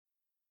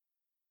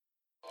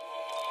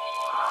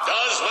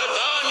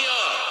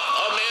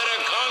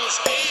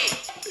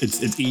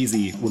It's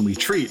easy when we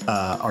treat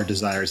our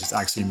desires as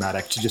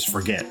axiomatic to just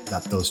forget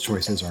that those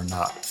choices are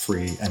not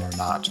free and are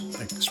not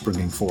like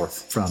springing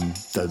forth from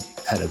the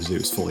head of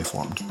Zeus fully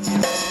formed.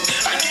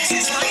 I guess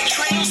it's like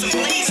trails and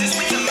blazes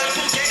with the map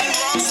getting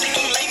wrong,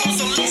 sticking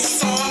labels on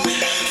lists on.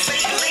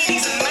 Fake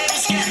ladies and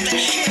males get their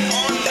shit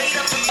on, made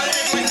up and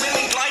murdered like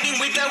women gliding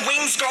with their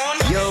wings gone.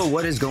 Yo,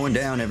 what is going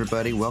down,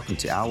 everybody? Welcome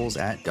to Owls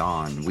at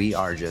Dawn. We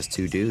are just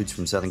two dudes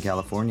from Southern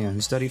California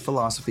who study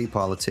philosophy,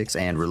 politics,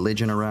 and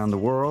religion around the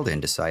world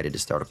and decided to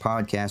start a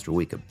podcast where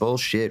we could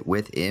bullshit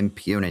with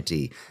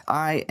impunity.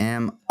 I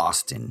am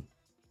Austin.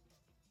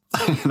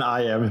 And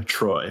I am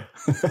Troy.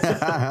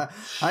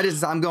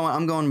 I'm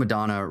going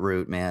Madonna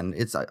route, man.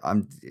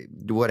 I'm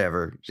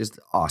whatever, just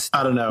Austin.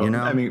 I don't know. You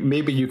know? I mean,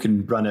 maybe you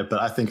can run it,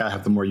 but I think I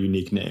have the more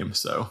unique name,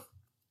 so.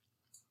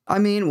 I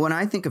mean, when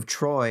I think of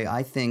Troy,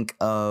 I think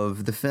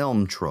of the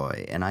film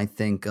Troy, and I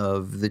think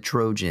of the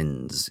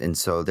Trojans. And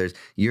so there's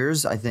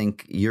yours. I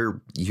think you're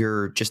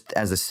just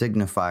as a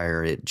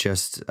signifier, it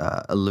just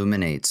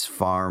illuminates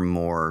far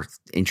more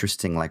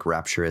interesting, like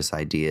rapturous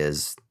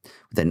ideas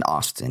than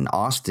Austin.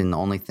 Austin, the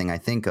only thing I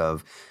think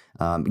of,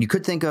 you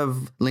could think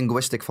of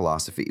linguistic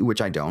philosophy,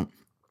 which I don't.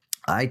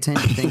 I tend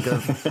to think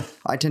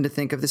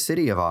of the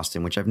city of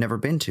Austin, which I've never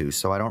been to,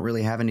 so I don't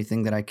really have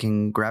anything that I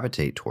can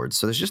gravitate towards.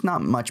 So there's just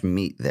not much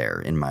meat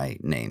there in my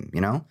name, you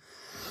know?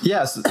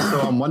 Yes. So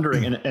I'm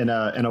wondering, in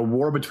a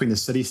war between the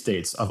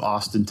city-states of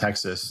Austin,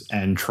 Texas,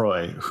 and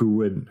Troy, who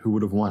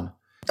would have won?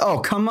 Oh,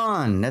 come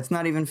on! That's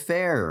not even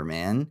fair,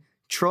 man.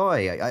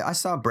 Troy, I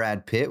saw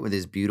Brad Pitt with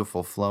his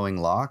beautiful flowing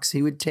locks.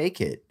 He would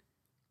take it.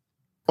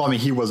 Well, I mean,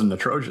 he wasn't a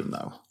Trojan,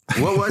 though.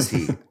 What was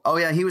he? Oh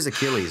yeah, he was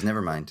Achilles.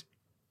 Never mind.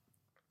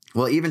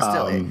 Well, even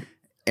still,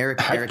 Eric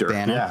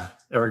Bana. Yeah.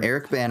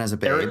 Eric Bana's a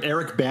babe.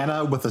 Eric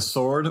Bana with a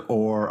sword,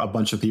 or a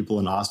bunch of people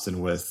in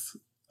Austin with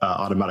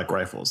automatic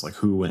rifles. Like,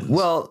 who wins?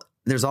 Well,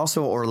 there's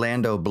also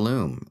Orlando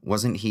Bloom.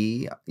 Wasn't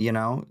he, you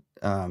know?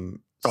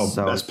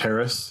 As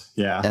Paris?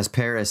 Yeah. As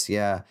Paris,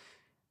 yeah.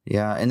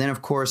 Yeah. And then,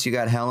 of course, you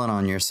got Helen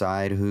on your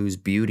side, whose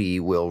beauty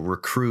will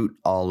recruit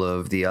all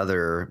of the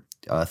other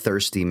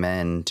thirsty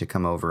men to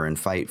come over and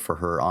fight for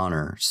her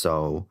honor.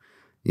 So,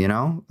 you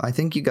know, I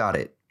think you got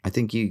it. I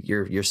think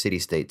your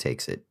city-state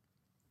takes it.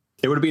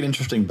 It would be an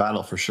interesting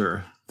battle for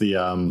sure.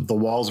 The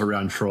walls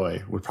around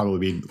Troy would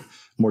probably be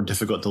more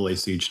difficult to lay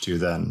siege to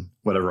than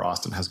whatever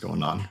Austin has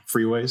going on.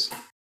 Freeways.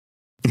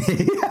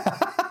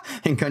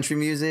 And country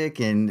music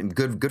and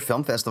good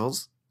film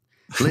festivals.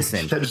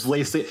 Listen. Just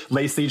lay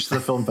siege to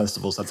the film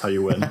festivals. That's how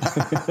you win.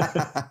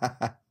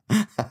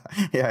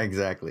 Yeah,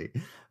 exactly.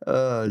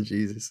 Oh,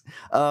 Jesus.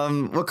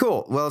 Well,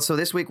 cool. Well, so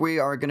this week we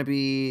are going to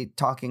be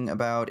talking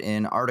about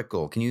an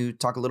article. Can you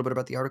talk a little bit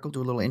about the article?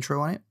 Do a little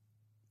intro on it?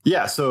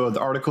 Yeah. So the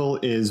article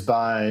is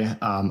by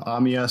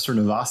Amia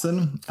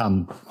Srinivasan.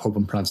 Hope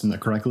I'm pronouncing that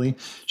correctly.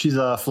 She's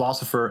a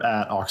philosopher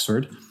at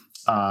Oxford.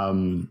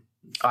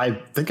 I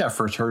think I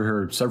first heard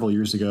her several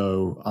years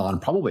ago on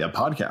probably a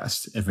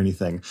podcast, if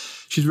anything.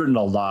 She's written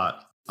a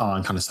lot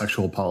on kind of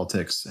sexual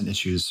politics and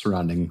issues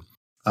surrounding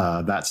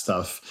that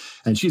stuff.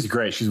 And she's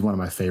great. She's one of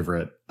my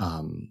favorite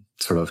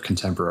sort of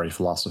contemporary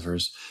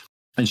philosophers.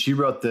 And she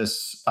wrote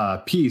this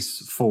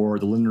piece for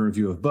the London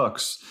Review of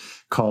Books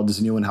called Does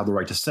Anyone Have the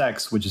Right to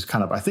Sex? Which is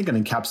kind of, I think,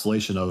 an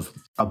encapsulation of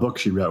a book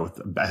she wrote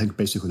with, I think,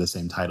 basically the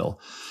same title.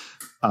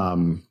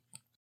 On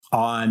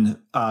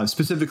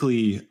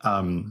specifically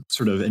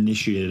sort of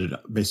initiated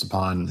based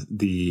upon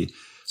the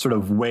sort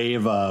of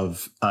wave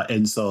of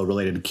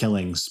incel-related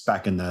killings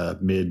back in the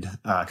mid to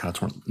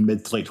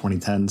late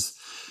 2010s.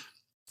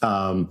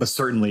 But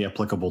certainly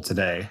applicable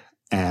today.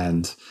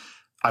 And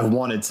I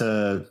wanted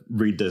to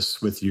read this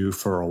with you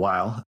for a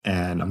while,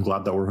 and I'm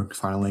glad that we're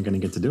finally going to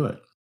get to do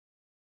it.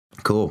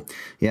 Cool.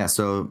 Yeah,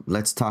 so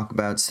let's talk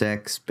about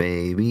sex,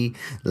 baby.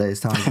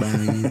 Let's talk about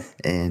you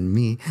and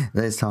me.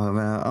 Let's talk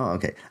about... Oh,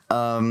 okay.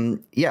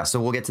 Yeah,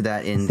 so we'll get to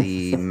that in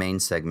the main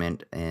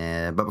segment.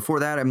 But before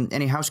that,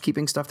 any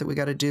housekeeping stuff that we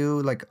got to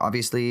do? Like,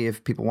 obviously,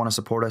 if people want to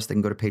support us, they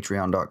can go to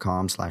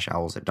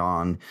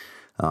patreon.com/owlsatdawn.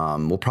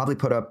 We'll probably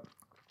put up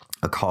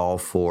a call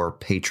for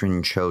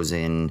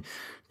patron-chosen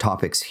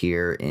topics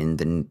here in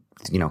the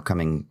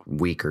coming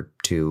week or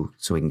two,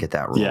 so we can get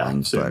that rolling.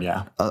 Yeah, soon, but,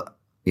 yeah.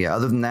 Yeah,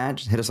 other than that,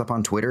 just hit us up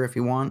on Twitter if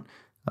you want.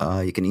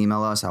 You can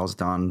email us,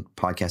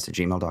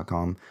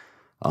 owlsatdawnpodcast@gmail.com.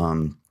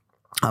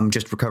 I'm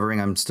just recovering.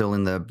 I'm still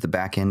in the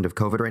back end of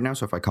COVID right now,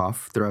 so if I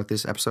cough throughout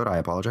this episode, I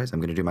apologize. I'm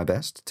going to do my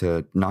best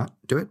to not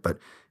do it, but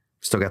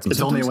still got some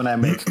symptoms. Only when I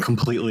make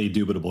completely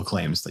dubitable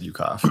claims that you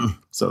cough.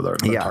 So they're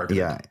targeted.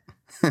 Yeah.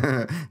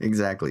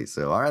 Exactly.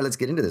 So, all right, let's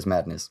get into this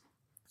madness.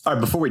 All right,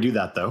 before we do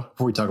that, though,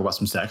 before we talk about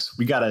some sex,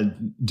 we got to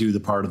do the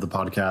part of the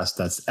podcast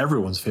that's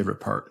everyone's favorite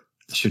part,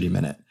 the Shitty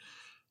Minute.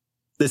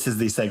 This is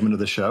the segment of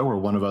the show where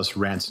one of us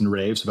rants and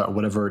raves about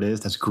whatever it is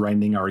that's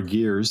grinding our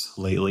gears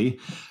lately.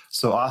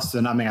 So,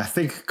 Austin, I mean, I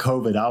think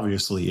COVID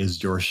obviously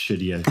is your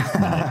shitty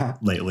minute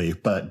lately,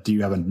 but do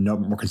you have a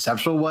more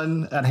conceptual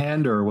one at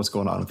hand, or what's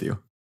going on with you?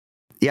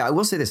 Yeah, I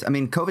will say this. I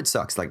mean, COVID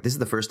sucks. Like, this is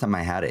the first time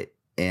I had it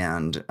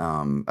and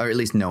or at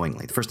least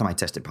knowingly. The first time I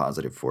tested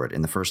positive for it,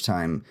 and the first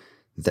time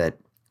that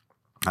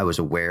I was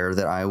aware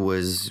that I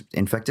was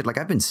infected. Like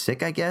I've been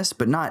sick, I guess,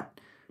 but not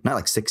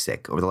like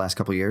sick over the last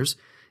couple of years.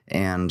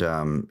 And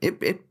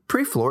it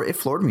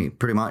floored me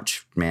pretty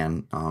much,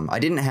 man. I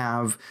didn't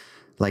have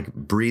like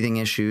breathing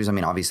issues. I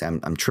mean, obviously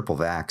I'm triple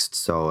vaxxed,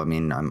 so I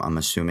mean I'm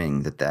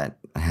assuming that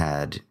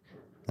had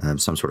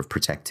some sort of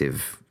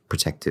protective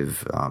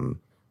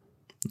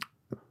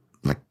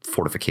like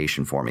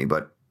fortification for me.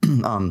 But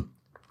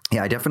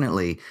yeah, I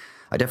definitely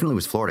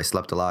was floored. I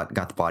slept a lot,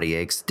 got the body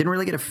aches, didn't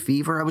really get a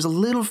fever. I was a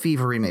little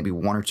fevery maybe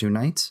 1 or 2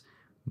 nights,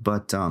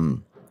 but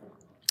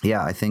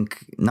yeah, I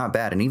think not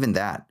bad. And even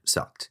that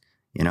sucked.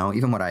 You know,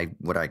 even what I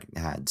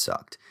had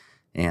sucked.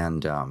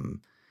 And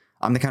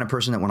I'm the kind of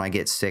person that when I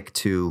get sick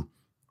too,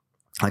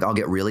 like I'll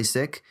get really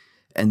sick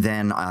and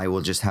then I will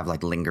just have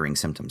like lingering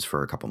symptoms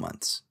for a couple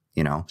months,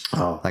 you know,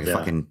 a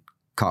fucking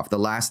cough. The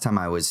last time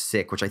I was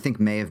sick, which I think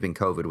may have been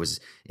COVID,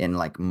 was in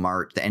like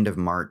the end of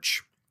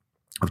March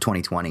of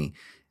 2020.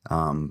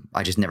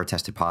 I just never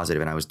tested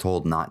positive, and I was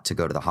told not to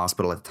go to the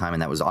hospital at the time.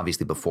 And that was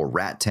obviously before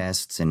rat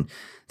tests. And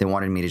they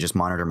wanted me to just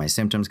monitor my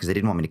symptoms because they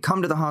didn't want me to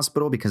come to the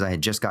hospital because I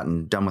had just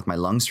gotten done with my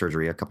lung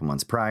surgery a couple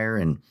months prior.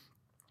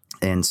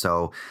 And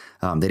so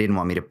they didn't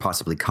want me to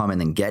possibly come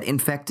and then get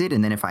infected.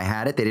 And then if I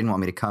had it, they didn't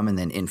want me to come and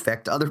then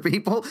infect other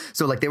people.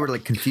 So like they were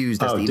like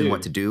confused as to even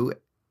what to do.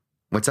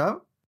 What's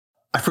up?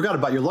 I forgot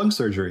about your lung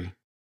surgery.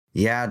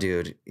 Yeah,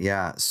 dude.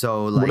 Yeah.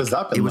 So like, what has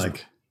that been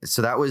like?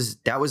 So that was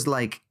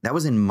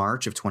in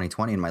March of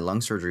 2020, and my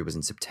lung surgery was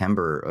in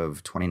September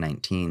of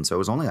 2019. So it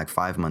was only like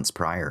 5 months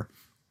prior,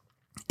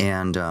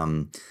 and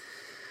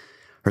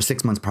or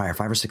 6 months prior,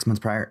 5 or 6 months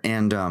prior,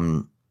 and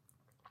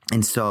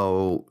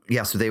so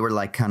yeah, so they were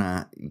like kind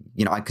of,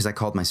 you know, because I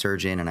called my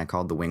surgeon and I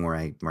called the wing where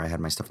I had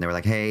my stuff, and they were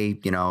like, hey,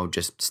 you know,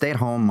 just stay at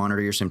home,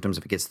 monitor your symptoms.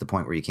 If it gets to the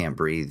point where you can't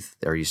breathe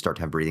or you start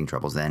to have breathing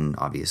troubles, then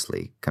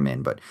obviously come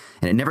in.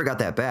 And it never got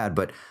that bad,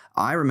 but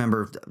I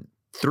remember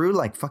through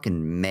like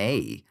fucking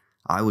May,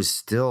 I was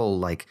still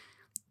like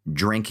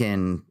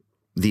drinking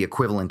the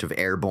equivalent of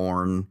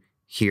Airborne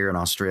here in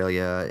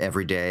Australia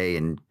every day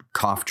and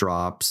cough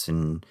drops.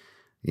 And,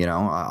 you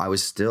know, I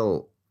was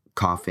still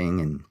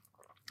coughing and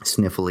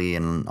sniffly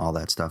and all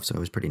that stuff. So it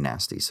was pretty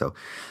nasty. So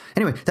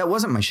anyway, that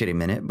wasn't my shitty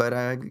minute, but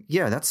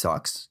yeah, that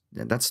sucks.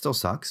 That still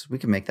sucks. We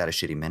can make that a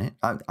shitty minute.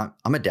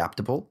 I'm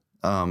adaptable.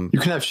 You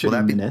can have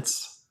shitty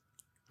minutes.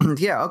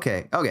 Yeah.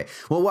 Okay.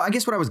 Well, I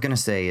guess what I was going to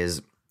say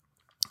is,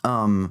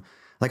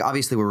 like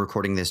obviously we're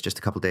recording this just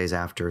a couple days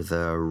after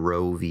the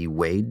Roe v.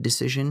 Wade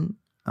decision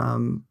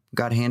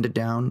got handed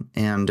down,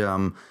 and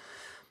I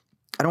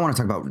don't want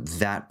to talk about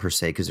that per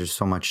se because there's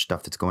so much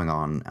stuff that's going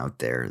on out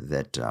there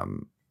that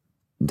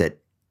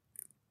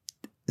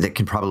that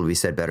can probably be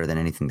said better than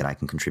anything that I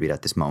can contribute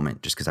at this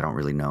moment, just because I don't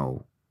really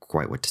know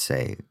quite what to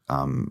say,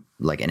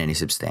 like in any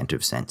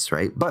substantive sense,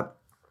 right? But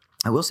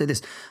I will say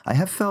this: I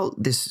have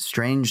felt this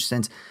strange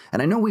sense,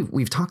 and I know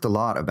we've talked a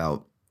lot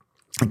about.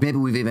 Like maybe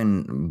we've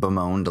even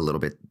bemoaned a little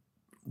bit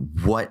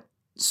what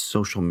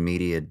social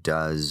media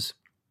does,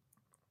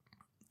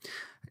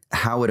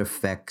 how it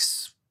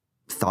affects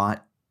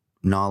thought,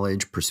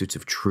 knowledge, pursuits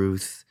of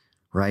truth,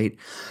 right?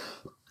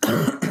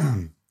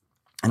 And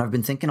I've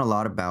been thinking a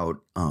lot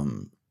about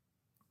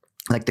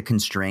like the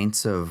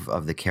constraints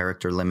of the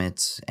character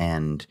limits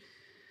and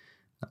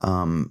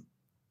how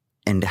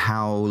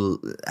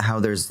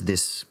there's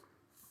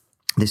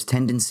this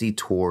tendency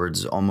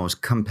towards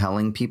almost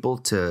compelling people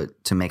to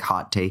make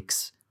hot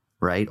takes,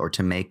 right? Or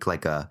to make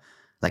like a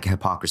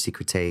hypocrisy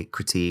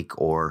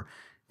critique or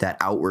that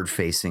outward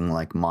facing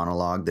like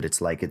monologue that it's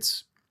like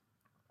it's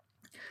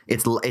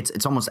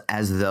almost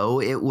as though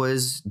it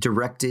was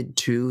directed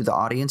to the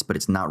audience, but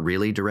it's not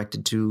really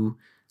directed to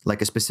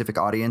like a specific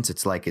audience.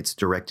 It's like it's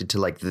directed to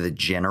like the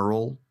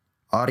general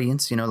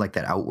audience, you know, like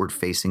that outward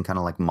facing kind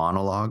of like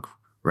monologue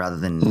rather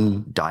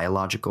than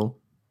dialogical.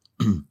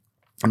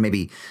 And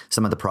maybe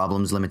some of the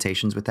problems,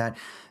 limitations with that.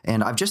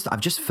 And I've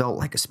just felt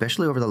like,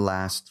 especially over the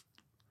last,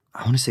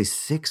 I want to say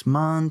 6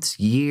 months,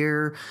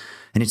 year,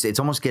 and it's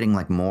almost getting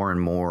like more and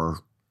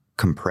more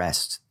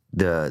compressed.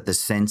 The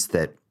sense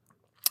that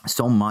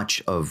so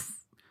much of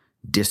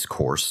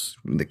discourse,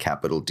 the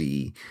capital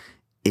D,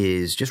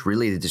 is just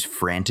really just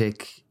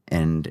frantic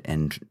and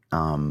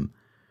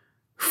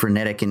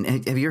frenetic. And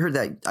have you heard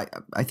that?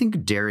 I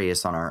think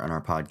Darius on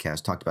our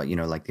podcast talked about, you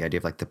know, like the idea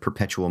of like the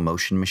perpetual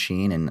motion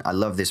machine. And I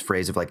love this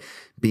phrase of like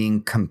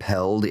being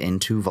compelled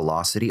into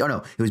velocity. Oh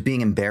no, it was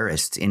being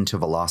embarrassed into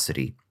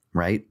velocity,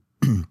 right?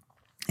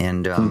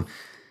 And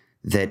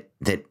that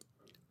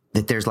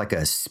there's like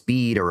a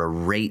speed or a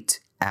rate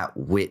at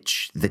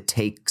which the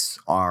takes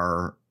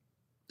are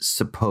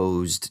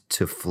supposed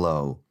to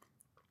flow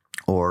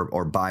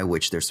or by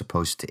which they're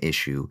supposed to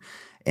issue.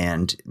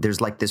 And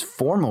there's like this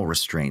formal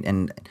restraint.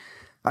 And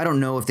I don't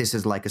know if this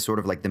is like a sort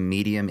of like the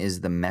medium is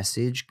the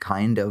message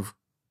kind of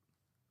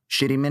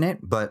shitty minute,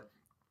 but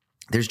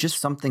there's just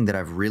something that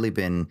I've really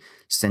been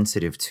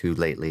sensitive to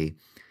lately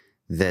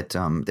that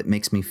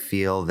makes me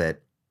feel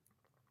that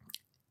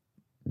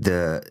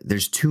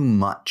there's too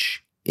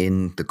much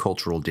in the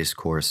cultural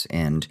discourse,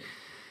 and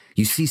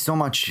you see so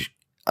much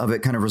of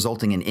it kind of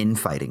resulting in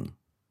infighting,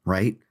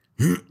 right?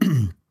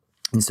 And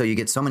so you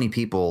get so many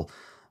people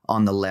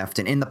on the left,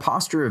 and in the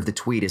posture of the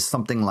tweet is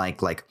something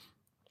like,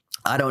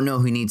 I don't know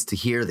who needs to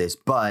hear this,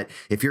 but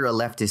if you're a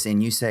leftist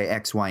and you say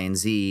X, Y, and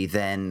Z,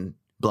 then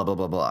blah, blah,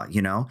 blah, blah,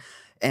 you know?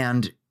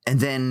 And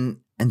then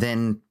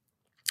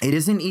it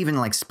isn't even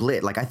like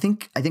split. Like I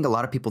think a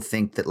lot of people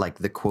think that like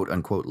the quote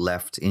unquote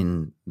left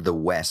in the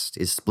West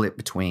is split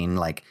between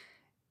like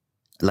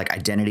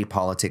identity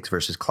politics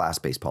versus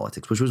class-based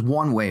politics, which was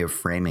one way of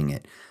framing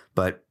it.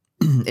 But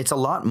it's a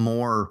lot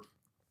more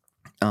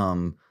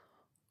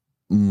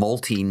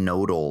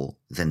multinodal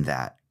than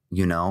that,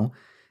 you know?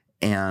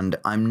 And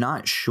I'm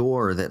not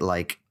sure that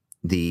like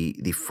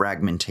the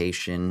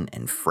fragmentation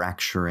and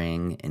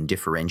fracturing and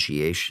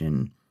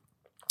differentiation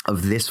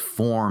of this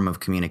form of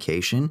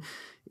communication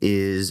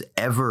is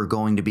ever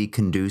going to be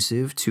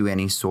conducive to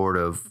any sort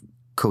of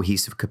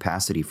cohesive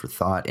capacity for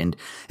thought. And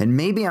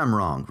maybe I'm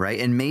wrong, right?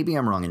 And maybe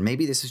I'm wrong. And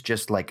maybe this is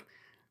just like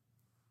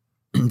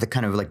the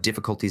kind of like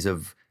difficulties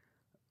of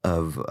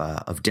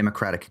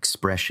democratic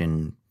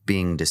expression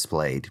being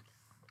displayed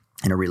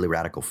in a really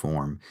radical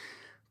form.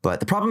 But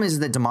the problem is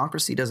that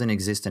democracy doesn't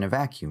exist in a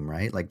vacuum,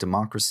 right? Like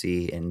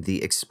democracy and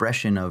the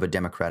expression of a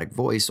democratic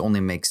voice only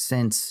makes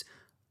sense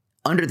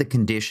under the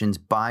conditions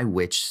by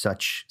which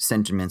such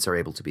sentiments are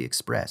able to be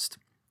expressed.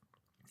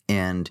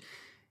 And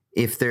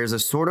if there's a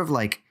sort of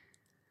like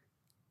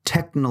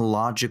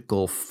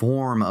technological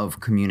form of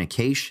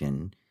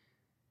communication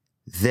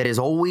that is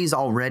always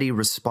already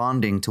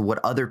responding to what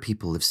other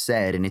people have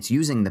said, and it's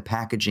using the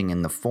packaging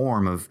and the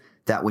form of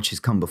that which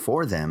has come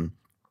before them,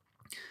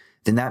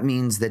 then that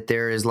means that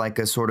there is like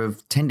a sort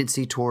of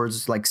tendency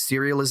towards like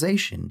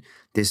serialization,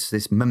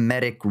 this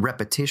mimetic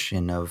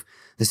repetition of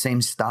the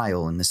same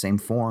style and the same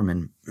form.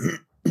 And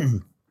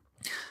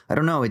I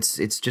don't know,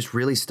 it's just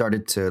really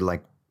started to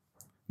like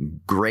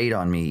grate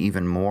on me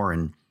even more,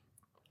 and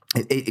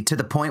it to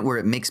the point where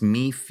it makes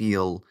me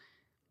feel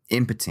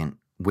impotent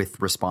with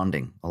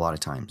responding a lot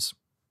of times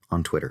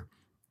on Twitter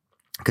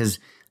because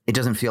it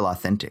doesn't feel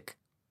authentic.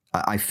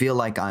 I feel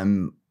like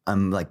I'm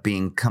like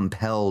being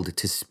compelled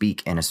to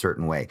speak in a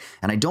certain way.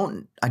 And I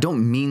don't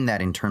mean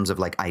that in terms of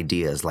like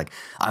ideas, like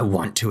I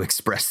want to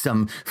express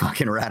some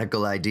fucking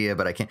radical idea,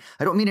 but I can't.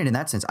 I don't mean it in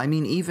that sense. I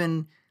mean,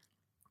 even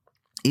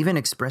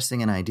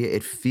expressing an idea,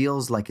 it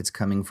feels like it's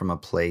coming from a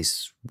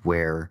place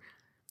where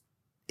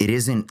it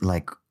isn't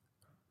like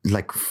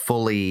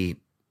fully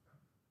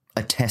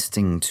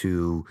attesting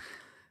to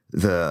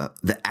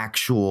the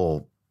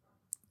actual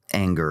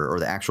anger or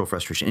the actual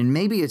frustration. And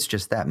maybe it's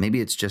just that. Maybe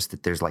it's just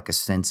that there's like a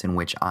sense in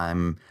which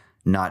I'm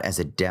not as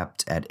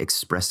adept at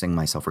expressing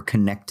myself or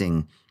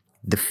connecting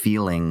the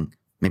feeling,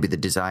 maybe the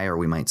desire,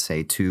 we might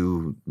say,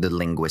 to the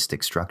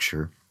linguistic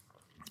structure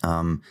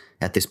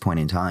at this point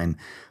in time.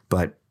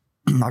 But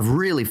I've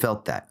really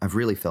felt that.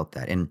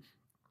 And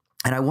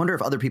I wonder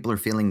if other people are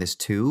feeling this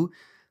too,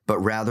 but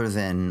rather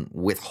than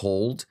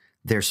withhold,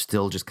 they're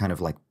still just kind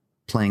of like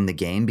playing the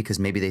game because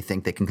maybe they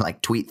think they can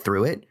like tweet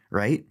through it,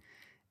 right?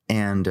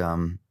 And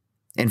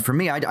for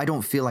me, I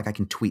don't feel like I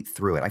can tweet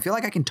through it. I feel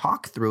like I can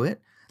talk through it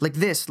like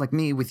this, like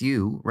me with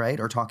you, right?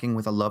 Or talking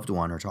with a loved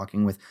one or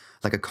talking with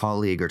like a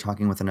colleague or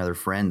talking with another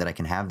friend that I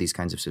can have these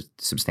kinds of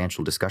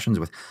substantial discussions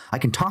with. I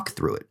can talk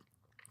through it.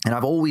 And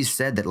I've always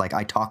said that like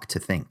I talk to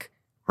think,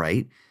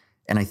 right?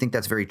 And I think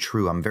that's very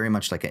true. I'm very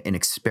much like an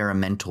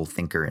experimental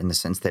thinker in the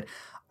sense that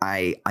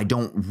I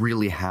don't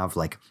really have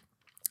like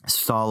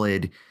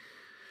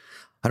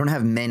I don't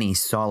have many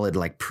solid,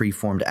 like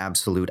preformed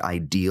absolute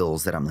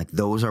ideals that I'm like,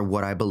 those are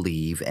what I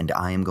believe and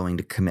I am going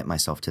to commit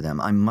myself to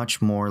them. I'm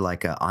much more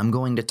like I'm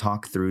going to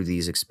talk through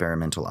these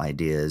experimental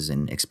ideas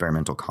and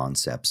experimental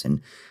concepts.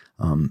 And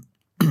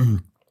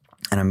and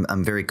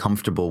I'm very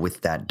comfortable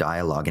with that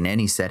dialogue in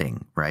any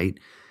setting, right?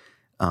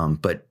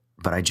 But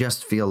I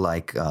just feel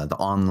like the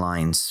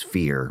online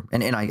sphere,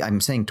 and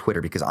I'm saying Twitter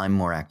because I'm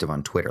more active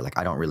on Twitter. Like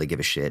I don't really give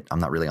a shit. I'm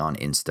not really on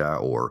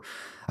Insta, or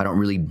I don't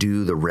really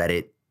do the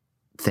Reddit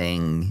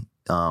thing.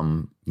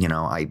 You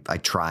know, I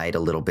tried a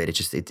little bit. It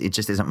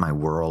just isn't my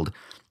world.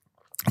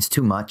 It's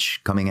too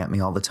much coming at me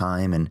all the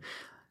time, and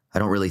I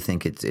don't really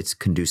think it's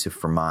conducive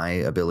for my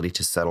ability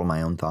to settle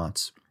my own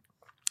thoughts.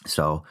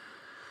 So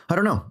I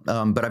don't know,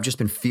 but I've just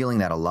been feeling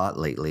that a lot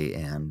lately,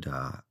 and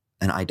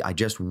I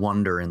just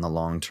wonder in the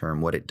long term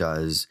what it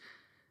does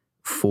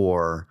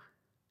for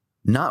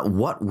not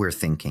what we're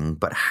thinking,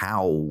 but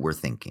how we're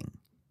thinking,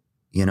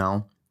 you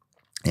know?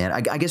 And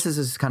I guess this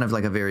is kind of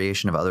like a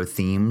variation of other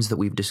themes that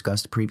we've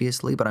discussed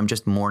previously, but I'm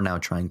just more now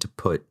trying to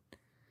put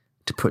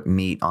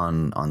meat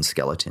on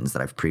skeletons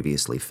that I've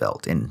previously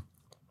felt. And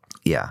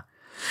yeah.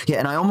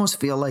 And I almost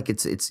feel like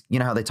it's you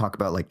know how they talk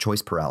about like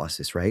choice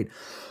paralysis, right?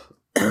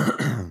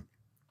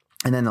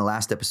 And then the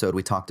last episode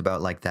we talked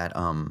about like that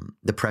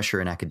the pressure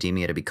in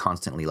academia to be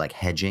constantly like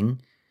hedging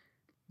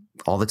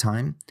all the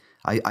time.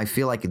 I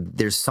feel like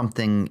there's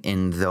something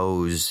in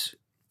those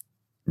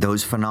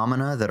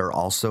phenomena that are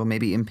also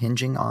maybe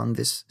impinging on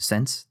this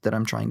sense that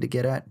I'm trying to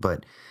get at.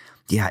 But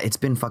yeah, it's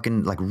been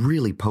fucking like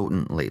really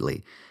potent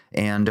lately.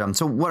 And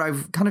so what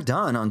I've kind of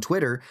done on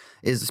Twitter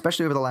is,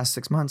 especially over the last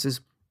 6 months, is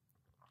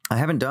I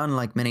haven't done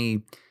like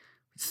many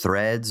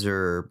threads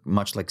or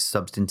much like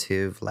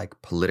substantive,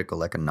 like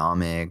political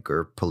economic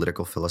or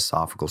political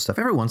philosophical stuff.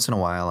 Every once in a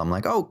while, I'm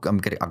like, oh,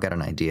 I've got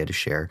an idea to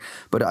share.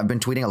 But I've been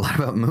tweeting a lot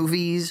about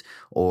movies,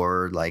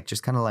 or like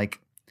just kind of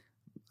like,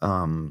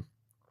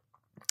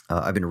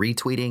 I've been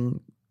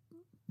retweeting,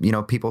 you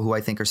know, people who I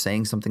think are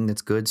saying something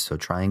that's good. So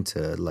trying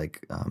to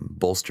like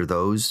bolster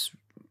those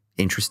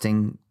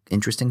interesting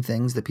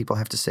things that people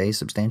have to say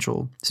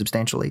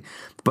substantially.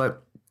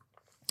 But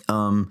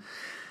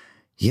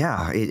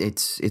yeah,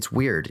 it's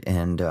weird.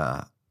 And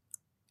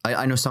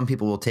I know some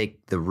people will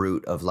take the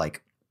route of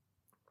like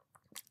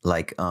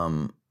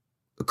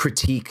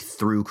critique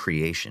through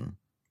creation,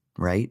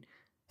 right?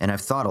 And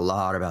I've thought a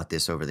lot about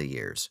this over the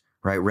years,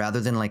 right? Rather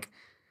than like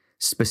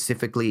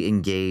specifically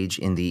engage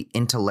in the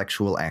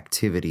intellectual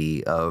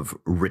activity of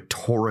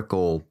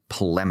rhetorical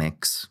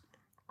polemics,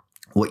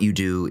 what you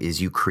do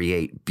is you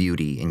create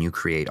beauty and you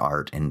create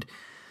art. And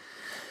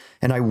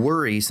I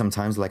worry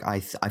sometimes, like I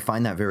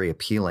find that very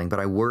appealing, but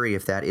I worry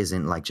if that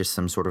isn't like just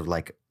some sort of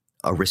like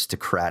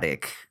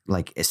aristocratic,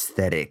 like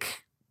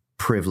aesthetic,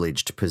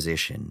 privileged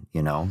position,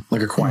 you know?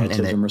 Like a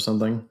quietism or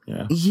something.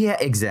 Yeah. Yeah,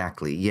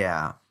 exactly.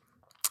 Yeah.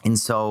 And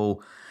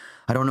so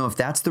I don't know if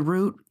that's the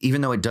route,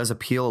 even though it does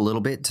appeal a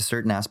little bit to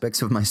certain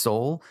aspects of my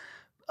soul.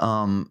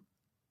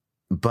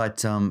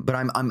 But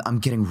I'm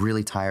getting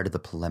really tired of the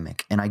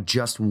polemic, and I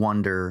just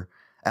wonder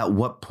at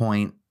what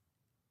point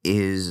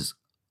is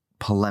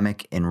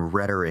polemic and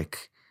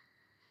rhetoric,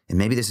 and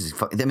maybe this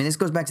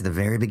goes back to the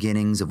very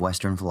beginnings of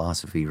Western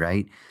philosophy,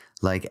 right?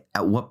 Like,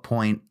 at what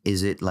point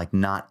is it like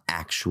not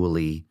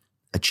actually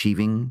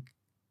achieving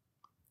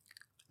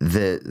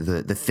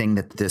the thing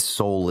that this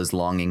soul is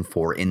longing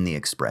for in the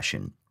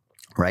expression,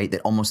 right?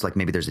 That almost like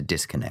maybe there's a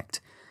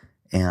disconnect,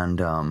 and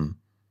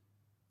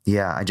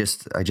yeah,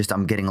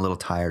 I'm getting a little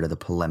tired of the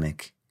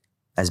polemic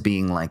as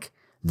being like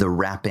the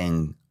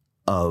wrapping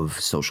of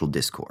social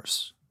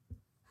discourse.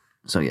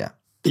 So yeah.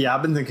 Yeah,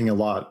 I've been thinking a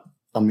lot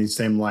on these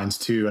same lines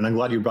too, and I'm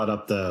glad you brought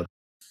up the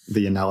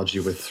analogy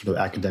with sort of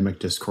academic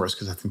discourse,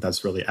 because I think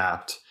that's really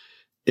apt.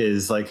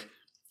 Is like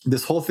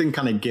this whole thing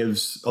kind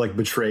of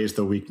betrays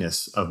the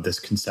weakness of this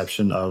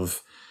conception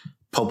of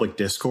public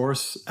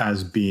discourse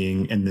as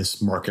being in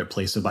this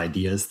marketplace of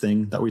ideas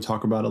thing that we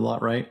talk about a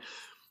lot, right?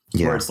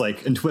 Yeah. Where it's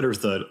like, and Twitter's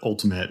the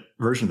ultimate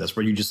version of this,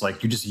 where you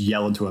just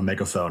yell into a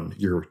megaphone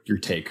your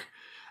take,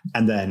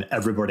 and then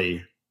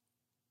everybody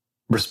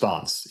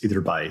responds either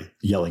by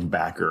yelling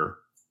back or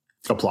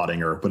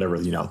applauding or whatever,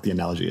 you know, the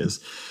analogy is.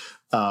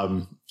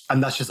 And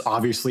that's just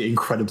obviously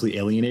incredibly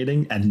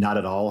alienating and not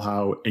at all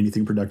how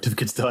anything productive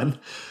gets done.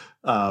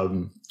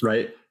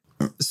 Right.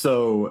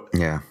 So,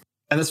 yeah.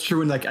 And that's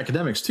true in like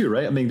academics too,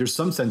 right? I mean, there's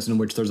some sense in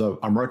which there's a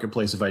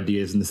marketplace of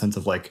ideas in the sense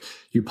of like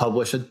you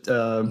publish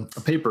a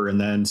paper and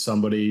then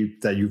somebody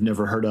that you've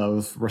never heard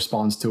of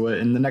responds to it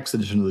in the next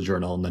edition of the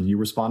journal, and then you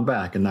respond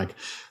back, and like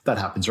that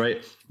happens,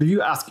 right? If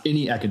you ask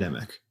any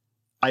academic,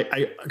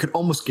 I could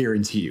almost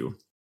guarantee you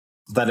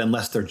that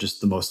unless they're just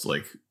the most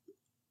like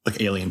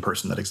alien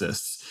person that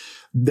exists,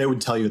 they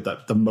would tell you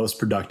that the most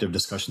productive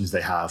discussions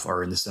they have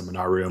are in the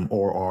seminar room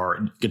or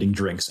are getting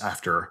drinks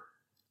after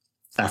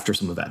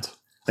some event.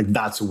 Like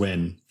that's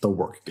when the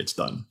work gets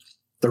done,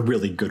 the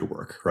really good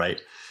work, right?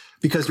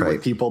 Because you're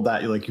with people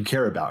that you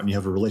care about and you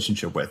have a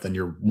relationship with, and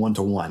you're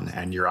one-to-one,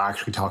 and you're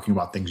actually talking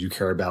about things you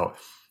care about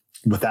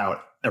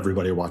without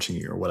everybody watching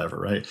you or whatever,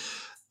 right?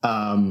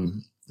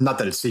 Not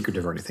that it's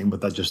secretive or anything,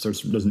 but that just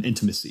there's an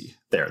intimacy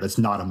there. That's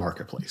not a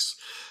marketplace.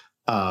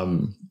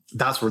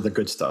 That's where the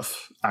good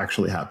stuff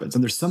actually happens.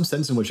 And there's some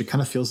sense in which it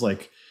kind of feels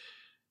like,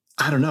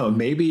 I don't know,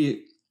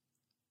 maybe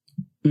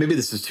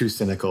this is too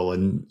cynical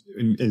and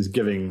is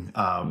giving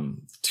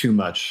too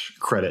much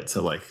credit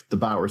to like the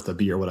Bowers, the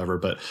B or whatever,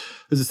 but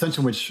there's a sense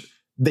in which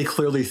they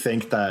clearly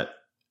think that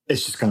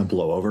it's just going to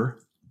blow over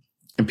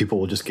and people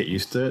will just get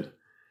used to it.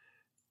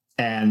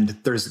 And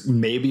there's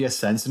maybe a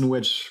sense in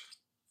which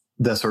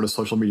the sort of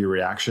social media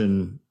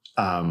reaction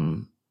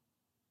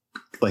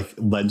like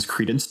lends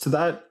credence to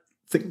that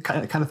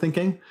kind of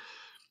thinking.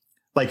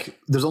 Like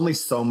there's only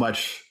so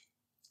much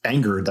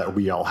anger that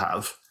we all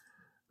have,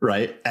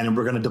 right? And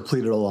we're going to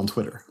deplete it all on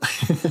Twitter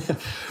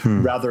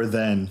rather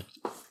than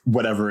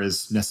whatever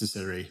is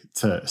necessary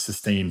to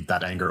sustain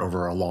that anger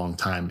over a long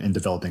time in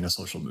developing a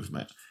social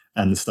movement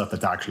and the stuff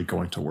that's actually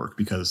going to work,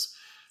 because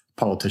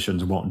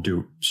politicians won't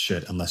do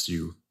shit unless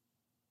you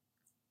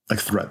like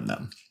threaten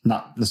them,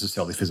 not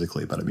necessarily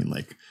physically, but I mean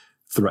like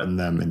threaten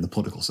them in the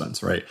political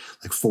sense, right?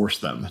 Like force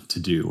them to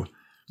do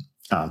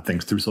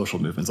things through social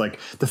movements. Like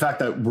the fact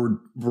that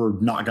we're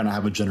not going to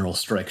have a general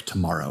strike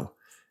tomorrow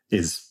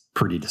is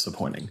pretty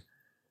disappointing,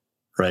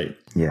 right?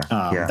 Yeah.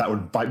 That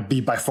would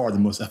be by far the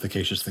most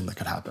efficacious thing that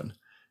could happen.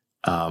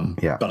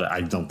 But I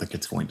don't think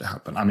it's going to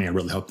happen. I mean, I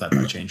really hope that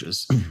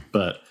changes.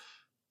 But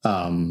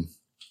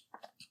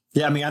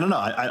yeah, I mean, I don't know.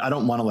 I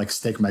don't want to like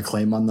stake my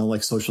claim on the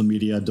like social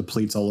media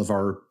depletes all of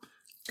our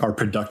our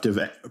productive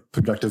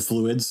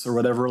fluids or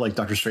whatever, like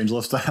Dr.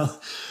 Strangelove style.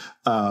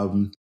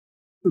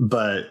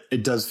 But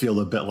it does feel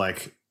a bit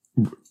like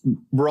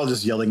we're all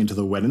just yelling into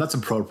the wind, and that's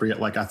appropriate.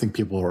 Like, I think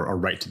people are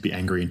right to be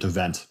angry and to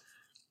vent.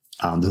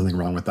 There's nothing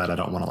wrong with that. I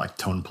don't want to like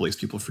tone police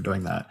people for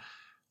doing that.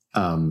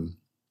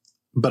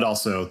 But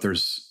also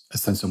there's a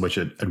sense in which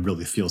it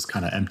really feels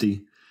kind of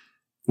empty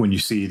when you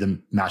see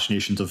the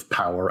machinations of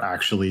power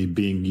actually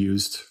being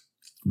used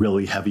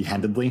really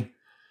heavy-handedly,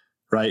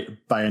 right?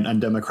 By an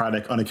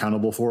undemocratic,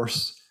 unaccountable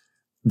force.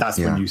 That's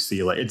when you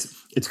see like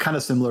it's kind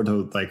of similar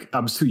to like, I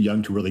was too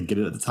young to really get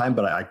it at the time,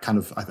 but I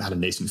had a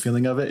nascent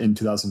feeling of it in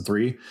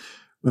 2003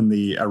 when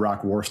the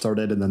Iraq war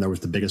started, and then there was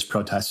the biggest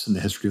protests in the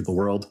history of the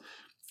world,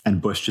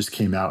 and Bush just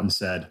came out and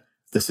said,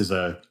 "This is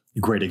a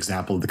great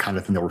example of the kind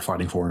of thing that we're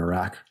fighting for in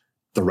Iraq,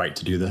 the right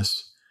to do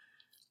this."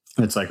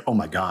 And it's like, oh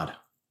my God,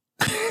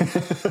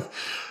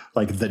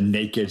 like the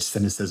naked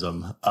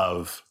cynicism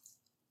of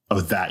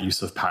that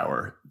use of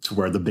power, to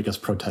where the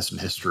biggest protests in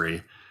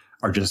history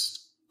are just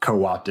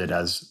co-opted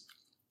as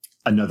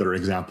another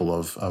example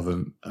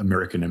of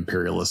American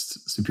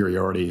imperialist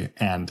superiority,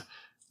 and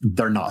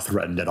they're not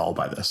threatened at all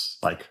by this.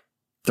 Like,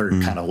 they're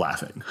kind of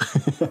laughing.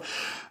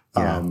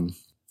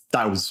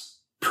 That was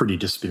pretty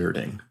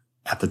dispiriting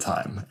at the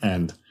time,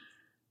 and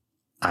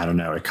I don't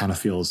know, it kind of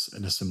feels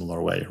in a similar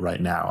way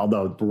right now,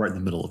 although we're right in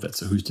the middle of it,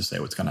 so who's to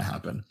say what's going to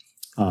happen.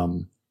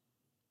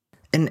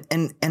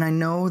 And I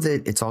know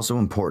that it's also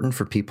important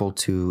for people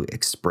to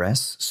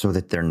express so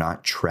that they're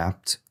not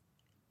trapped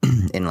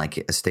in like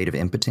a state of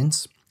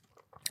impotence.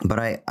 But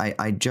I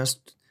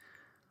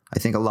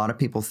think a lot of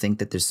people think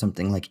that there's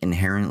something like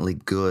inherently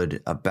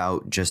good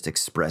about just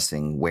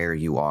expressing where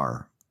you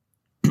are.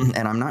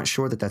 And I'm not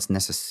sure that that's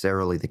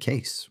necessarily the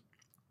case,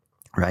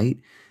 right?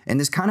 And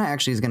this kind of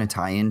actually is going to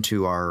tie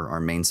into our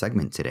main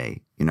segment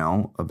today, you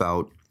know,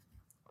 about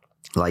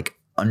like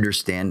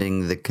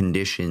understanding the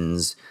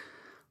conditions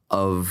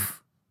of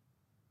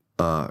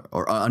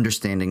or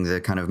understanding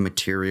the kind of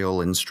material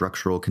and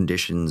structural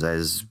conditions,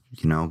 as,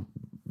 you know,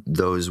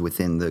 those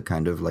within the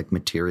kind of like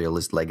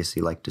materialist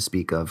legacy like to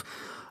speak of,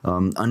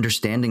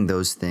 understanding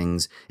those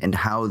things and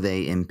how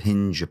they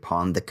impinge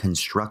upon the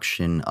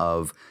construction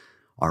of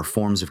our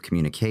forms of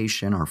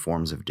communication, our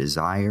forms of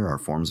desire, our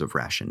forms of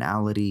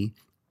rationality,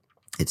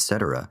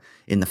 etc.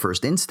 in the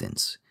first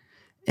instance.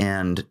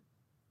 And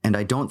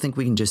I don't think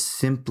we can just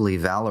simply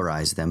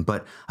valorize them,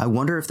 but I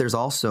wonder if there's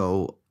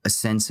also a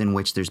sense in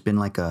which there's been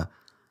like a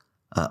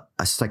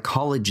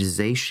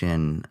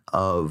psychologization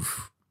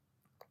of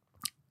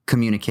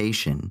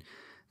communication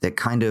that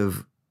kind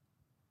of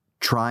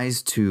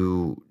tries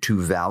to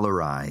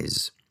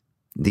valorize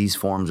these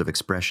forms of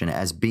expression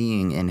as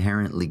being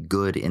inherently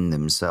good in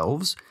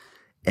themselves,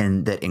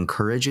 and that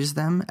encourages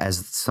them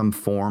as some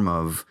form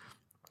of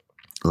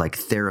like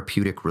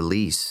therapeutic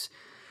release.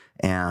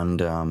 And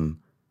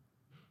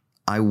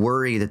I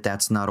worry that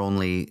that's not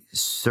only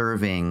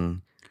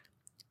serving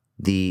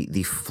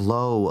the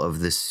flow of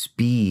the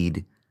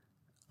speed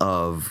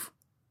of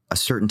a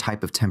certain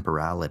type of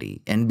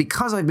temporality. And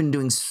because I've been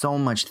doing so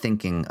much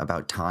thinking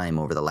about time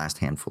over the last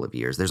handful of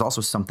years, there's also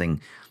something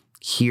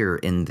here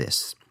in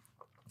this.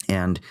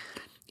 And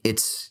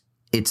it's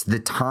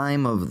the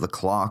time of the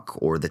clock,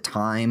 or the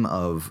time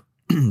of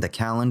the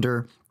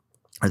calendar,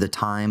 or the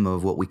time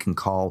of what we can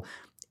call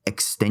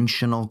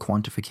extensional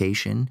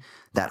quantification,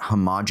 that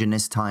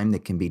homogeneous time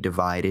that can be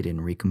divided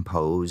and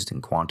recomposed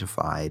and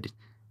quantified,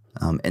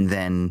 and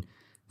then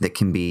that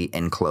can be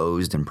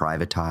enclosed and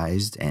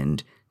privatized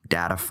and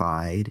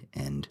datified,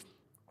 and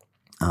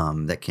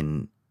that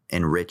can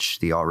enrich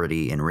the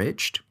already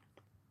enriched,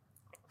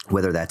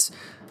 whether that's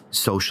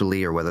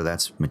socially or whether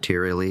that's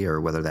materially or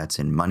whether that's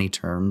in money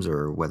terms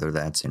or whether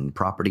that's in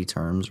property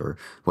terms or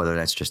whether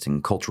that's just in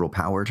cultural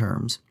power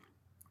terms.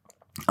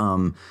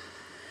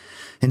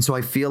 And so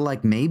I feel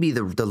like maybe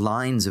the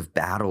lines of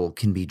battle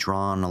can be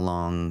drawn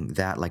along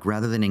that, like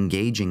rather than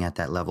engaging at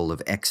that level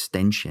of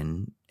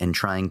extension and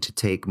trying to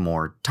take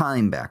more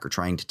time back or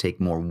trying to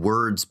take more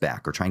words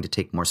back or trying to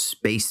take more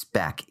space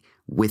back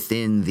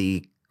within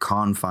the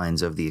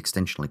confines of the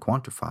extensionally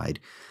quantified,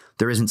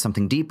 there isn't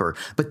something deeper.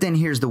 But then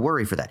here's the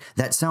worry for that.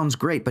 That sounds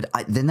great, but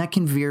then that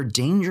can veer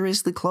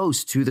dangerously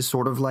close to the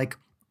sort of like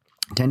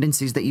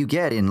tendencies that you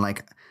get in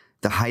like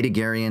the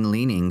Heideggerian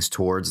leanings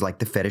towards like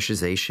the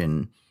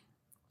fetishization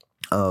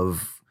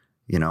of,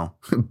 you know,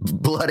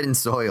 blood and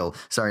soil.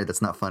 Sorry,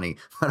 that's not funny,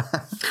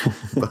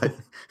 but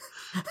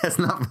that's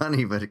not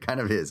funny, but it kind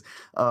of is.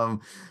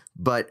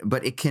 But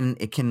it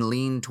can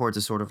lean towards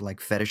a sort of like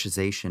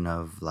fetishization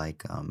of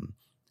like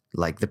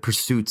the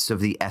pursuits of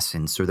the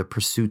essence or the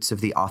pursuits of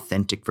the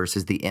authentic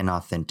versus the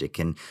inauthentic,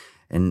 and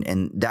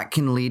that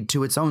can lead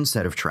to its own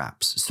set of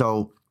traps.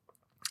 So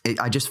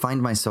I just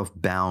find myself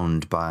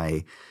bound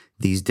by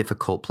these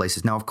difficult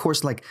places. Now, of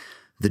course, like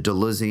the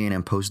Deleuzian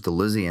and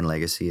post-Deleuzian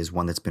legacy is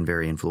one that's been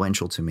very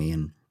influential to me,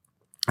 and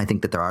I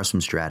think that there are some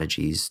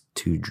strategies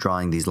to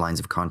drawing these lines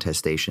of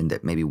contestation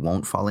that maybe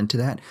won't fall into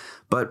that.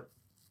 But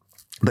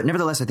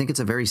nevertheless, I think it's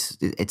a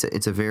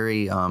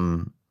very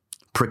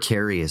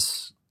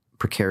precarious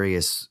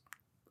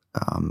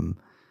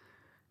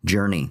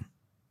journey.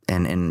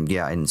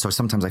 And so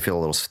sometimes I feel a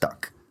little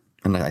stuck.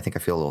 And I think I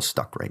feel a little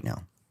stuck right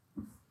now.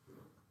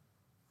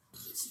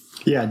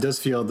 Yeah, it does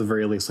feel at the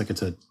very least like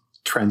it's a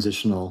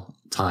transitional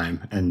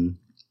time. And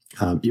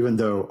even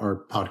though our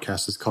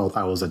podcast is called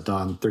Owls at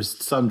Dawn, there's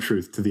some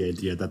truth to the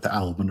idea that the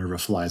owl Minerva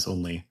flies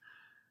only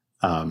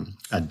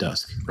at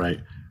dusk, right?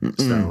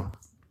 So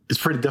it's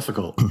pretty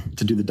difficult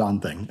to do the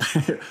dawn thing.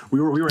 we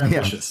were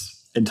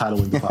ambitious in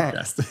titling the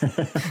podcast.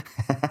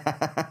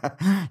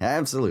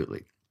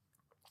 Absolutely.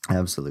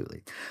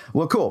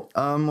 Well, cool.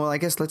 Well, I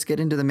guess let's get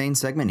into the main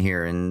segment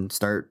here and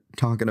start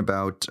talking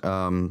about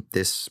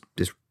this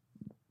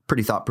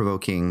pretty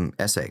thought-provoking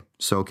essay.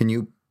 So can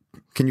you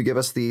give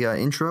us the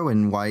intro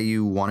and why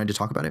you wanted to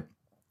talk about it?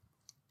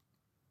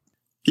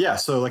 Yeah.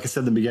 So like I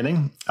said in the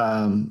beginning,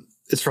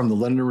 it's from the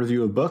London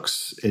Review of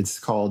Books. It's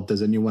called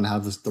Does Anyone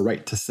Have the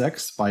Right to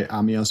Sex by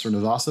Amia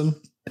Srinivasan.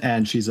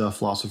 And she's a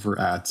philosopher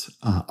at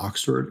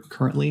Oxford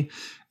currently.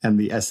 And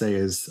the essay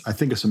is, I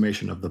think, a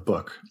summation of the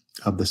book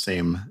of the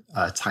same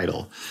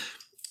title.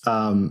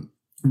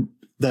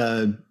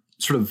 The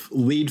sort of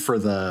lead for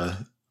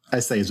the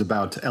essay is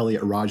about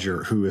Elliot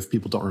Rodger, who, if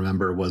people don't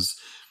remember, was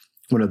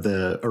one of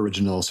the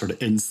original sort of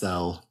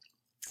incel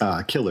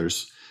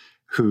killers,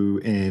 who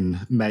in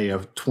May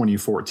of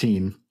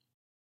 2014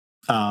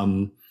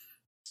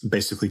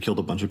 basically killed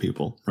a bunch of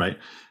people, right?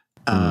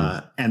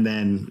 And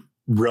then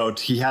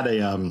he had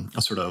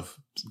a sort of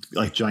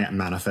like giant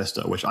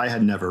manifesto, which I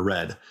had never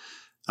read.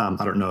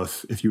 I don't know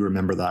if you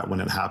remember that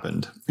when it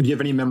happened. Do you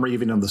have any memory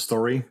even of the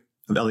story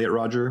of Elliot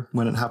Rodger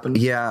when it happened?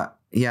 Yeah.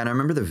 And I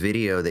remember the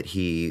video that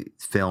he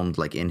filmed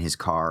like in his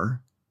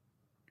car.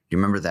 You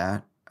remember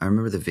that? I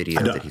remember the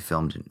video that he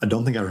filmed. I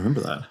don't think I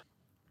remember that.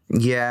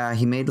 Yeah,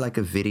 he made like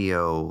a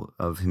video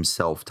of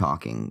himself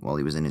talking while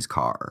he was in his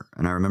car.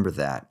 And I remember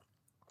that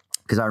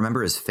because I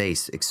remember his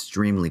face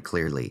extremely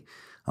clearly.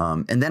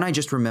 And then I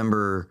just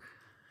remember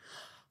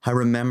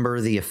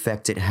the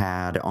effect it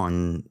had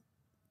on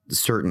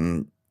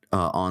certain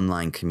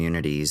online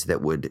communities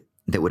that would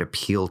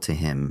appeal to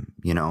him,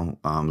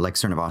 like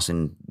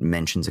Srinivasan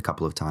mentions a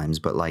couple of times,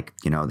 but like,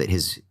 that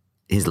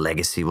his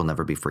legacy will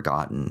never be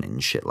forgotten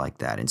and shit like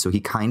that. And so he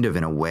kind of,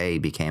 in a way,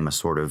 became a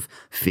sort of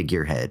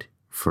figurehead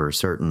for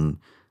certain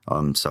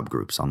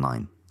subgroups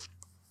online.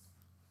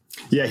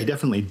 Yeah, he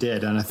definitely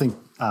did. And I think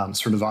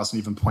Srinivasan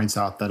even points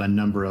out that a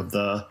number of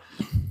the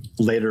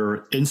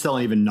later incel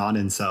and even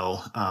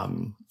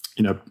non-incel,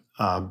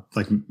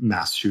 like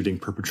mass shooting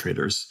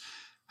perpetrators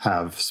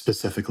have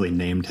specifically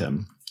named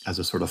him as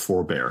a sort of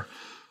forebear.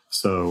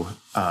 So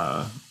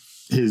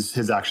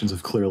his actions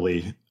have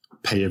clearly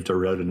paved a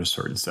road in a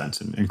certain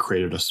sense and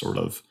created a sort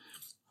of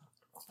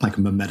like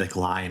mimetic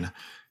line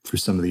through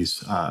some of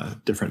these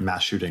different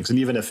mass shootings. And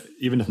even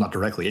if not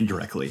directly,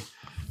 indirectly,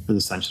 there's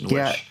a sense in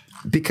which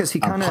because he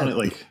kind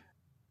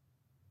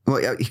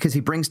of because he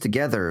brings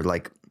together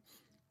like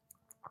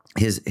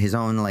his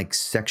own like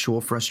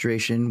sexual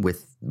frustration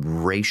with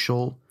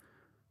racial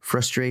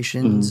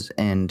frustrations.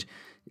 And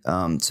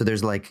so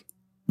there's like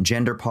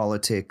gender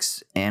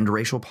politics and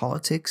racial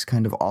politics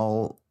kind of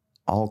all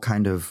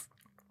kind of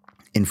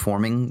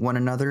informing one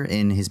another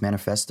in his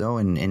manifesto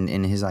and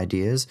in his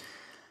ideas.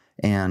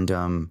 And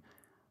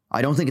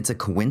I don't think it's a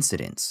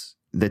coincidence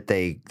that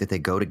they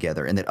go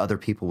together and that other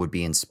people would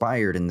be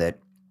inspired, and that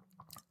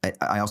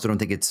I also don't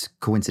think it's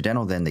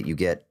coincidental then that you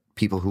get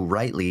people who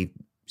rightly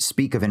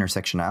speak of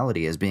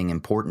intersectionality as being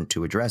important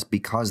to address,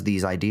 because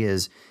these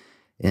ideas,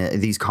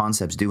 these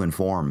concepts do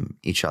inform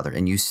each other.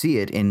 And you see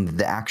it in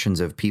the actions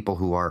of people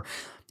who are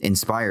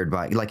inspired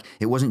by, like,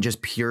 it wasn't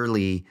just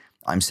purely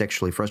I'm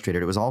sexually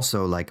frustrated. It was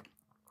also like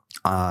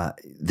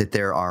that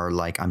there are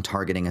like I'm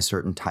targeting a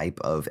certain type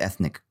of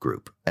ethnic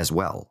group as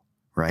well,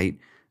 right?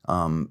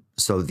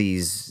 So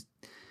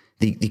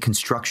the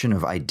construction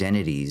of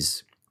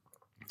identities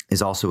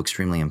is also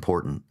extremely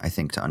important, I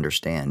think, to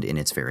understand in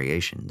its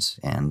variations,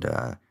 and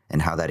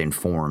how that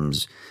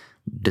informs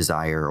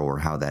desire, or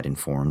how that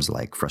informs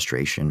like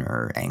frustration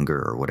or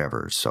anger or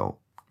whatever. So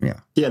yeah,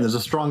 there's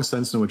a strong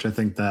sense in which I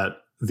think that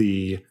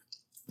the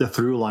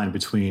through line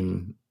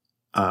between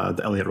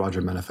the Elliot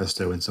Rodger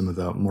Manifesto and some of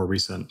the more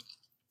recent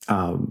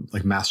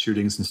like mass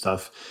shootings and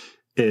stuff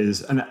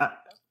is, and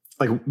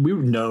like we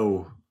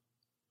know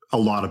a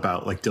lot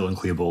about like Dylan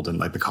Klebold and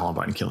like the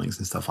Columbine killings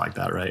and stuff like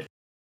that, right?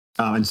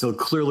 And so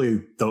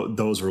clearly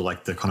those were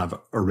like the kind of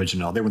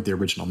original, they weren't the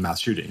original mass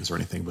shootings or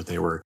anything, but they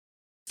were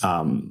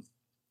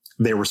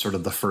sort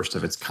of the first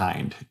of its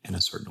kind in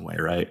a certain way,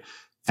 right?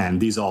 And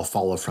these all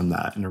follow from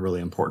that in a really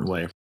important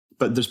way.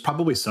 But there's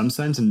probably some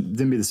sense, and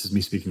maybe this is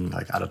me speaking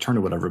like out of turn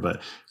or whatever,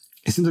 but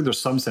it seems like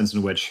there's some sense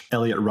in which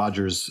Elliot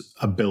Rodger's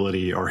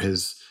ability, or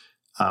his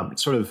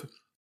sort of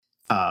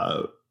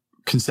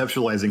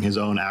conceptualizing his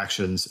own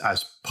actions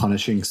as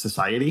punishing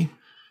society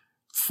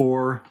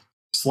for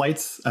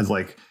slights, as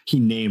like he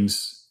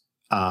names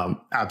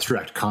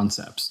abstract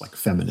concepts like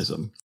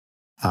feminism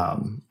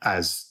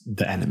as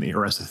the enemy,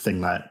 or as the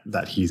thing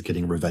that he's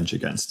getting revenge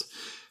against.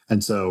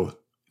 And so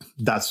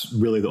that's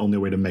really the only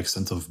way to make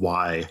sense of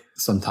why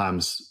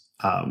sometimes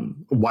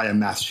why a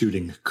mass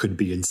shooting could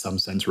be in some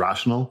sense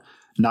rational,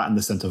 not in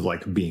the sense of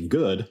like being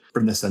good,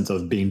 but in the sense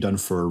of being done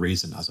for a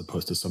reason, as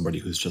opposed to somebody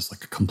who's just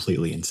like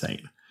completely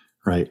insane,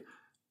 right?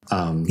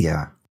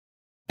 Yeah.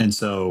 And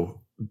so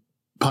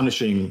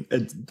punishing,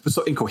 what's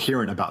so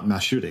incoherent about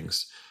mass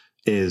shootings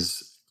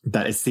is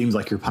that it seems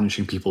like you're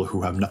punishing people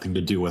who have nothing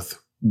to do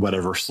with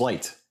whatever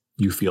slight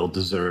you feel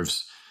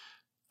deserves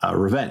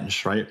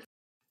revenge, right?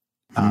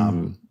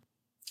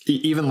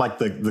 Even like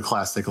the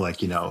classic,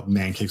 like, you know,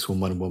 man kicks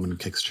woman, woman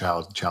kicks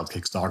child, child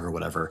kicks dog, or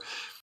whatever.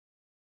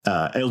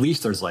 At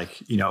least there's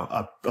like, you know,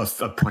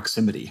 a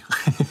proximity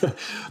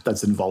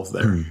that's involved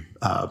there.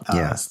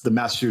 The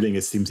mass shooting,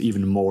 it seems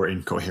even more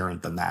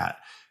incoherent than that,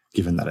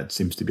 given that it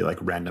seems to be like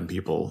random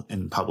people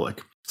in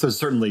public. So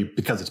certainly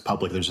because it's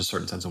public, there's a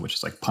certain sense in which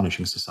it's like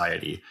punishing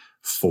society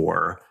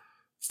for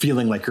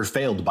feeling like you're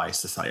failed by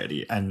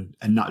society and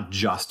not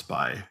just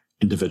by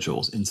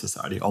individuals in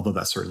society, although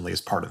that certainly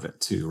is part of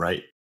it too,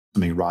 right? I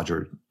mean,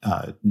 Roger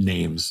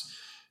names,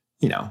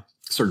 you know,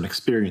 certain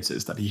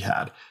experiences that he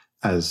had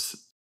as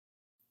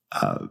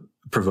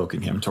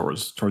provoking him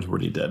towards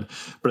what he did,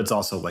 but it's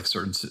also like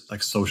certain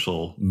like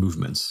social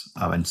movements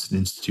and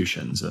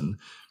institutions and,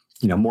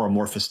 you know, more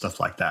amorphous stuff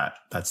like that.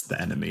 That's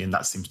the enemy, and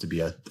that seems to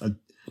be a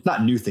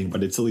not new thing,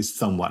 but it's at least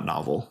somewhat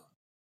novel.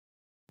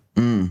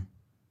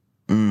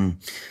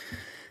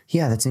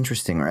 Yeah, that's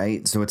interesting,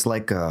 right? So it's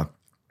like a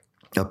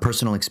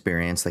personal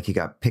experience, like he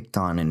got picked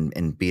on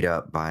and beat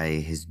up by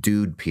his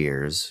dude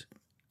peers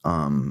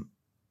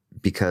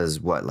because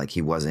like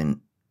he wasn't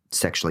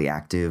sexually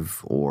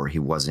active, or he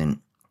wasn't,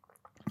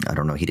 I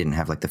don't know, he didn't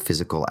have like the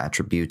physical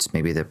attributes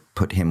maybe that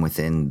put him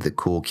within the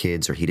cool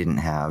kids, or he didn't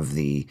have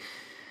the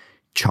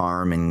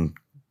charm and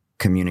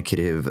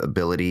communicative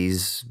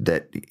abilities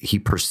that he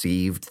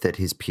perceived that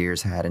his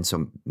peers had. And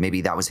so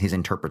maybe that was his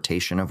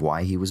interpretation of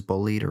why he was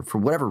bullied, or for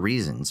whatever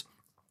reasons.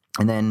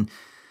 And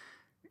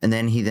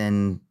then he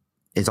then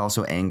is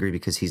also angry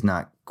because he's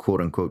not,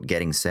 quote unquote,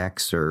 getting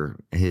sex, or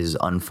his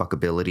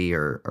unfuckability,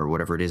 or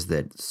whatever it is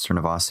that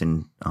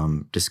Srinivasan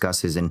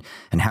discusses, and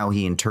how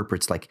he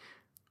interprets like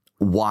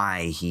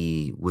why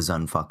he was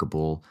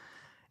unfuckable.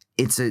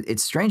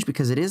 It's strange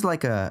because it is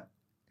like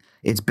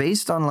it's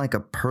based on like a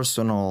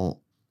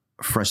personal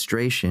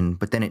frustration,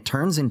 but then it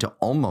turns into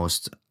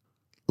almost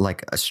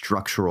like a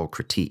structural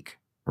critique,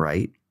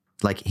 right?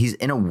 Like he's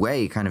in a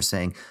way kind of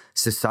saying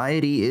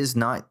society is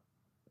not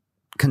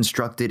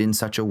constructed in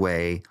such a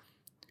way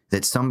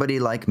that somebody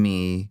like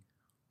me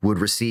would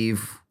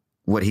receive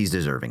what he's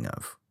deserving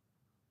of.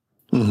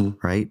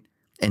 Right?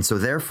 And so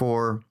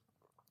therefore,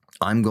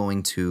 I'm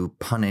going to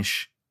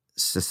punish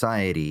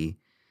society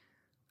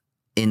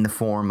in the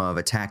form of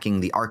attacking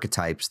the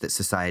archetypes that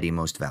society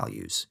most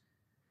values,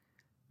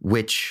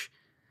 which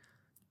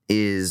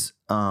is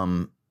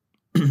kind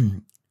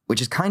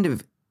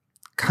of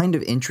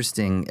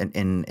interesting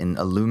and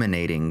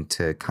illuminating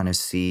to kind of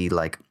see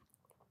like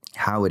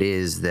how it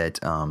is that,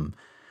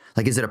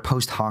 like, is it a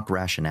post hoc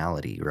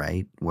rationality,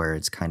 right? Where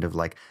it's kind of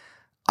like,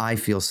 I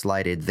feel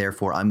slighted,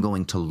 therefore I'm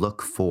going to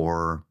look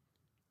for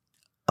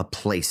a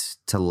place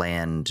to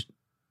land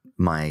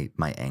my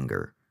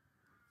anger.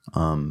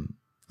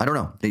 I don't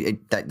know.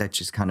 That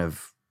just kind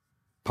of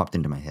popped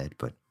into my head,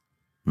 but.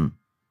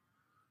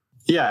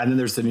 Yeah, and then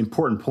there's an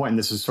important point, and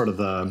this is sort of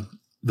the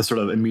sort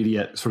of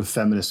immediate sort of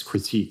feminist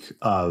critique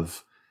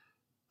of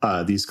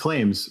these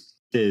claims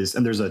is,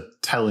 and there's a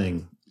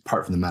telling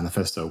part from the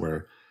manifesto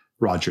where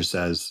Roger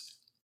says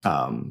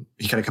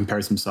he kind of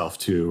compares himself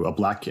to a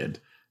black kid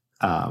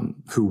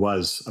who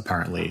was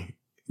apparently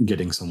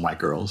getting some white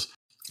girls.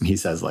 And he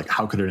says, like,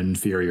 how could an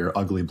inferior,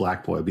 ugly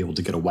black boy be able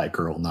to get a white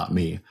girl, not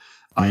me?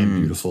 I am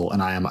beautiful,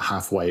 and I am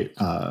half white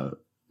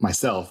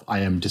myself. I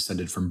am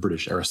descended from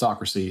British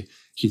aristocracy.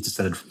 He's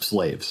descended from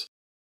slaves.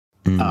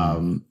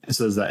 And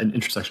so there's that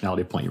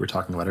intersectionality point you were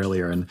talking about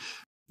earlier. And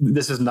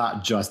this is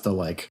not just a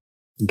like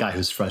guy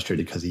who's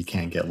frustrated because he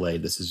can't get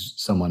laid. This is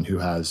someone who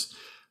has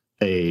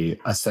a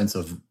sense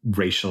of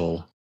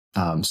racial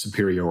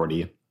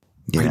superiority.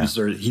 Yeah.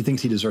 He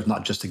thinks he deserves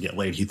not just to get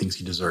laid. He thinks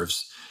he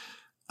deserves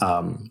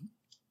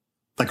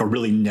like a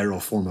really narrow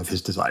form of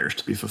his desires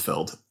to be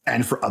fulfilled,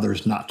 and for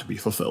others not to be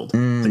fulfilled.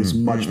 It's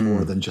much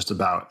more than just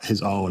about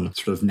his own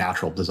sort of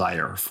natural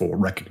desire for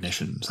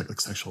recognition. It's like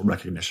sexual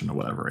recognition or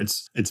whatever.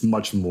 It's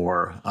much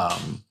more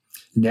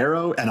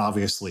narrow and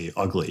obviously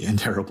ugly and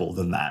terrible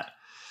than that.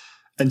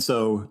 And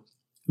so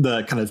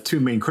the kind of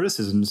two main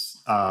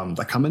criticisms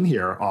that come in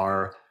here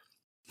are,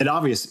 it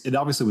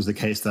obviously was the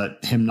case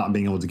that him not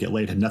being able to get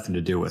laid had nothing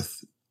to do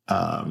with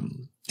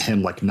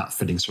him like not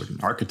fitting certain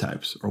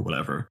archetypes or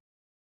whatever,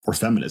 or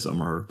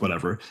feminism or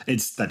whatever.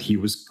 It's that he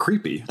was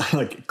creepy.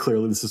 Like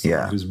clearly this is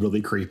someone who's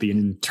really creepy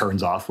and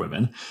turns off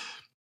women.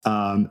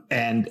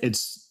 And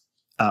it's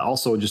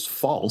also just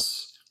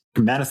false,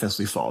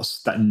 manifestly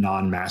false, that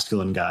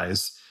non-masculine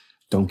guys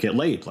don't get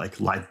laid. Like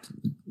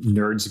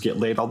nerds get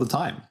laid all the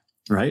time,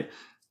 right?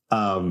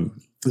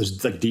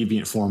 there's like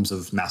deviant forms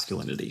of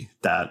masculinity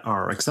that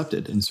are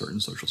accepted in certain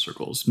social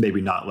circles.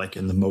 Maybe not like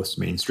in the most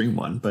mainstream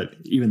one, but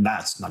even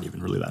that's not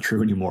even really that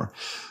true anymore.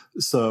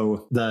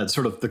 So the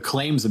sort of the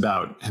claims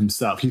about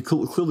himself, he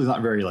clearly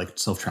not very like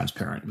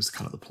self-transparent was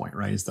kind of the point,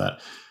 right? Is that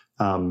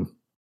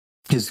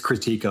his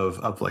critique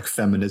of like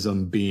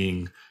feminism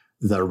being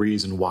the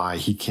reason why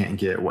he can't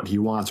get what he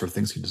wants or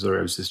thinks he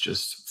deserves is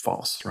just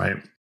false, right?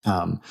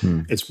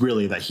 It's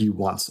really that he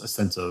wants a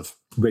sense of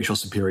racial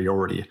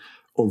superiority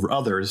over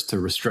others to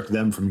restrict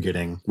them from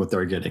getting what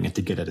they're getting and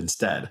to get it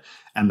instead.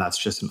 And that's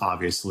just an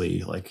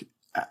obviously like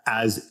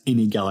as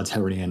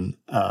inegalitarian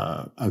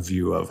a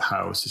view of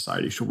how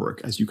society should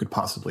work as you could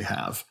possibly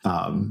have.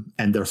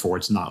 And therefore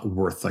it's not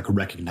worth like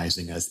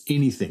recognizing as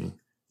anything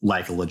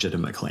like a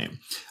legitimate claim.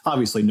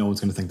 Obviously, no one's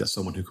going to think that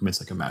someone who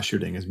commits like a mass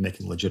shooting is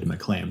making legitimate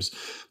claims.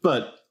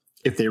 But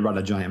if they run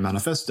a giant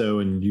manifesto,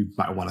 and you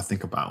might want to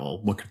think about,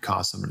 well, what could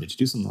cause somebody to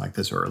do something like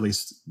this, or at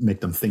least make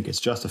them think it's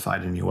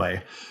justified in any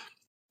way.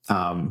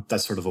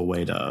 That's sort of a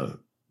way to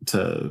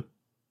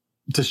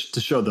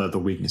show the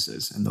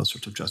weaknesses in those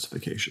sorts of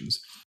justifications.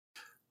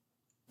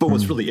 But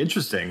what's really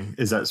interesting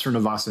is that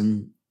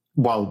Srinivasan,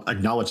 while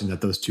acknowledging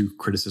that those two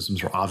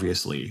criticisms are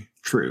obviously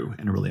true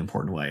in a really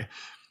important way,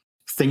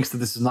 thinks that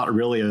this is not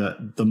really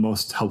the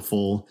most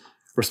helpful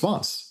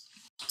response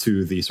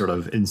to the sort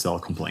of incel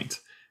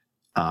complaint.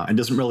 And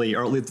doesn't really,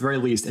 or at the very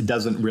least, it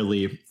doesn't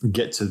really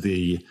get to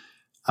the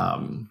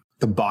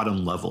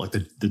bottom level, like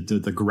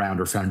the ground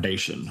or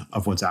foundation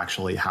of what's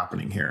actually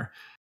happening here,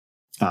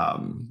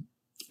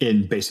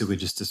 in basically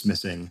just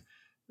dismissing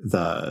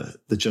the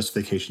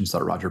justifications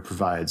that Roger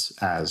provides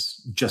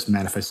as just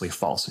manifestly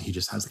false, and he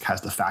just has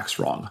the facts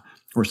wrong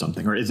or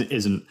something, or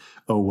isn't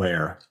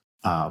aware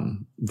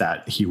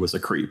that he was a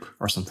creep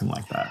or something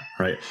like that,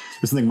 right?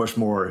 There's something much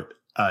more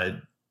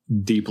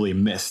deeply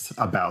missed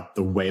about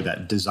the way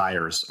that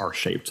desires are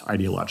shaped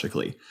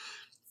ideologically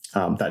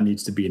that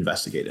needs to be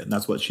investigated. And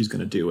that's what she's going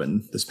to do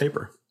in this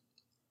paper.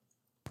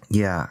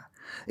 Yeah.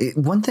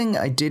 One thing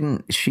I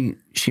didn't, she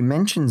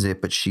mentions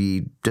it, but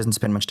she doesn't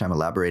spend much time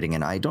elaborating.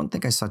 And I don't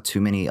think I saw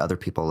too many other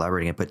people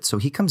elaborating it. But so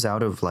he comes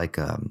out of like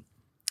a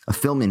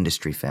film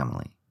industry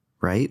family,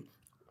 right?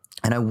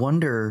 And I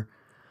wonder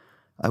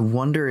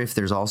if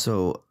there's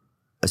also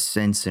a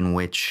sense in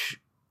which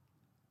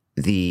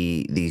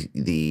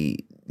the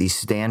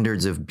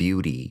standards of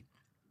beauty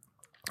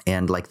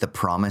and like the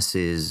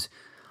promises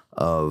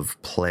of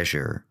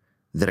pleasure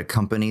that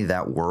accompany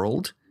that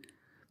world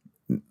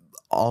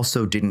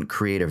also didn't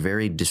create a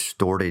very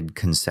distorted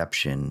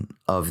conception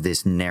of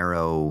this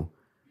narrow,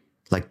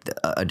 like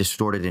a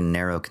distorted and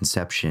narrow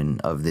conception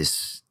of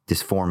this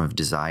form of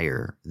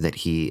desire that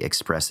he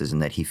expresses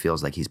and that he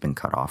feels like he's been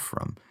cut off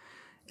from.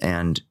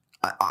 And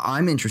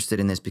I'm interested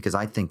in this because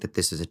I think that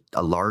this is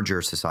a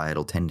larger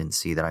societal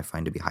tendency that I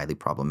find to be highly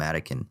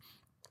problematic in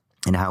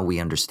how we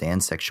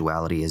understand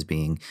sexuality as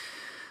being,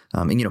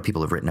 and, you know,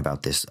 people have written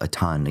about this a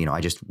ton. You know, I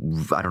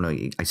don't know,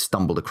 I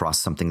stumbled across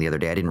something the other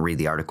day. I didn't read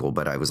the article,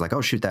 but I was like, oh,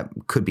 shoot, that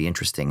could be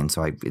interesting. And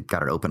so I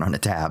got it open on a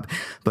tab.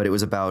 But it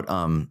was about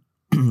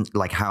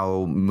like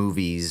how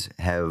movies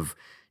have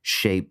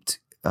shaped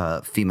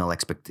female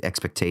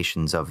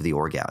expectations of the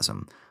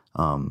orgasm.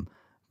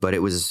 But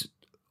it was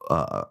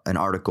an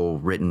article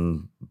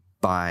written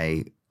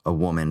by a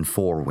woman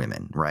for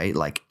women, right?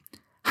 Like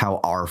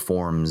how our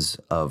forms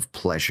of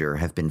pleasure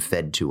have been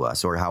fed to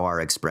us, or how our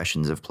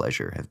expressions of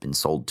pleasure have been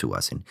sold to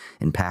us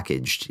and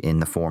packaged in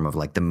the form of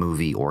like the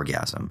movie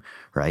orgasm,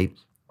 right?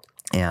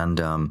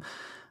 And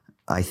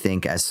I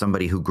think as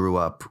somebody who grew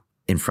up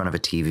in front of a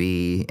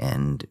TV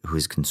and who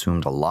has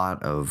consumed a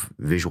lot of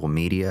visual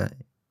media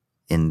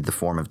in the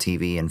form of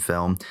TV and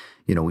film,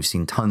 you know, we've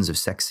seen tons of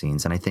sex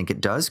scenes. And I think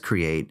it does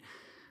create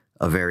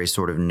a very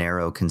sort of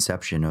narrow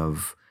conception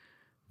of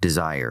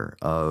desire,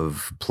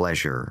 of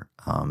pleasure.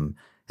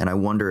 And I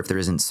wonder if there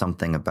isn't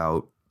something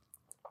about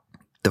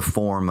the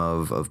form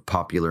of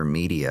popular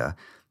media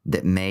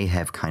that may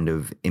have kind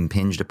of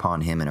impinged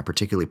upon him in a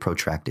particularly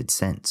protracted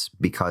sense,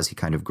 because he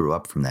kind of grew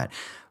up from that.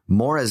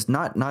 More as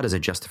not as a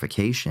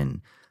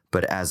justification,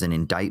 but as an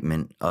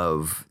indictment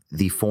of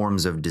the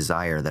forms of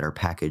desire that are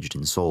packaged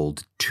and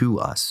sold to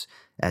us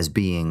as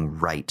being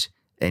right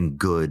and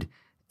good,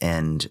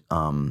 and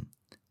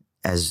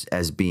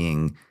as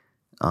being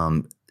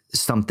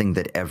something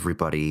that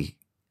everybody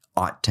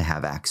ought to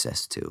have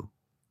access to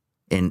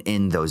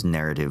in those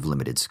narrative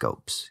limited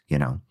scopes, you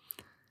know?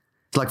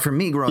 Like for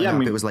me growing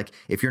up, it was like,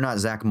 if you're not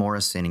Zach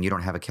Morrison and you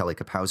don't have a Kelly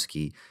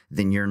Kapowski,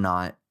 then you're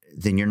not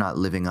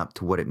living up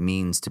to what it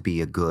means to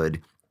be a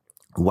good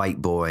white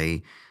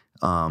boy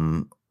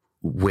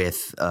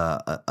with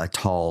a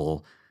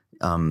tall,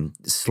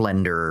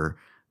 slender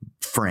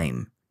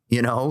frame.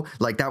 You know,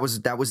 like that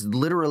was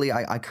literally,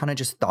 I kind of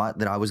just thought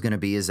that I was going to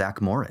be a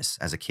Zach Morris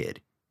as a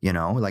kid, you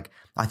know, like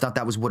I thought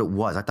that was what it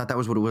was. I thought that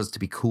was what it was to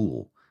be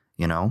cool,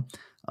 you know?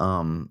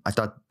 I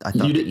thought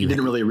you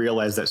didn't really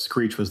realize that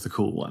Screech was the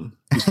cool one.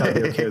 You just gotta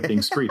be okay with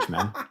being Screech,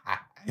 man.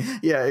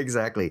 Yeah,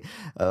 exactly.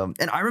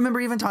 And I remember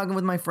even talking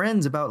with my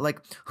friends about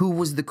like, who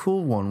was the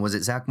cool one? Was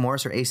it Zach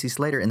Morris or AC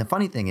Slater? And the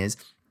funny thing is,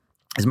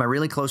 As my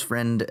really close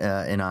friend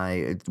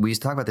and we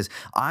used to talk about this.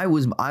 I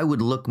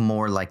would look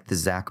more like the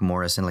Zach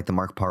Morrison, like the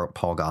Mark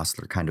Paul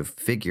Gosselaar kind of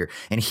figure,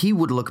 and he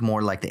would look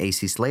more like the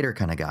AC Slater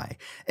kind of guy.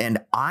 And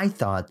I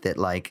thought that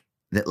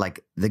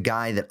the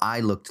guy that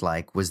I looked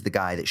like was the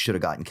guy that should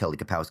have gotten Kelly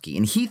Kapowski,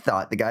 and he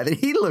thought the guy that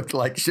he looked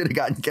like should have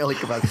gotten Kelly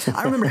Kapowski.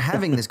 I remember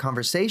having this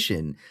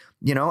conversation,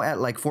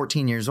 at like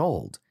 14 years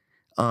old.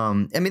 I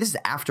mean, this is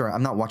after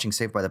I'm not watching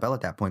Saved by the Bell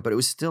at that point, but it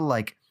was still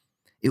like.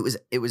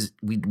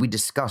 We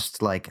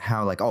discussed like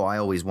how like, oh, I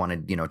always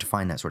wanted, to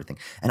find that sort of thing.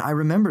 And I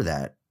remember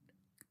that.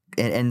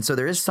 And so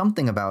there is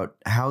something about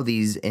how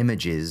these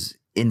images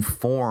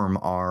inform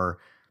our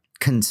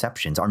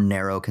conceptions, our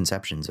narrow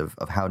conceptions of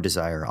how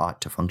desire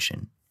ought to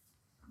function.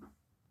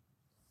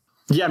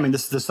 Yeah, I mean,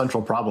 this is the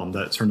central problem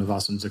that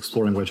Srinivasan's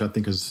exploring, which I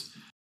think it's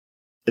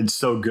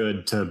so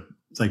good to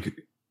like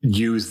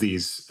use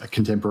these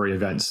contemporary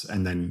events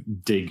and then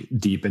dig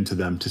deep into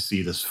them to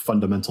see this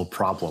fundamental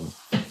problem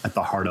at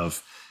the heart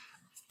of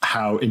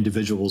how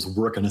individuals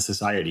work in a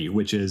society,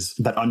 which is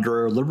that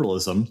under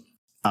liberalism,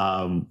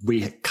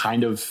 we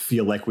kind of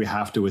feel like we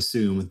have to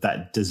assume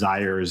that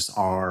desires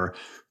are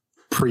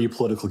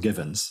pre-political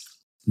givens.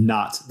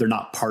 They're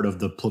not part of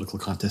the political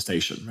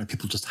contestation, right?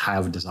 People just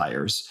have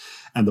desires.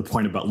 And the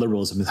point about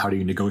liberalism is how do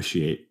you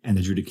negotiate and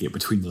adjudicate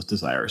between those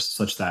desires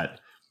such that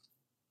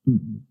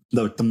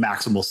the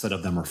maximal set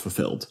of them are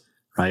fulfilled,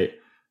 right?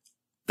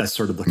 That's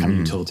sort of the kind of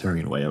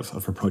utilitarian way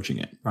of approaching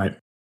it, right?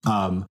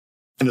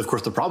 And of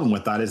course, the problem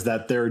with that is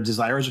that their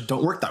desires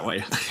don't work that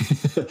way.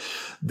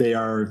 They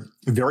are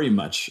very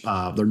much,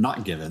 they're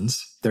not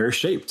givens. They're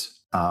shaped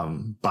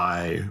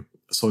by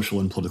social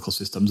and political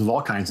systems of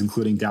all kinds,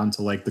 including down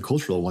to like the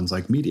cultural ones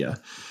like media.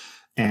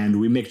 And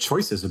we make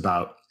choices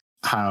about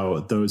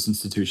how those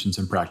institutions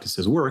and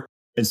practices work.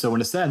 And so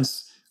in a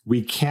sense,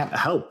 we can't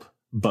help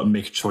but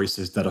make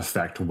choices that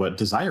affect what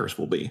desires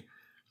will be,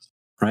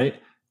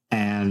 right?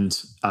 And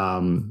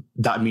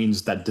that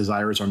means that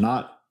desires are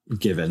not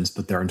givens,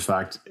 but they're in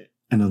fact,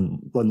 in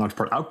a large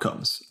part,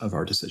 outcomes of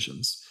our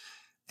decisions.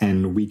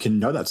 And we can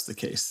know that's the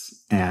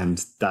case.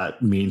 And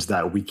that means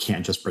that we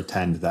can't just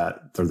pretend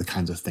that they're the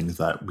kinds of things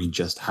that we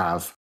just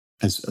have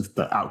as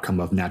the outcome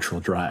of natural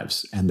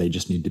drives, and they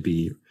just need to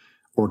be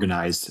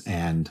organized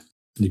and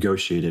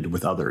negotiated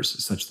with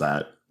others such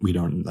that we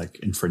don't like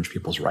infringe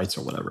people's rights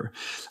or whatever.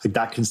 Like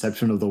that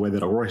conception of the way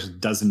that it works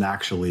doesn't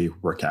actually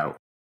work out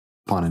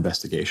upon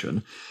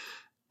investigation.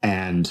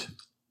 And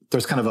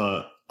there's kind of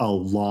a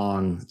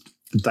long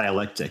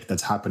dialectic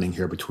that's happening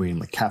here between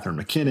like Catherine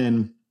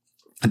McKinnon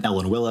and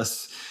Ellen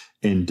Willis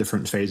in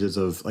different phases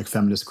of like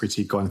feminist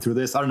critique going through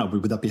this. I don't know,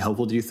 would that be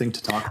helpful, do you think,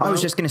 to talk about?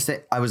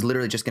 I was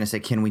literally just going to say,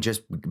 can we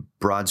just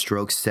broad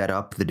strokes set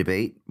up the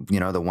debate,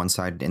 the one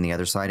side and the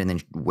other side, and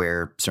then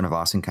where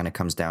Srinivasan kind of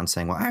comes down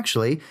saying, well,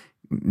 actually,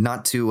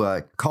 not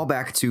to call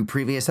back to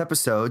previous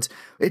episodes,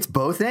 it's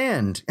both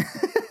and.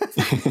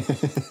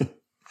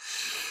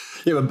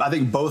 Yeah, but I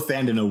think both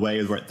and in a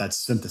way where that's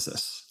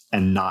synthesis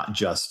and not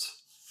just,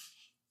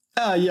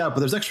 yeah, but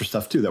there's extra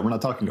stuff too that we're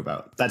not talking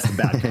about. That's the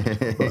bad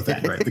kind, both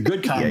and, right? The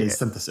good kind is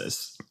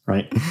synthesis,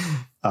 right?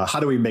 How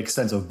do we make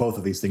sense of both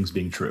of these things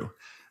being true?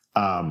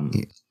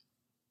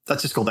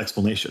 That's just called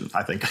explanation,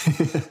 I think.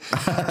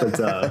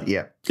 But,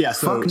 yeah.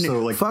 So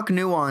fuck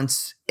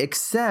nuance,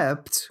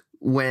 except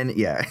when,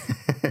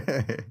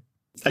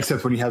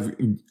 except when you have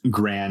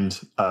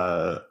grand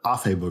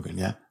Afhebungen,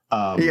 yeah.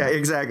 Yeah,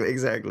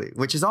 exactly.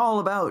 Which is all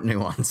about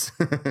nuance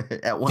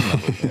at one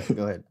level. Yeah,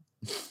 go ahead.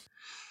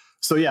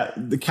 So yeah,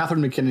 the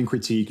Catherine McKinnon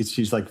critique,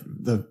 she's like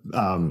the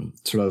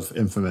sort of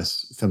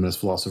infamous feminist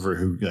philosopher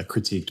who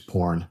critiqued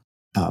porn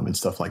and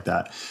stuff like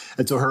that.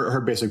 And so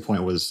her basic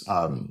point was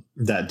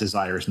that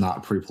desire is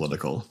not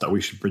pre-political, that we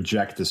should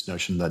reject this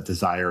notion that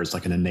desire is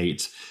like an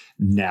innate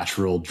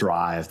natural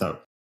drive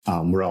that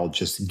we're all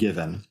just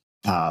given.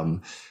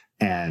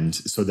 And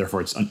so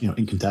therefore it's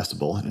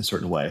incontestable in a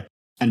certain way.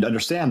 And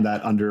understand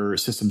that under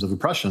systems of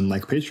oppression,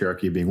 like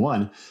patriarchy being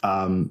one,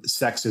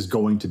 sex is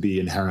going to be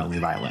inherently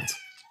violent.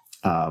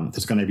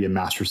 There's going to be a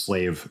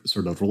master-slave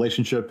sort of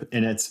relationship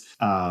in it.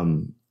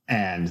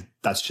 And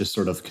that's just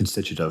sort of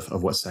constitutive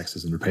of what sex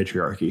is under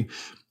patriarchy.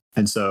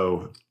 And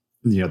so,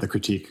 the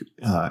critique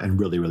in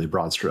really, really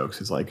broad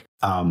strokes is like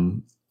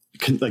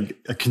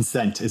a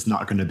consent is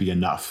not going to be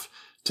enough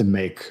to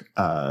make,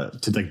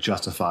 to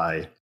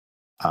justify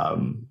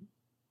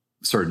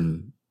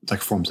certain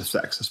forms of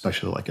sex,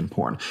 especially like in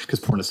porn, because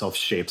porn itself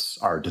shapes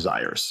our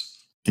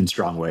desires in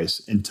strong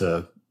ways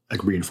into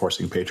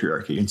reinforcing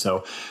patriarchy. And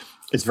so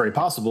it's very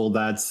possible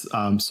that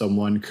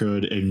someone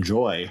could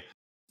enjoy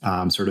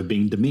sort of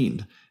being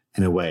demeaned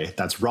in a way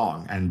that's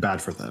wrong and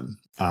bad for them.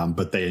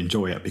 But they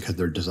enjoy it because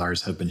their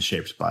desires have been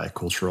shaped by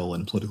cultural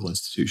and political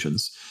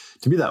institutions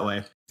to be that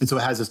way. And so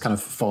it has this kind of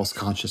false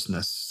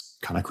consciousness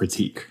kind of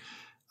critique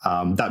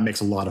that makes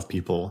a lot of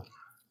people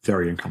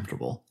very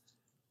uncomfortable.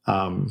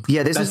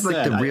 This is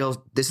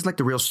like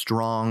the real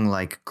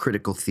strong,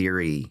 critical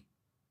theory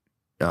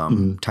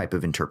type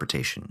of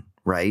interpretation,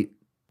 right?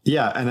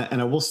 Yeah,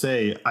 and I will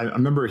say, I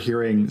remember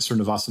hearing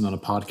Srinivasan on a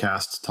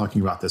podcast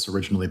talking about this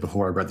originally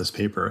before I read this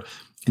paper,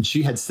 and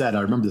she had said,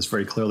 I remember this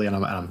very clearly, and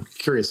I'm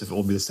curious if it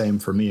will be the same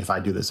for me if I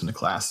do this in a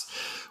class,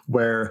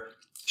 where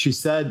she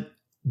said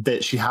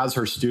that she has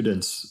her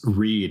students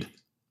read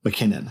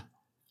McKinnon,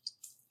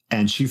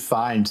 and she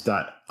finds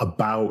that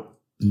about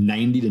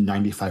 90 to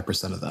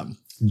 95% of them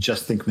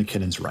just think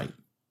McKinnon's right,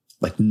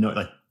 like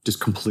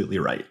just completely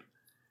right,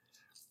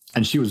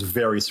 and she was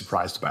very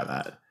surprised by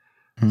that.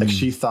 Like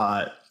she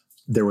thought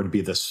there would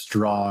be this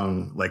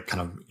strong, like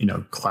kind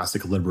of,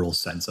 classic liberal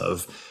sense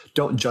of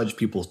don't judge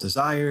people's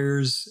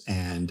desires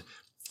and,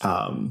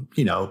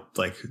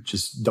 like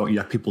just don't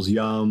yuck people's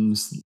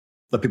yums,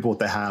 let people what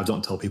they have,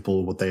 don't tell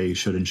people what they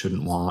should and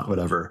shouldn't want,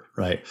 whatever.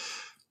 Right.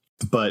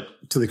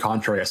 But to the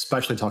contrary,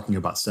 especially talking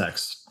about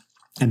sex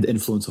and the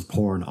influence of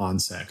porn on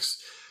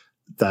sex,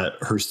 that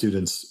her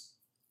students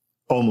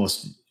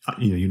almost,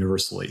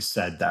 universally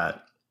said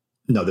that,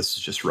 no, this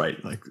is just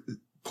right. Like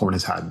porn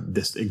has had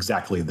this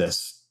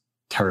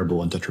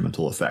terrible and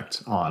detrimental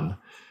effect on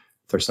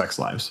their sex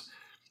lives.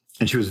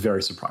 And she was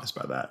very surprised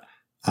by that.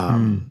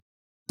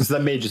 So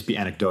that may just be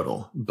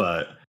anecdotal,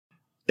 but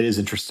it is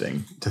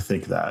interesting to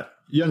think that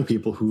young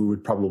people who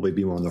would probably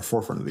be more on the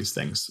forefront of these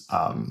things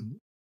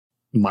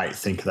might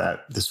think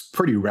that this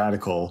pretty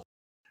radical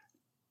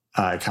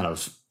kind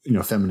of,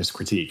 feminist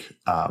critique,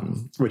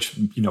 which,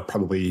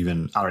 probably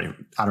even, I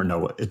don't know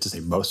what to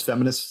say, most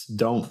feminists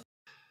don't.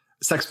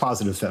 Sex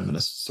positive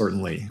feminists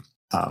certainly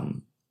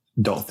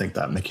don't think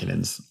that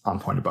McKinnon's on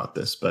point about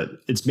this, but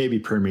it's maybe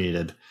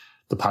permeated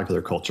the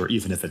popular culture,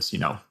 even if it's,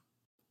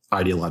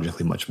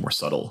 ideologically much more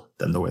subtle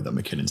than the way that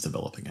McKinnon's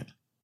developing it.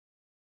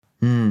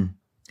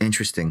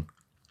 Interesting.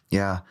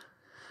 Yeah.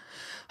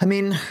 I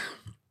mean,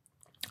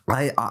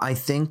 I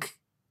think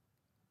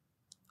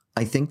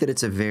that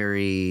it's a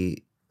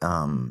very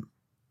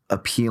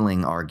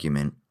appealing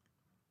argument,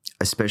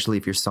 especially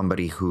if you're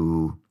somebody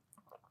who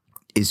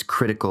is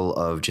critical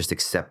of just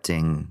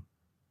accepting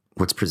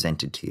what's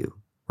presented to you,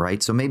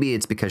 right? So maybe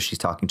it's because she's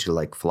talking to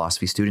like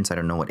philosophy students. I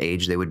don't know what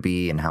age they would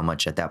be and how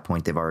much at that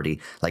point they've already,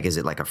 like, is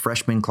it like a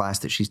freshman class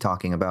that she's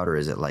talking about, or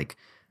is it like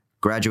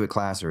graduate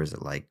class, or is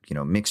it like,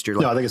 mixture?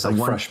 No, I think it's like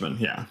freshman.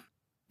 Yeah.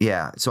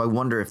 Yeah. So I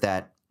wonder if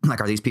that,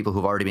 like, are these people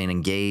who've already been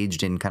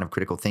engaged in kind of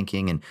critical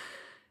thinking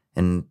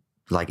and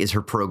like, is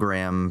her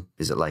program,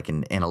 is it like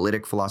an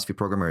analytic philosophy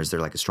program, or is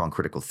there like a strong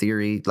critical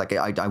theory? Like,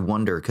 I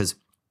wonder, because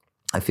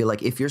I feel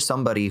like if you're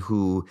somebody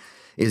who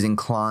is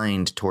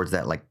inclined towards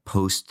that like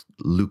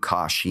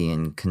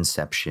post-Lukashian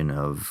conception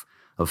of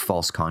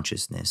false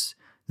consciousness,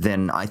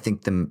 then I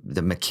think the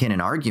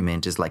McKinnon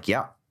argument is like,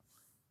 yeah,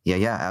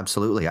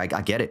 absolutely. I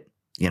get it.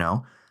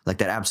 Like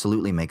that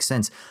absolutely makes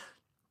sense.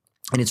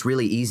 And it's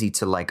really easy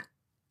to like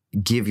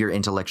give your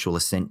intellectual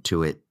assent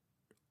to it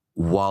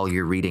while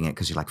you're reading it,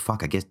 because you're like,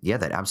 fuck, I guess, yeah,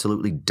 that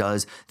absolutely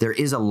does. There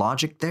is a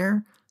logic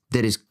there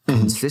that is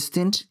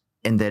consistent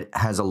and that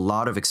has a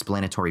lot of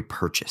explanatory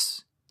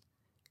purchase.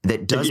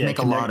 That does make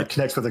a lot of... It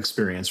connects with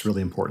experience,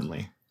 really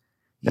importantly.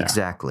 Yeah.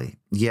 Exactly.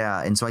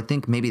 Yeah. And so I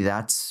think maybe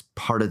that's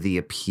part of the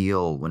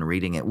appeal when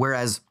reading it.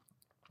 Whereas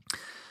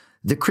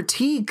the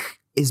critique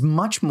is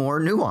much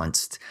more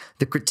nuanced.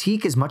 The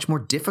critique is much more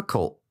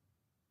difficult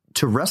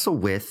to wrestle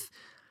with,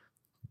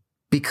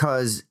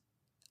 because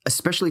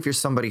especially if you're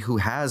somebody who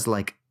has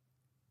like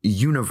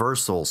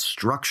universal,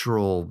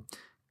 structural,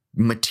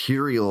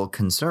 material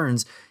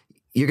concerns,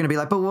 you're going to be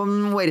like, but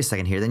well, wait a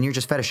second here. Then you're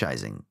just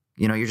fetishizing.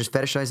 You're just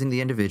fetishizing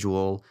the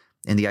individual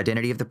and the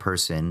identity of the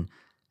person,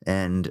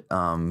 and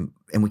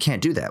we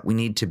can't do that. We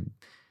need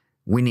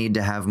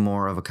to have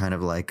more of a kind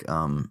of like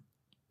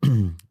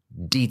fine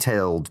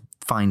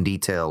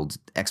detailed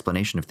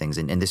explanation of things,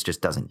 and this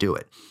just doesn't do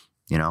it.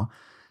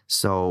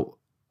 So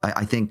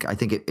I think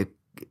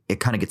it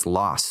kind of gets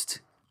lost.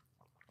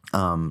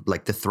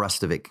 Like the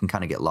thrust of it can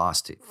kind of get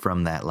lost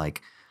from that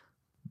like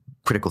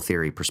critical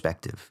theory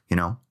perspective.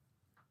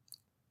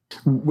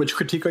 Which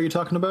critique are you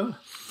talking about?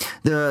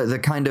 The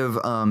kind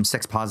of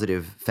sex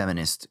positive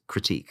feminist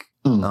critique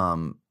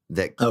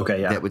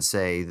that would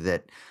say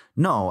that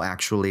no,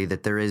 actually,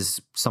 that there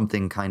is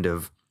something kind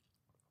of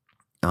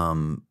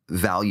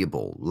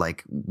valuable,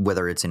 like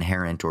whether it's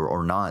inherent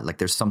or not, like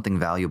there's something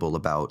valuable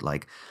about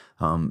like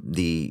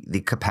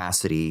the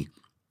capacity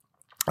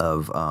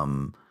of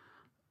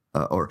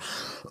or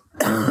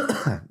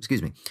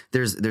excuse me,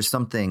 there's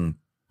something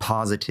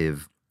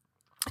positive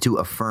to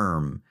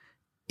affirm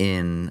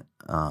in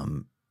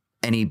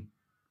any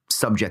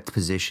subject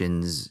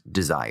position's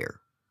desire,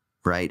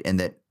 right? And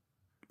that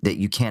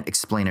you can't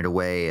explain it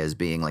away as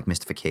being like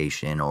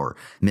mystification or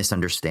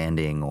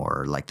misunderstanding,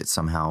 or like that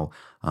somehow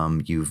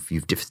you've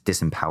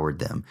disempowered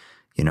them,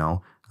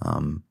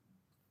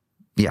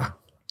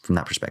 from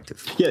that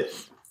perspective.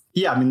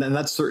 Yeah. I mean, and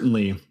that's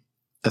certainly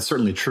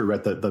true,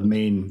 right? The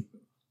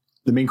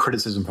main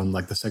criticism from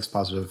like the sex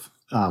positive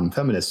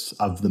feminists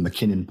of the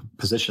McKinnon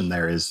position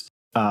there is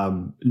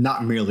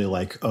not merely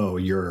like, oh,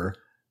 you're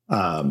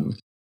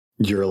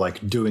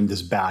like doing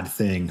this bad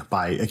thing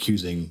by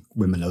accusing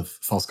women of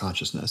false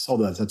consciousness,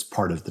 although that's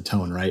part of the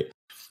tone, right?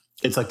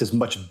 it's like this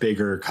much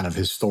bigger kind of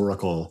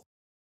historical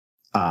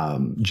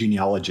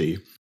genealogy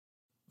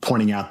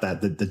pointing out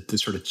that the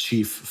sort of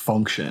chief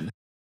function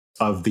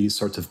of these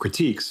sorts of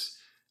critiques,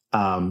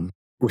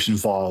 which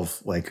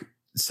involve like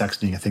sex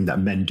being a thing that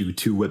men do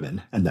to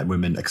women and that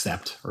women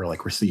accept or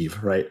like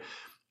receive, right?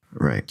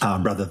 Right.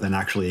 Rather than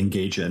actually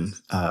engage in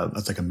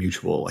as like a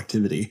mutual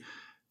activity,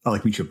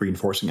 like mutual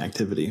reinforcing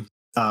activity,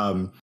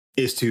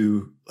 is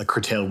to like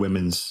curtail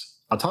women's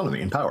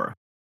autonomy and power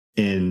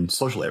in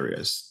social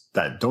areas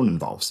that don't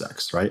involve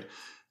sex, right?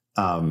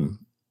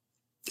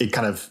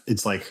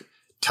 It's like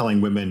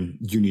telling women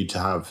you need to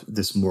have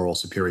this moral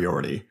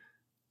superiority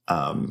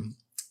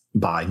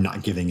by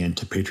not giving in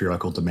to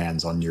patriarchal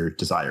demands on your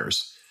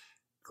desires,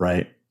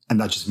 right? And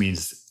that just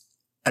means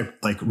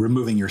like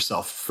removing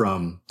yourself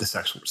from the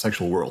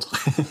sexual world,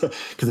 because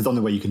it's the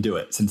only way you can do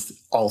it, since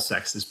all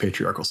sex is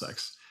patriarchal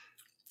sex,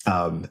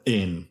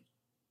 in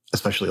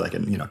especially like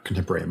in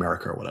contemporary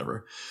America or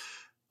whatever.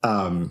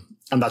 And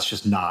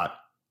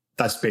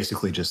that's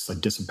basically just like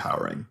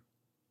disempowering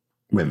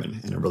women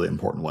in a really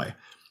important way.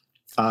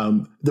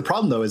 The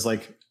problem though is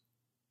like,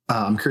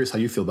 I'm curious how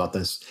you feel about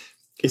this.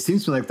 It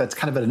seems to me like that's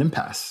kind of at an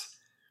impasse,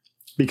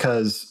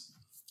 because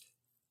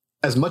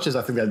as much as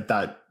I think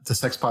that the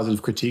sex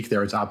positive critique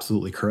there is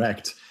absolutely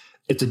correct,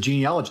 it's a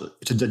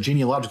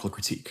genealogical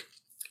critique,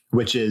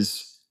 which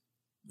is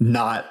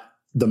not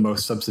the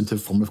most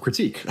substantive form of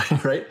critique,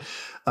 right?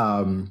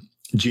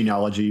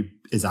 Genealogy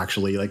is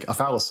actually like a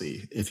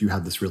fallacy if you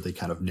have this really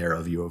kind of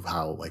narrow view of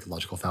how like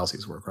logical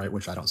fallacies work, right?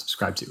 Which I don't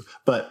subscribe to.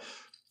 But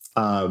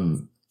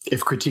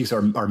if critiques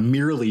are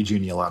merely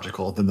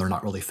genealogical, then they're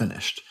not really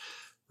finished,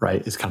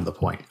 right? Is kind of the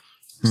point.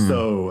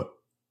 So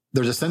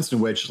there's a sense in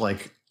which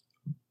like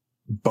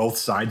both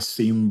sides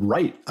seem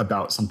right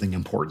about something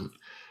important.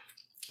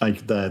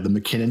 Like the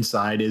McKinnon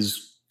side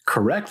is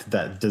correct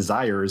that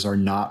desires are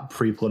not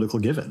pre-political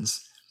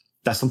givens.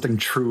 That's something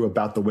true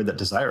about the way that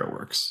desire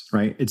works,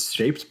 right? It's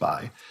shaped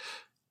by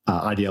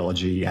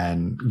ideology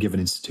and given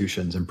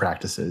institutions and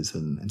practices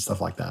and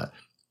stuff like that.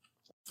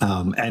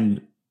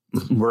 And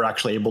we're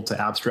actually able to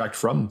abstract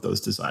from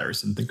those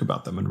desires and think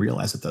about them and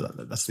realize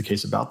that that's the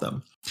case about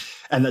them.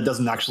 And that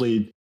doesn't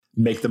actually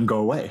make them go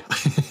away,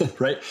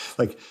 right?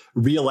 Like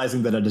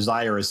realizing that a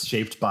desire is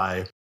shaped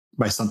by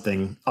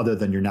something other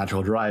than your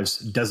natural drives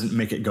doesn't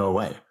make it go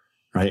away,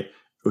 right?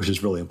 Which is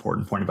a really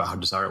important point about how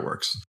desire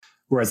works.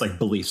 Whereas like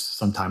beliefs,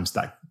 sometimes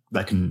that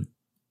can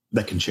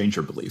change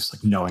your beliefs,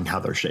 like knowing how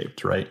they're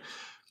shaped, right?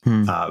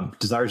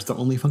 Desires don't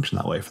only function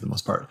that way for the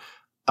most part.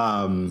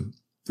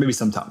 Maybe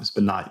sometimes,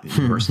 but not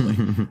universally.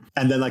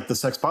 And then like the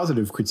sex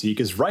positive critique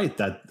is right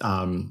that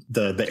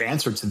the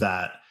answer to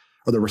that,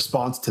 or the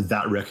response to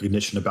that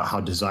recognition about how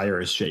desire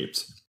is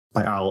shaped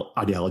by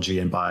ideology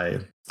and by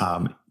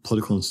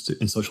political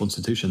and social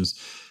institutions,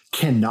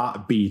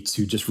 cannot be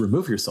to just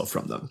remove yourself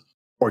from them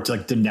or to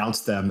like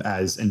denounce them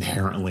as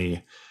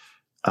inherently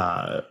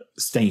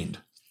stained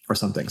or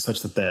something,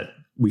 such that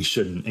we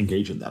shouldn't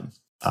engage in them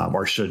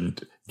or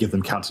shouldn't give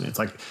them countenance.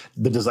 Like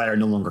the desire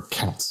no longer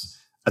counts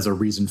as a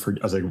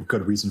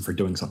good reason for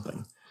doing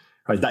something,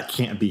 right? That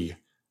can't be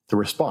the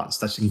response.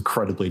 That's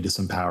incredibly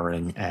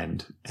disempowering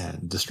and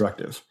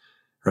destructive,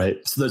 right?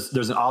 So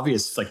there's an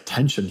obvious like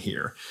tension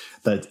here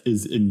that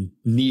is in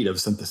need of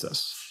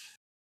synthesis,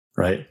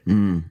 right?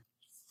 And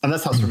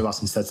that's how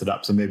Srinivasan sets it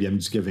up. So maybe I'm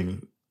just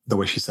giving the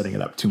way she's setting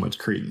it up too much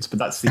credence, but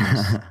that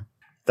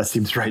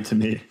seems right to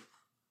me.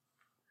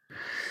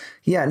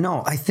 Yeah,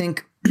 no, I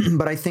think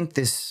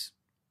this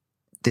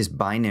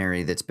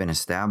binary that's been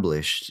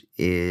established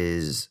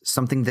is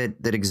something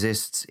that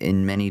exists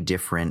in many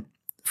different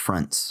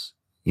fronts,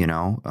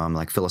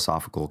 like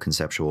philosophical,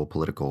 conceptual,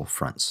 political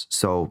fronts.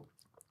 So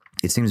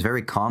it seems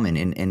very common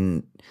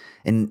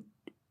and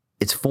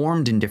it's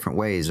formed in different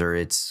ways, or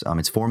it's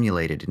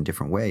formulated in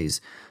different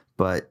ways.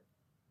 But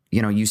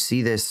you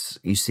see this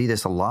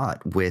a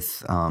lot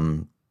with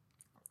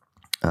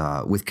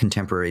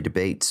contemporary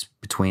debates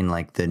between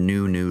like the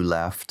new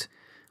left,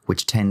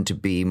 which tend to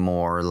be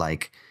more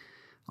like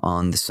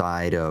on the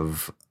side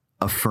of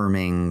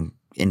affirming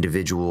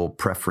individual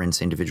preference,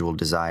 individual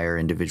desire,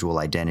 individual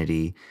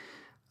identity,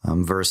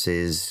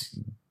 versus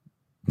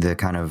the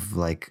kind of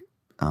like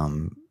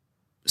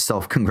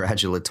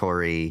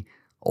self-congratulatory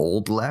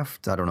old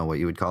left, I don't know what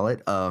you would call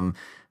it,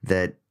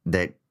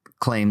 that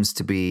claims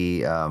to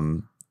be,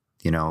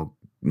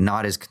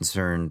 not as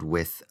concerned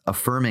with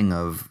affirming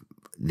of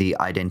the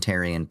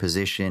identitarian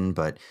position,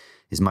 but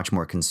is much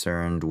more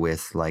concerned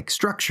with like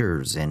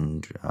structures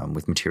and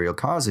with material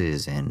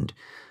causes and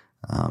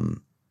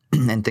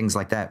things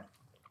like that.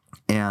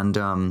 And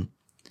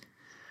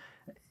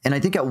I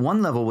think at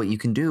one level, what you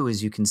can do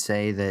is you can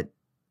say that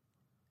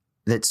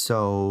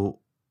so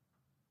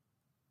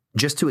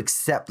just to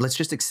accept, let's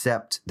just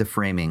accept the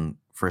framing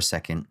for a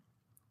second.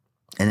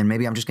 And then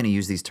maybe I'm just going to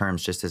use these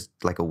terms just as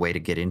like a way to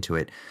get into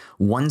it.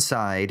 One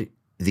side,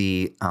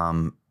 the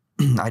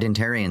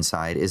identitarian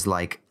side, is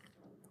like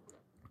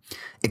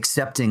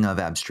accepting of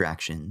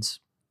abstractions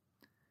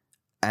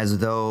as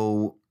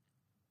though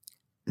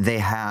they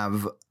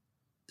have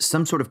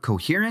some sort of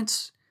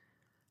coherence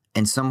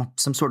and some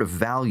sort of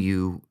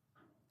value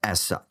as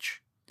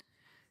such.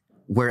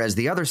 Whereas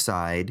the other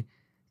side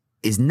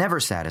is never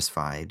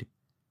satisfied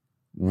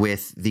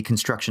with the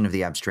construction of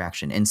the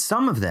abstraction. And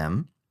some of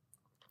them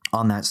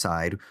on that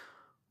side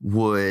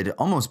would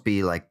almost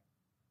be like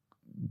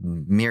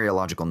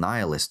mereological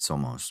nihilists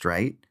almost,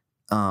 right?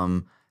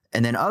 And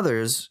then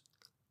others,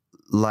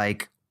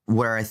 like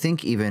where I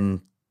think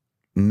even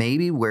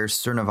maybe where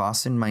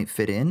Srinivasan might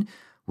fit in,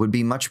 would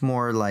be much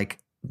more like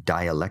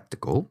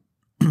dialectical,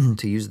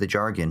 to use the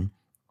jargon,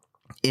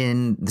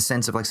 in the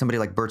sense of like somebody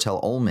like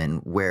Bertel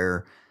Ollman,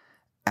 where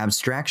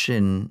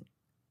abstraction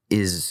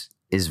is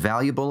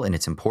valuable and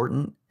it's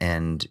important,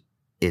 and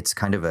it's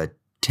kind of a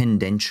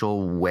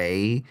tendential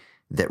way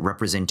that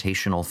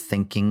representational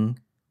thinking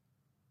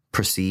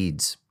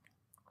proceeds.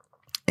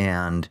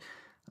 And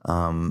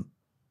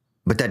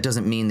but that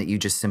doesn't mean that you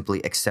just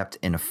simply accept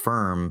and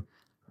affirm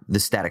the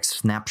static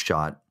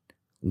snapshot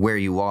where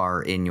you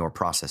are in your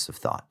process of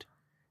thought.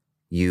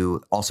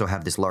 You also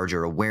have this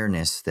larger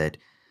awareness that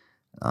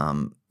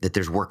that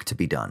there's work to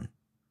be done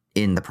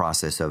in the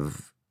process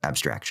of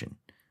abstraction,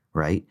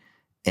 right?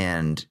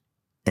 And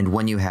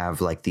when you have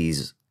like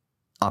these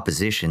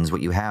oppositions,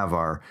 what you have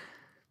are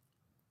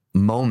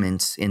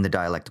moments in the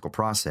dialectical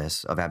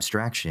process of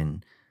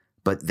abstraction,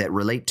 but that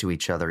relate to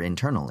each other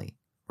internally,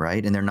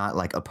 right? And they're not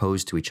like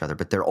opposed to each other,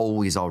 but they're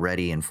always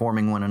already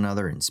informing one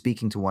another and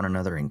speaking to one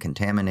another and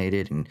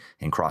contaminated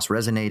and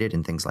cross-resonated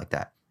and things like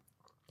that.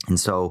 And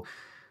so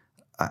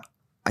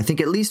I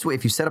think at least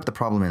if you set up the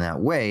problem in that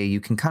way,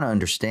 you can kind of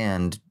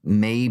understand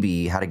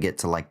maybe how to get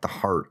to like the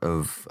heart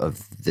of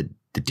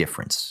the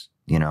difference,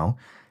 you know?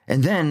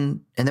 And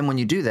then when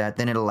you do that,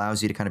 then it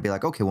allows you to kind of be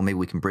like, okay, well, maybe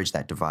we can bridge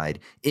that divide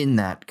in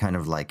that kind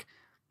of like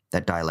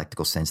that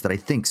dialectical sense that I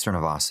think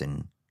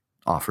Srinivasan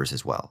offers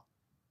as well.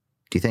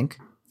 Do you think?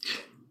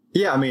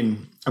 Yeah, I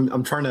mean,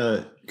 I'm trying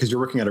to, because you're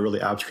working at a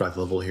really abstract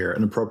level here,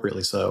 and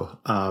appropriately so.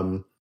 I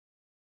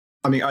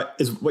mean,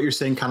 is what you're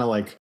saying kind of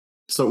like,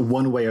 so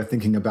one way of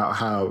thinking about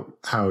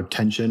how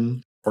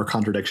tension or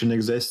contradiction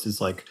exists is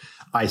like,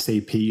 I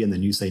say P and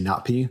then you say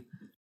not P,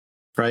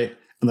 right?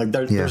 And like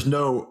there's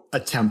no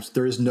attempt,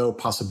 there is no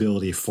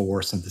possibility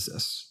for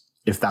synthesis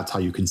if that's how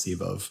you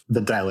conceive of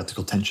the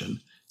dialectical tension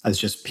as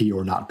just P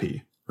or not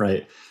P,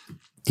 right?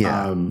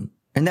 Yeah.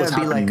 And that would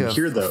be like a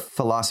here,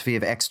 philosophy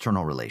of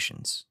external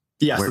relations.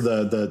 Yeah,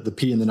 so the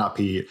P and the not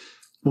P,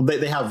 well,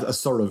 they have a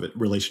sort of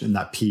relation in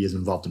that P is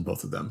involved in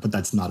both of them, but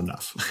that's not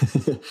enough.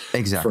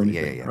 Exactly.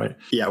 Anything, yeah. Right.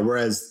 Yeah.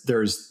 Whereas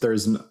there's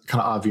an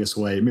kind of obvious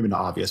way, maybe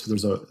not obvious, but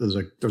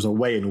there's a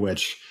way in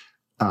which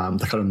the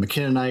kind of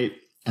McKinnonite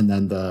and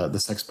then the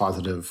sex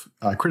positive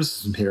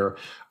criticism here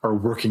are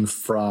working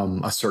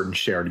from a certain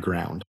shared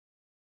ground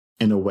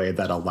in a way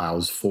that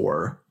allows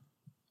for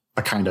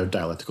a kind of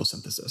dialectical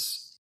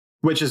synthesis.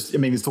 Which is, I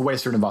mean, it's the way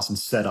Srinivasan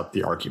set up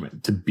the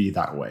argument to be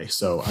that way.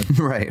 So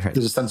right.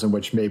 There's a sense in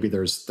which maybe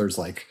there's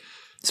like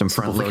some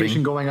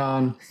simplification going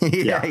on.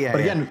 yeah.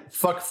 But again,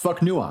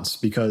 fuck nuance,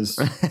 because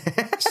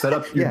set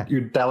up your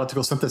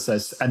dialectical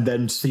synthesis and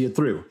then see it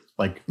through.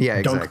 Like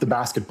dunk the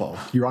basketball.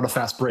 You're on a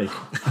fast break.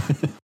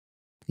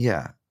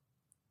 Yeah.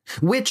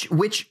 Which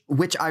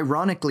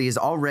ironically is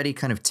already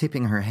kind of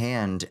tipping her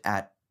hand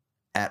at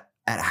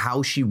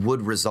how she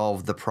would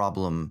resolve the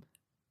problem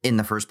in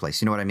the first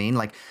place. You know what I mean?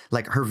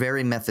 Like her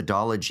very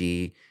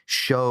methodology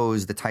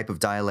shows the type of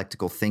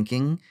dialectical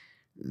thinking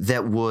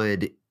that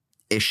would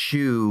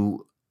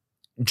eschew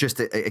just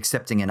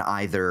accepting an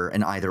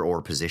either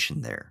or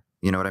position there.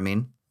 You know what I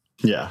mean?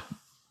 Yeah.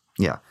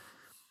 Yeah.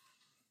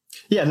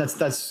 Yeah. And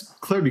that's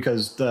clear,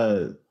 because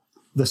the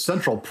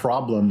central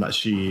problem that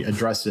she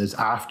addresses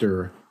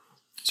after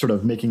sort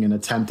of making an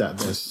attempt at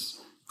this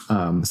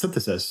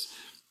synthesis,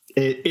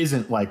 it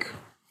isn't like,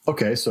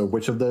 okay, so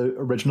which of the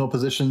original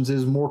positions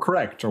is more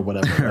correct or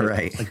whatever,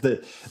 right? Like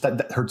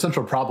that her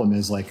central problem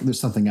is like there's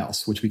something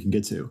else which we can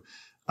get to.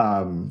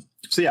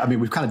 So yeah, I mean,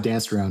 we've kind of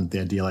danced around the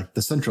idea. Like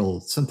the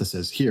central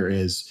synthesis here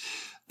is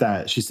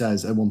that she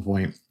says at one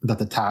point that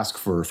the task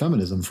for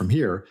feminism from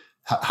here,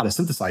 how to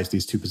synthesize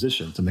these two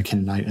positions, the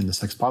McKinnonite and the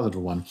sex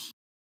positive one,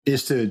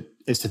 is to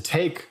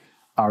take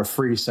our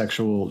free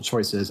sexual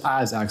choices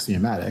as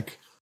axiomatic,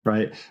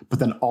 right? But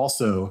then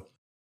also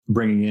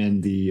bringing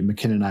in the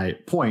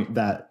McKinnonite point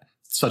that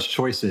such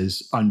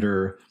choices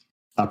under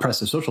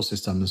oppressive social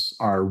systems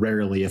are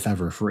rarely, if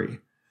ever, free,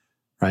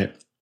 right?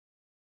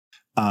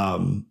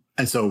 And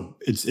so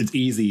it's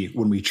easy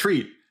when we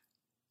treat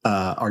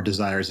our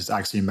desires as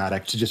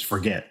axiomatic to just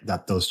forget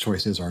that those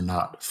choices are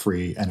not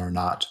free and are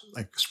not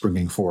like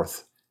springing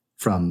forth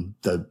from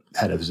the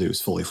head of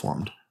Zeus fully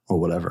formed or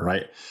whatever,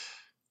 right?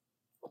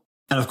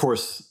 And of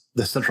course,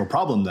 the central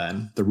problem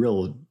then, the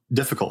real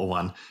difficult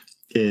one,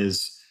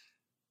 is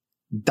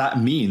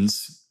that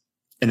means,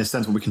 in a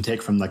sense, what we can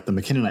take from like the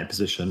McKinnonite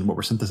position, what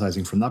we're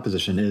synthesizing from that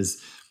position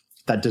is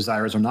that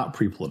desires are not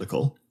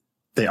pre-political.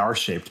 They are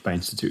shaped by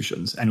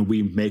institutions, and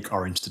we make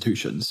our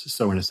institutions.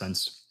 So in a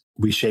sense,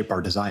 we shape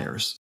our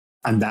desires.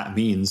 And that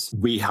means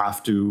we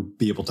have to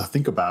be able to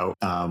think about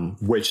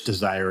which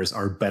desires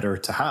are better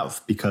to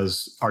have,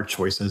 because our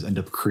choices end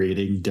up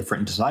creating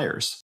different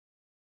desires.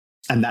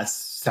 And that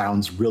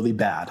sounds really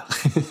bad,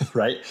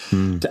 right?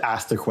 To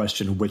ask the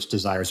question, which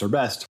desires are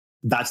best,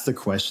 that's the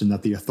question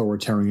that the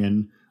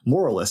authoritarian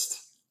moralist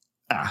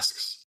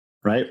asks,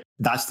 right?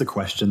 That's the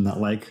question that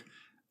like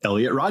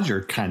Elliot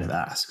Rodger kind of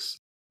asks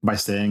by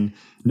saying,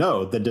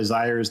 no, the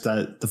desires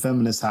that the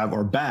feminists have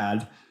are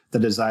bad. The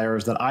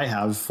desires that I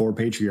have for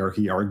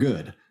patriarchy are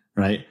good,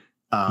 right?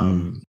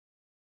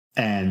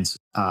 And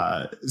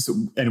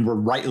we're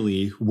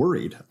rightly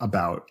worried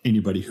about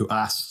anybody who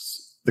asks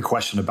the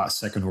question about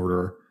second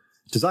order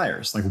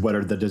desires, like what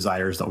are the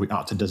desires that we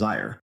ought to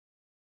desire?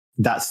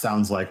 That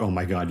sounds like, oh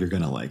my God, you're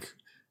going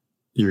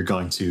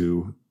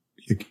to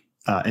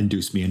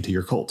induce me into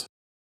your cult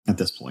at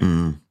this point.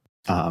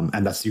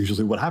 And that's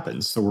usually what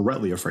happens. So we're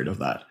rightly afraid of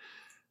that.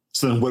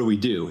 So then what do we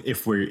do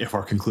if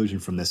our conclusion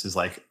from this is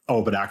like,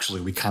 oh, but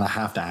actually we kind of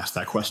have to ask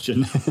that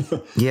question?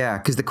 Yeah,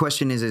 because the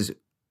question is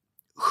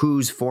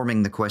who's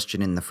forming the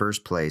question in the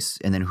first place,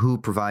 and then who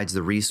provides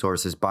the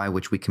resources by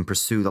which we can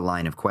pursue the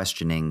line of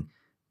questioning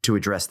to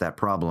address that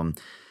problem.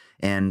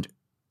 And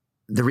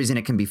the reason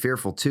it can be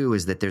fearful too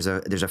is that there's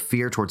a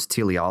fear towards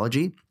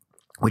teleology,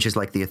 which is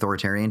like the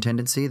authoritarian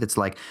tendency that's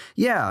like,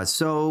 yeah,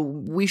 so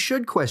we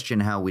should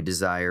question how we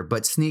desire,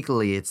 but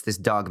sneakily it's this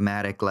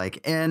dogmatic like,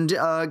 and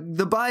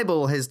the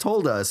Bible has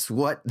told us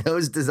what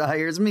those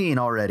desires mean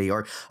already.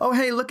 Or, oh,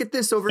 hey, look at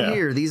this over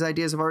here. These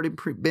ideas have already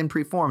been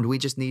preformed. We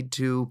just need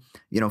to,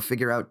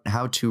 figure out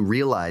how to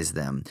realize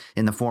them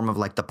in the form of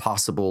like the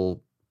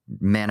possible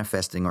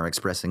manifesting or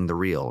expressing the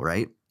real,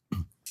 right?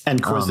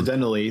 And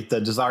coincidentally,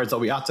 the desires that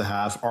we ought to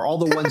have are all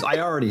the ones I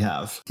already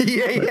have.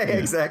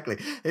 Exactly.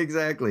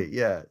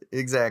 Yeah,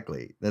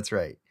 exactly. That's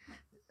right.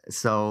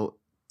 So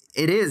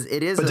it is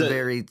a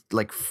very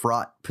like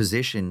fraught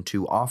position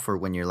to offer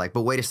when you're like,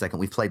 but wait a second,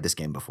 we've played this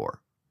game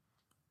before.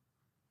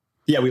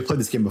 Yeah, we've played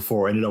this game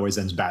before and it always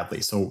ends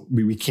badly. So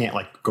we can't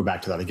like go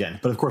back to that again.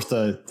 But of course,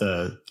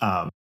 the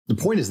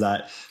point is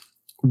that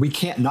we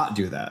can't not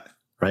do that,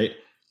 right?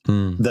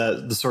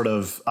 The sort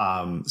of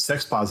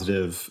sex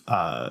positive,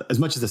 as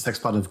much as the sex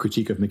positive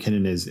critique of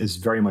McKinnon is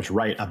very much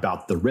right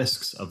about the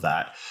risks of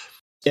that,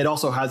 it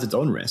also has its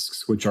own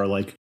risks, which are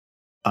like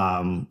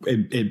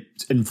it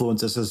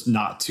influences us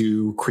not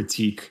to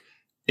critique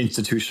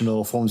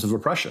institutional forms of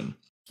oppression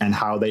and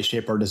how they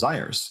shape our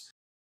desires.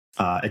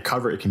 It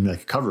can be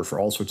like a cover for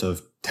all sorts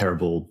of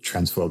terrible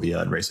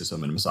transphobia and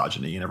racism and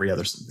misogyny and every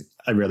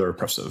other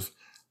oppressive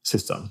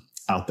system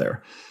out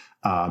there.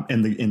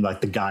 In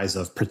like the guise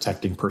of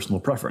protecting personal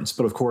preference.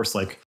 But of course,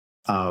 like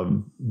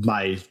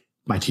my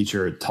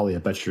teacher, Talia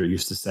Betcher,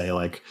 used to say,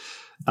 like,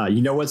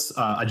 what's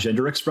a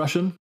gender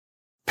expression?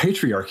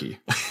 Patriarchy.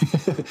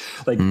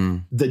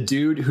 The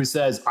dude who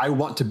says, I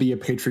want to be a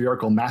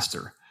patriarchal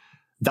master,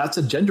 that's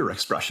a gender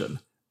expression.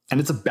 And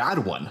it's a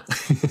bad one,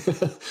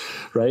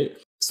 right?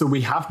 So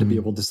we have to be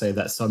able to say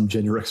that some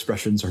gender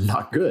expressions are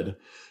not good.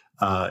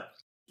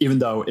 Even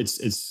though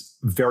it's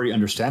very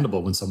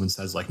understandable when someone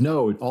says like,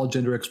 no, all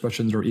gender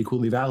expressions are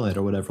equally valid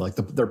or whatever, like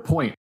their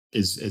point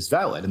is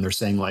valid. And they're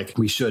saying like,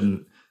 we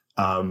shouldn't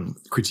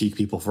critique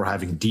people for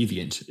having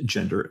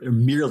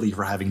merely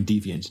for having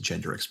deviant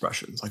gender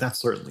expressions. Like that's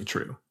certainly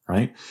true,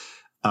 right?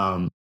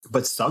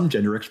 But some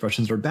gender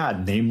expressions are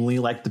bad, namely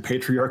like the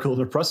patriarchal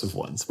and oppressive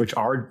ones, which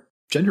are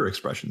gender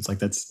expressions. Like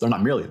they're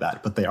not merely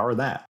that, but they are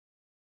that.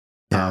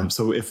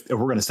 So if we're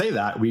going to say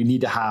that, we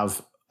need to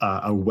have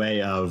a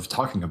way of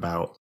talking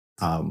about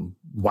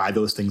why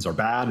those things are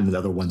bad and the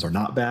other ones are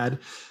not bad,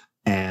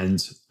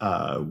 and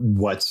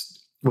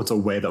what's a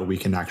way that we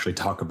can actually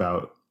talk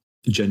about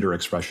gender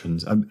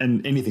expressions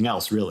and anything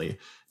else really,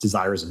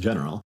 desires in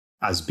general,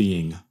 as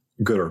being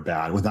good or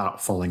bad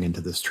without falling into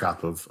this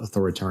trap of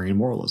authoritarian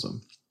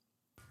moralism.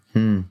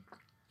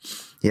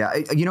 Yeah,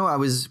 I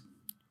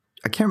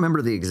can't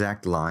remember the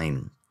exact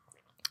line,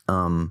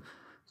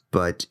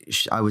 but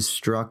I was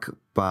struck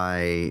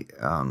by,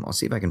 I'll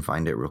see if I can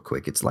find it real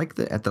quick. It's like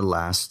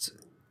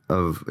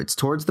it's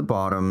towards the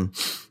bottom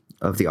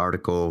of the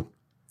article.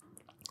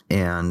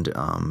 And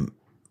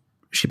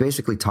she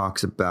basically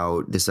talks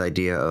about this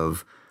idea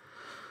of,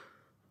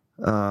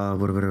 oh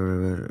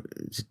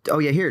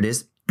yeah, here it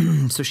is.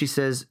 So she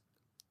says,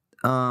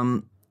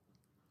 she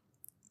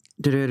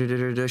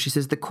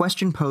says, the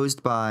question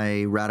posed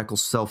by radical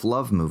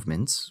self-love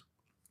movements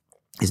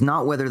is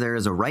not whether there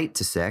is a right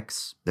to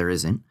sex, there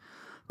isn't,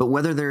 but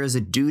whether there is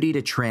a duty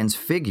to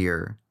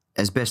transfigure,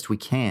 as best we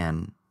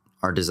can,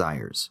 our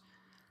desires.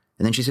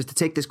 And then she says, to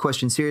take this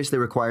question seriously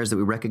requires that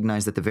we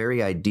recognize that the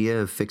very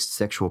idea of fixed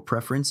sexual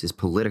preference is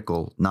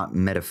political, not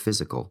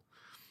metaphysical.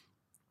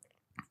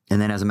 And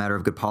then as a matter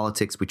of good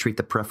politics, we treat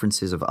the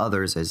preferences of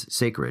others as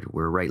sacred.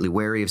 We're rightly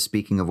wary of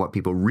speaking of what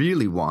people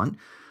really want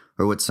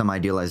or what some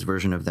idealized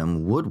version of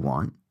them would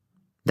want.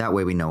 That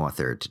way we know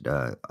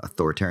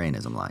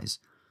authoritarianism lies.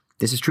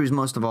 This is true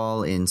most of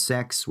all in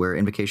sex, where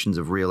invocations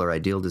of real or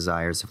ideal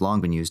desires have long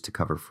been used to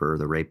cover for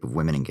the rape of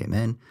women and gay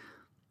men.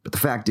 But the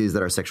fact is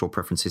that our sexual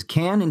preferences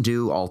can and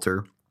do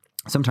alter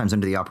sometimes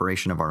under the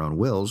operation of our own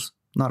wills,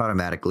 not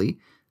automatically,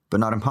 but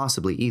not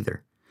impossibly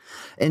either.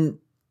 And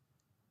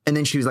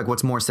then she was like,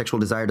 what's more, sexual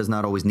desire does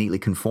not always neatly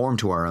conform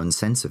to our own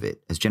sense of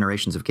it, as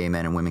generations of gay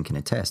men and women can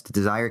attest.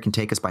 Desire can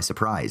take us by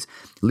surprise,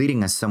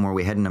 leading us somewhere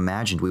we hadn't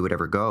imagined we would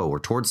ever go, or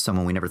towards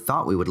someone we never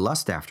thought we would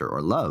lust after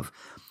or love.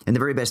 In the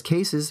very best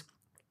cases,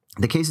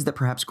 the cases that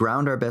perhaps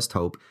ground our best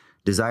hope,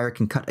 desire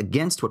can cut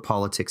against what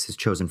politics has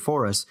chosen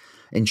for us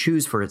and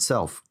choose for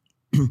itself.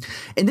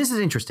 And this is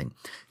interesting.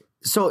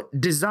 So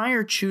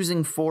desire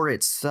choosing for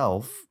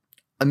itself,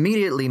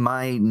 immediately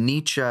my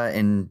Nietzsche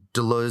and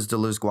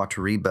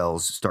Deleuze-Guattari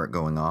bells start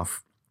going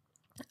off,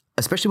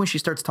 especially when she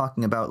starts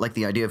talking about like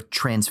the idea of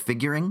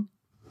transfiguring,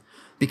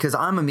 because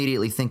I'm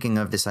immediately thinking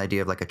of this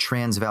idea of like a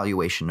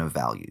transvaluation of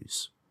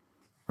values,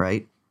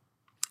 right?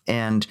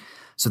 And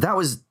so that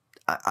was,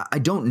 I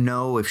don't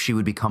know if she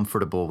would be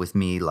comfortable with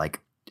me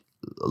like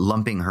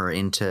lumping her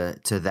into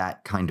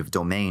that kind of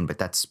domain, but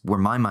that's where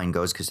my mind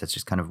goes, because that's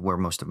just kind of where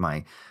most of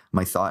my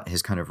thought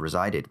has kind of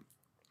resided,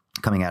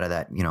 coming out of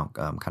that,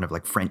 kind of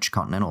like French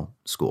continental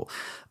school.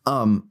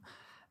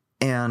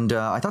 And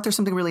I thought there's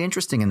something really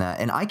interesting in that.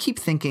 And I keep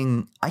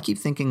thinking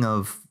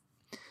of,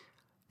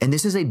 and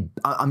this is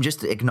I'm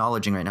just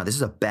acknowledging right now, this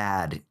is a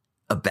bad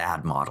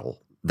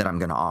model that I'm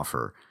going to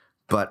offer,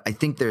 but I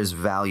think there's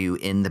value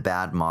in the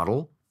bad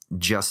model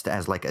just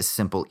as like a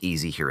simple,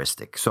 easy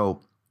heuristic.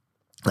 So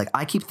like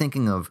I keep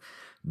thinking of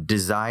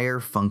desire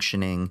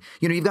functioning,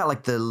 you've got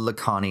like the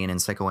Lacanian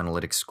and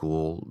psychoanalytic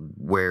school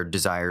where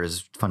desire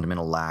is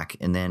fundamental lack.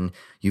 And then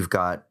you've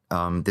got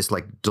this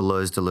like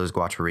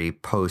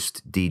Deleuze-Guattari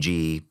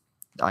post-DG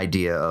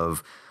idea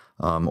of,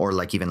 or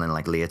like even in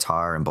like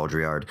Lyotard and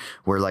Baudrillard,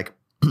 where like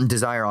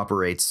desire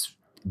operates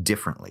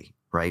differently,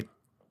 right?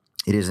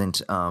 It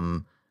isn't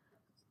an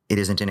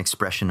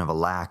expression of a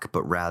lack,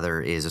 but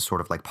rather is a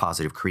sort of like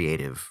positive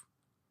creative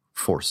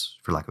force,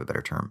 for lack of a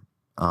better term.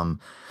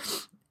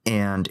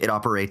 And it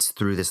operates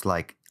through this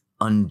like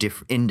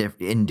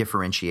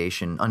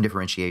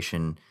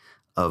undifferentiation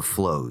of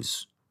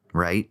flows,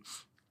 right?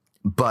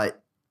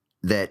 But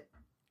that,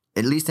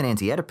 at least in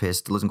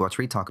Anti-Oedipus, Deleuze and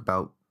Guattari talk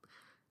about,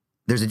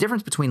 there's a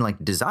difference between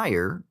like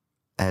desire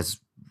as,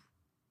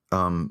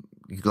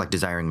 like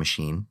desiring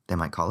machine, they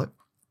might call it,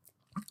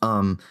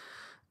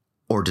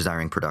 or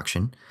desiring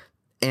production,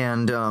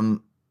 and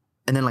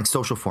then like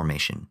social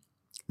formation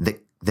that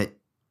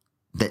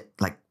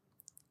like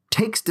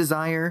takes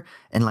desire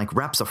and like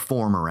wraps a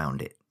form around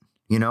it,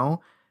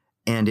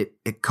 and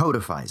it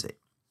codifies it.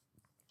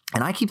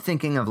 And I keep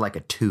thinking of like a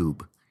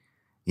tube,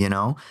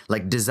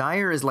 like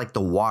desire is like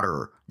the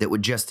water that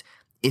would just,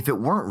 if it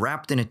weren't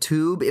wrapped in a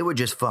tube, it would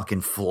just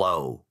fucking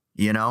flow,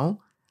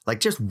 like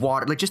just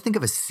water, like just think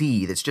of a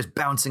sea that's just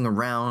bouncing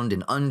around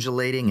and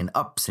undulating and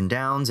ups and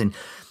downs, and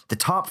the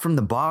top from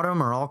the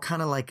bottom are all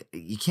kind of like,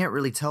 you can't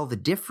really tell the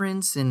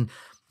difference, and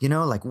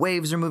like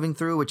waves are moving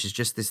through, which is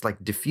just this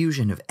like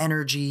diffusion of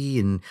energy.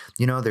 And,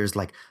 there's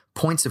like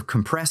points of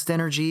compressed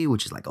energy,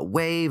 which is like a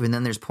wave. And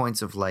then there's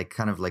points of like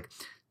kind of like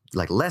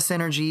less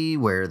energy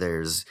where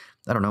there's,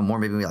 I don't know, more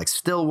maybe like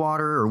still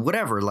water or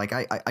whatever. Like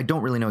I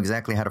don't really know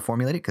exactly how to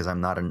formulate it because I'm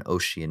not an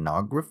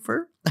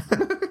oceanographer.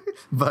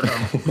 But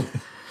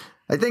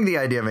I think the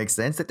idea makes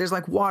sense that there's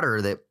like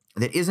water that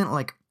isn't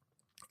like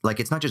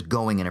it's not just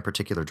going in a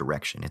particular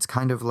direction. It's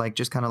kind of like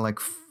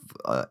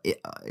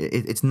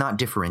it's not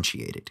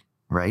differentiated,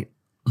 right?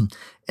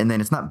 And then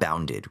it's not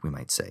bounded, we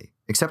might say,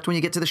 except when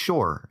you get to the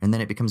shore, and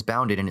then it becomes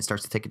bounded and it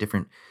starts to take a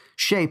different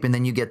shape, and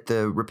then you get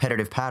the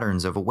repetitive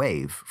patterns of a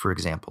wave, for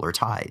example, or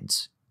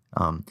tides,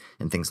 and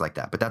things like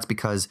that. But that's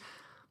because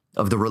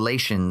of the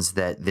relations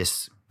that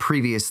this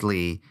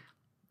previously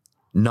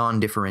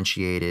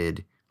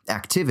non-differentiated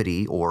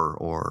activity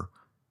or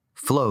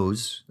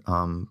flows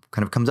kind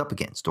of comes up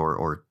against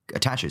or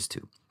attaches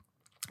to.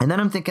 And then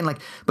I'm thinking like,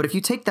 but if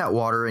you take that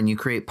water and you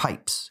create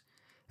pipes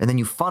and then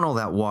you funnel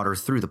that water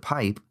through the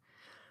pipe,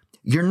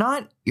 you're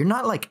not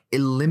like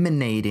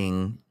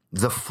eliminating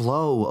the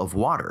flow of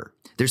water.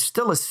 There's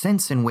still a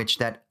sense in which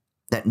that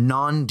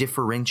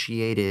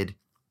non-differentiated,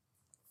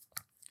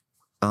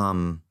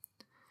 I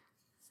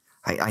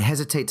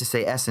hesitate to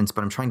say essence,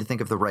 but I'm trying to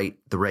think of the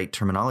right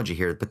terminology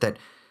here, but that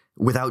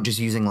without just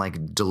using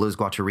like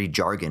Deleuze-Guattari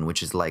jargon,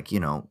 which is like,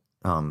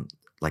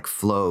 like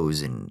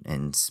flows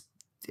and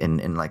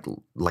like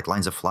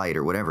lines of flight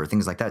or whatever,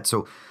 things like that.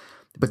 So,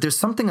 but there's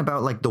something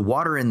about like the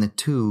water in the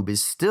tube it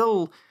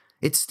still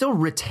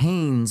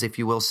retains, if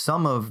you will,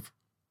 some of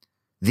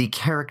the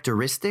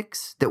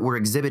characteristics that were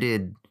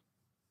exhibited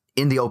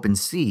in the open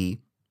sea,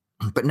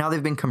 but now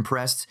they've been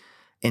compressed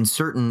in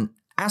certain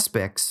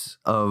aspects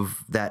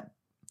of that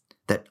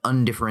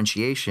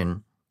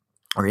undifferentiation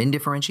or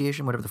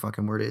indifferentiation, whatever the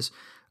fucking word is,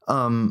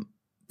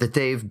 that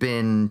they've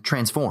been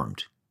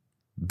transformed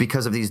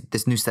because of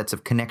this new sets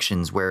of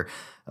connections where,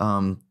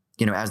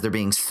 as they're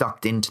being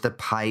sucked into the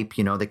pipe,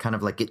 they kind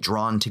of like get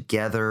drawn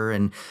together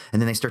and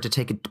then they start to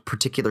take a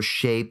particular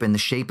shape, and the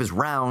shape is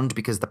round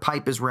because the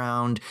pipe is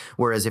round.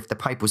 Whereas if the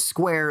pipe was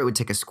square, it would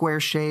take a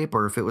square shape,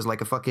 or if it was like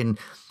a fucking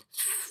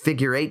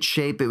figure eight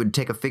shape, it would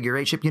take a figure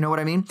eight shape. You know what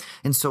I mean?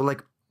 And so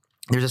like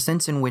there's a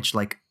sense in which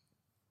like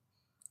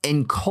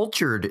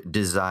encultured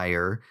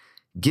desire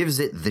gives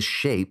it the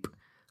shape,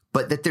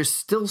 but that there's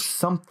still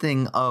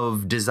something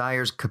of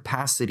desire's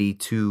capacity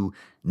to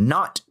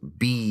not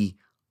be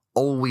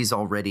always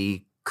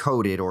already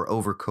coded or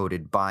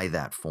overcoded by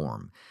that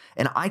form.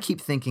 And I keep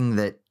thinking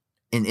that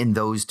in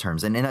those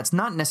terms, and that's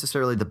not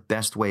necessarily the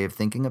best way of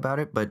thinking about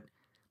it, but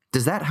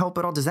does that help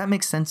at all? Does that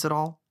make sense at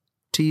all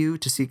to you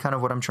to see kind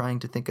of what I'm trying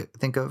to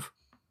think of?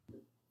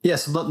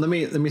 Yes. Let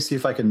me see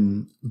if I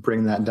can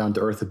bring that down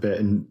to earth a bit,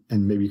 and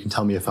maybe you can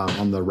tell me if I'm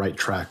on the right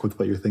track with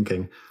what you're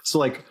thinking. So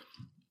like,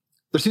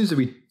 there seems to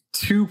be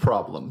two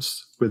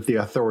problems with the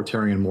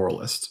authoritarian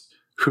moralist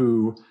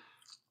who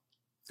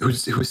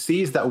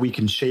sees that we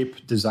can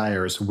shape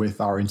desires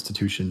with our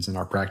institutions and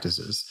our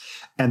practices,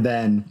 and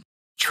then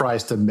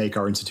tries to make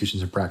our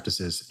institutions and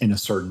practices in a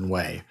certain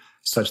way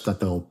such that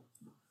they'll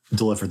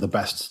deliver the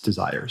best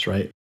desires,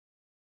 right?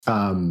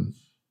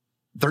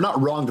 They're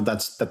not wrong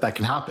that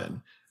can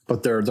happen,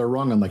 but they're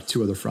wrong on like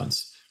two other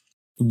fronts.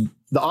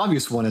 The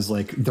obvious one is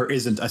like there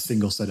isn't a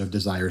single set of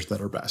desires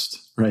that are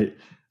best, right?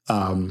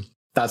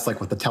 That's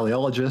like what the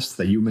teleologist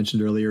that you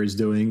mentioned earlier is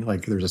doing.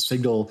 Like there's a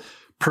single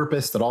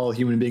purpose that all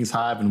human beings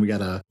have, and we got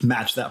to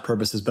match that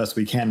purpose as best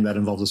we can. That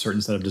involves a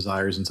certain set of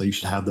desires, and so you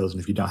should have those.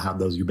 And if you don't have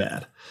those, you're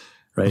bad,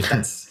 right?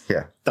 That's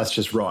that's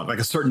just wrong. Like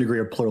a certain degree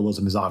of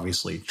pluralism is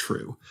obviously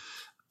true,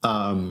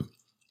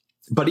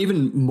 but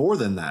even more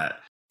than that,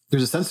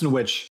 there's a sense in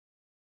which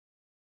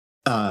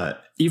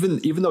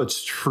even though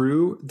it's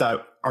true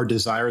that our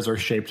desires are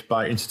shaped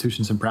by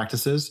institutions and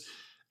practices,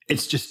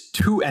 it's just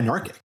too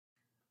anarchic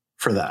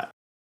for that.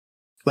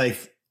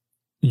 Like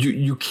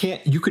you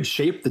could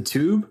shape the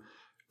tube,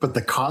 but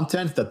the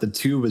content that the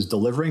tube is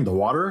delivering, the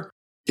water,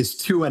 is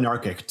too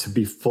anarchic to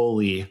be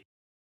fully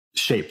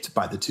shaped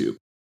by the tube.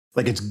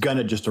 Like it's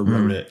gonna just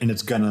erode it, and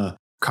it's gonna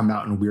come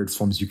out in weird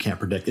forms you can't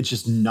predict. It's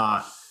just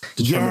not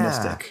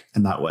deterministic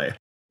in that way.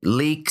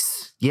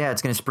 Leaks. Yeah,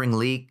 it's going to spring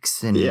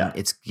leaks, and and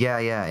it's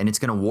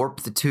going to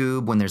warp the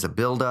tube when there's a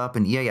buildup.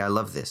 And I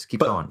love this.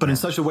 Keep going. But in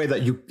such a way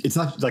that it's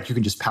not like you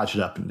can just patch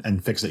it up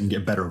and fix it and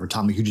get better over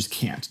time. Like you just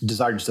can't.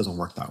 Desire just doesn't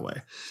work that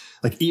way.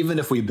 Like even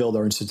if we build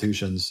our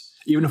institutions,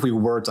 even if we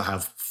were to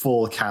have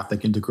full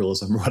Catholic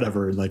integralism or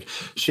whatever, and like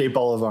shape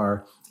all of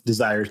our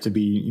desires to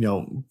be,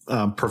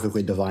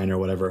 perfectly divine or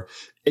whatever,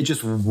 it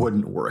just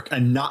wouldn't work.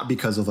 And not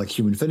because of like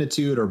human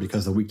finitude or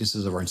because of the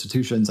weaknesses of our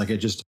institutions. Like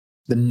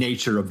the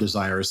nature of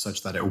desire is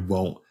such that it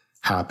won't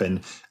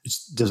happen.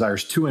 Desire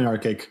is too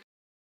anarchic.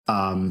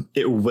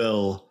 It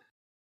will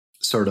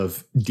sort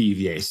of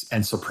deviate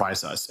and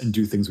surprise us and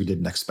do things we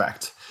didn't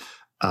expect.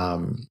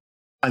 And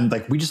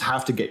like we just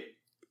have to get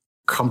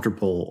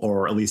comfortable,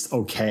 or at least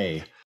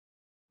okay,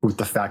 with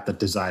the fact that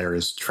desire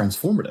is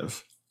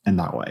transformative in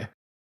that way.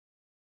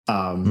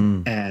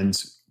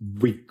 And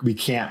we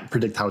can't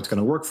predict how it's going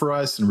to work for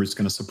us, and we're just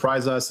going to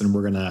surprise us, and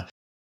we're going to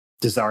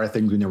desire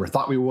things we never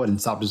thought we would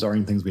and stop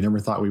desiring things we never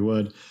thought we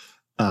would.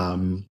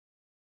 And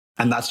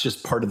that's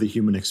just part of the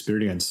human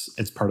experience.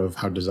 It's part of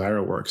how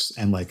desire works.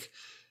 And like,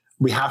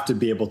 we have to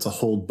be able to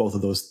hold both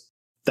of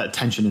that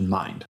tension in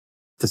mind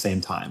at the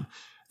same time,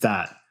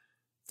 that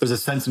there's a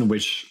sense in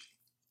which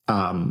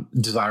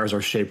desires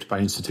are shaped by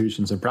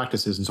institutions and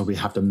practices. And so we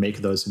have to make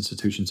those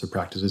institutions or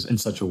practices in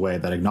such a way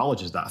that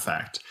acknowledges that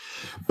fact.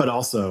 But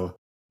also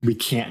we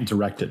can't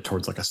direct it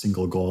towards like a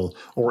single goal,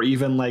 or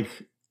even like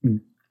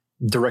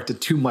direct it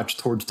too much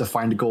towards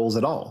defined goals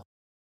at all,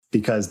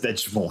 because that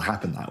just won't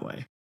happen that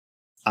way.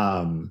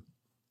 And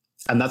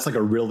that's like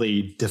a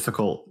really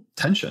difficult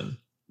tension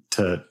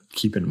to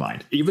keep in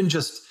mind,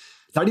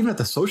 not even at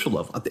the social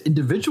level, at the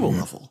individual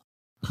level.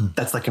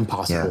 That's like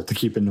impossible to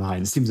keep in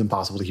mind. It seems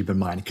impossible to keep in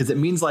mind, because it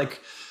means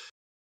like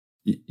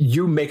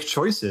you make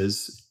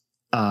choices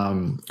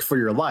for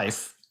your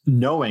life,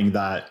 knowing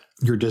that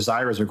your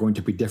desires are going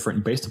to be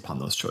different based upon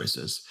those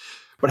choices,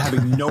 but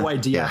having no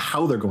idea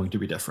how they're going to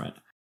be different.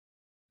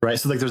 Right.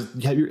 So like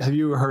have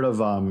you heard of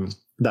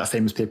that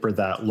famous paper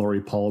that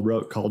Laurie Paul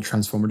wrote called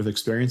Transformative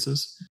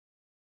Experiences?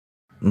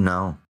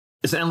 No.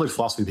 It's an analytic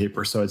philosophy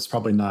paper, so it's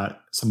probably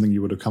not something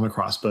you would have come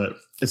across, but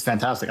it's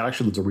fantastic. I'd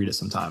actually love to read it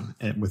sometime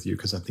with you,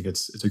 because I think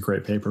it's a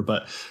great paper.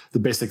 But the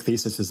basic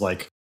thesis is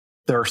like,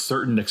 there are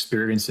certain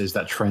experiences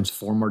that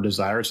transform our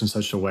desires in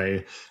such a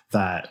way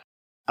that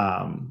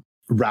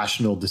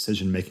rational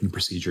decision-making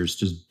procedures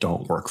just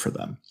don't work for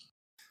them.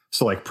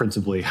 So like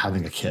principally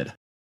having a kid,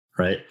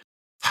 right?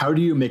 How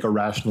do you make a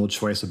rational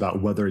choice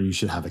about whether you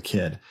should have a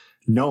kid,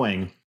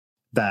 knowing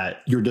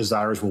that your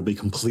desires will be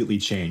completely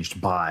changed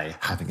by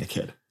having a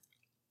kid,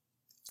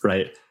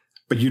 right?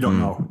 But you don't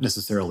know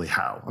necessarily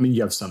how. I mean,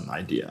 you have some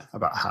idea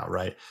about how,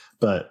 right?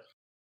 But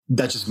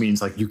that just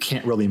means like you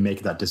can't really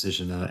make that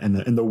decision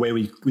in the way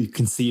we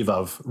conceive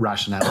of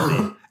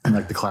rationality in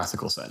like the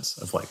classical sense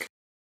of like,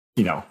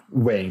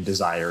 weighing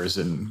desires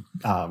and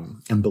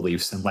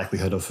beliefs and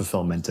likelihood of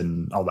fulfillment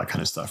and all that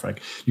kind of stuff, right?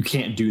 You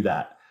can't do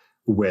that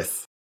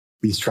with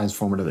these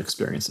transformative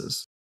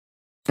experiences.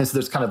 And so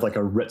there's kind of like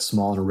a writ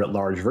small and a writ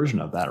large version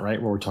of that, right?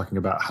 Where we're talking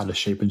about how to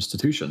shape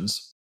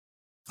institutions.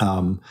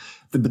 But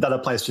that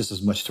applies just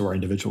as much to our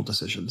individual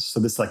decisions. So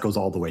this like goes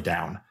all the way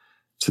down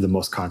to the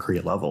most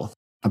concrete level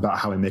about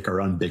how we make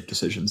our own big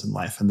decisions in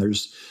life. And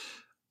there's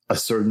a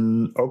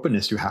certain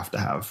openness you have to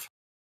have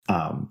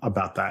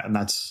about that. And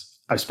that's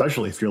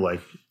especially if you're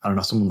like, I don't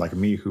know, someone like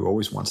me who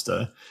always wants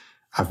to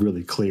have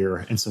really clear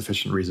and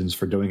sufficient reasons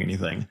for doing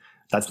anything.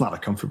 That's not a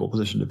comfortable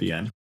position to be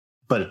in,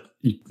 but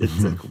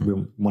it's like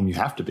one you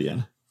have to be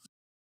in.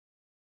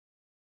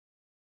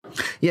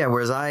 Yeah,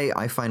 whereas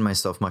I find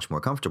myself much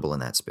more comfortable in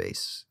that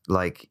space.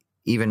 Like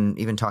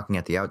even talking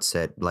at the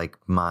outset, like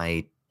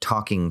my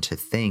talking to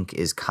think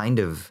is kind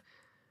of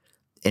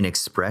an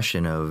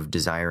expression of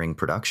desiring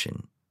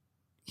production.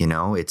 You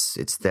know, it's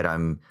that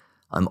I'm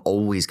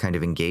always kind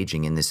of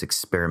engaging in this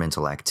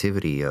experimental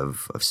activity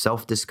of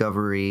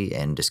self-discovery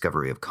and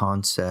discovery of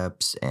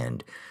concepts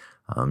and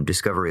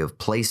discovery of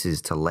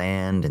places to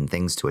land and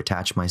things to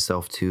attach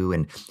myself to.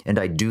 And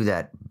I do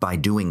that by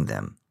doing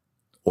them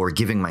or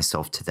giving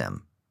myself to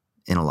them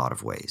in a lot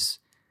of ways.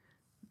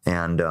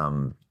 And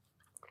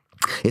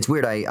it's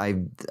weird.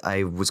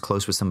 I was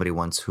close with somebody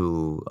once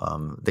who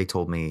they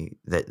told me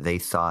that they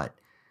thought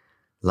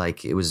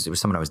like it was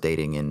someone I was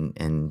dating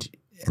and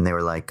they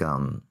were like,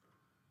 God,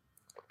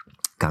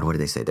 what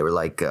did they say? They were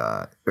like, they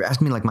were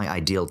asking me like my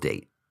ideal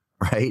date,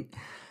 right?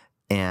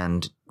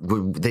 And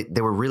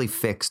they were really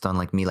fixed on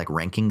like me like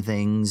ranking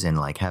things and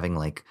like having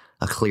like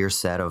a clear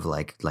set of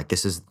like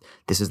this is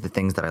the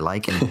things that I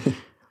like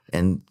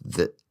and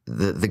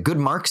the good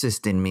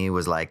Marxist in me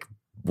was like,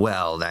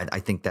 well, I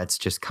think that's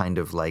just kind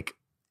of like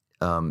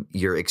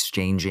you're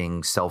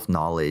exchanging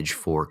self-knowledge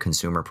for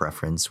consumer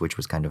preference, which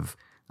was kind of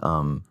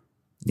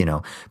you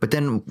know, but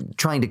then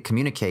trying to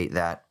communicate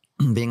that,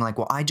 being like,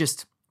 well, I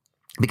just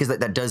because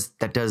that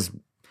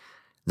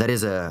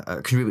is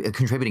a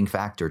contributing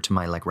factor to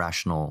my like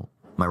rational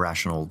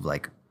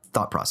like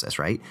thought process,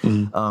 right?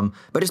 Mm-hmm.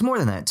 But it's more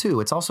than that too.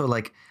 It's also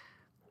like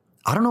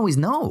I don't always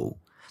know.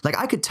 Like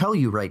I could tell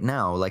you right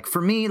now, like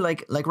for me,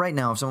 like right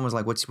now, if someone was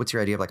like, "What's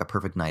your idea of like a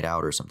perfect night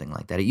out or something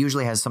like that?" It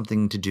usually has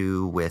something to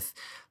do with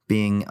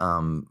being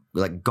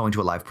like going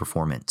to a live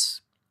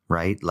performance,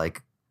 right?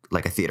 Like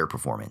a theater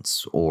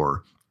performance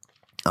or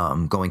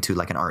going to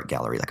like an art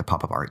gallery, like a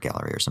pop-up art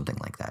gallery or something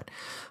like that.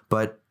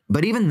 But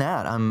even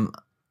that,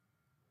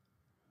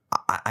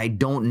 I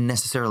don't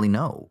necessarily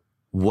know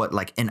what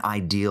like an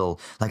ideal,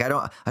 like I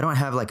don't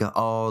have like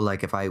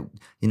like if I,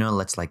 you know,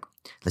 let's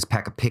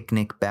pack a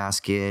picnic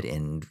basket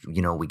and,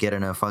 you know, we get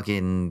in a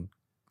fucking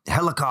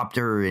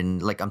helicopter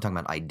and like, I'm talking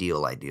about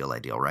ideal,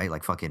 right?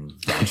 Like fucking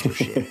bachelor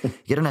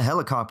shit. Get in a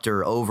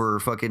helicopter over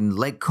fucking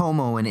Lake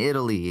Como in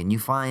Italy and you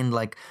find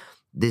like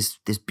this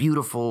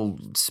beautiful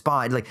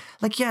spot. Like,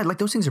 yeah, like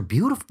those things are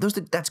beautiful.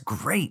 That's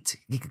great.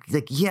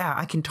 Like, yeah,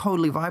 I can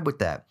totally vibe with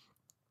that.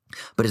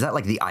 But is that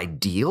like the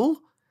ideal?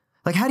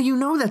 Like, how do you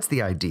know that's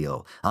the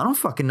ideal? I don't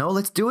fucking know.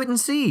 Let's do it and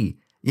see,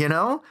 you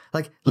know?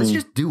 Like, let's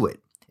just do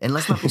it. And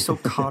let's not be so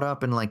caught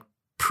up in like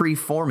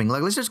preforming.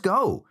 Like, let's just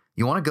go.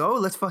 You want to go?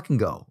 Let's fucking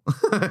go.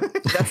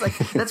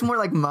 That's more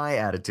like my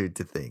attitude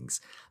to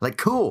things. Like,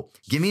 cool.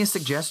 Give me a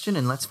suggestion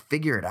and let's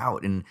figure it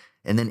out. And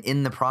then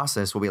in the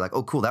process, we'll be like,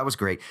 oh, cool, that was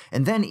great.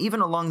 And then even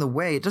along the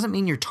way, it doesn't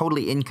mean you're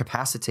totally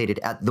incapacitated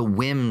at the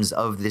whims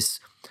of this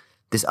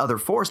other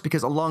force,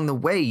 because along the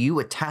way, you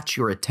attach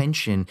your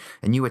attention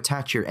and you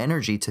attach your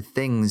energy to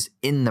things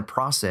in the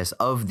process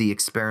of the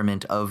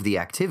experiment of the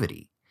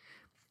activity.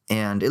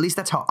 And at least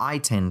that's how I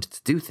tend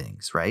to do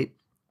things, right?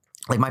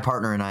 Like my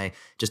partner and I,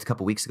 just a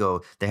couple weeks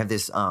ago, they have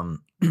this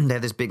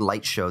big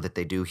light show that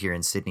they do here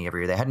in Sydney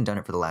every year. They hadn't done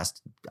it for the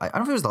last, I don't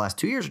know if it was the last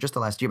 2 years or just the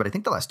last year, but I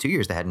think the last 2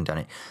 years they hadn't done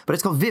it. But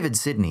it's called Vivid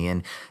Sydney,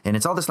 and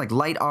it's all this like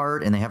light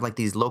art, and they have like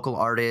these local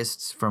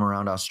artists from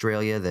around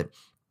Australia that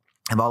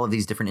have all of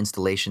these different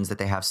installations that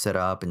they have set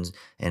up, and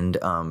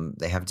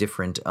they have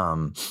different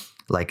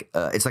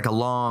it's like a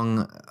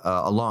long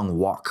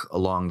walk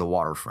along the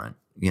waterfront,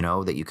 you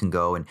know, that you can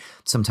go. And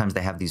sometimes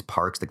they have these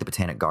parks like the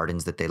Botanic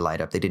Gardens that they light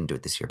up. They didn't do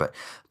it this year,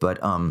 but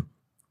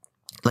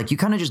like you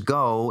kind of just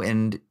go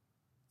and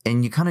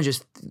you kind of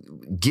just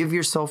give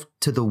yourself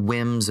to the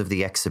whims of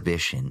the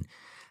exhibition.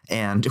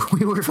 And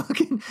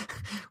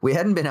we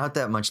hadn't been out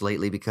that much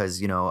lately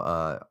because, you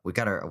know, we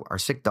got our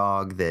sick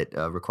dog that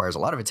requires a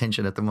lot of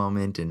attention at the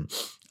moment. And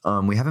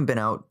we haven't been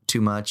out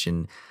too much.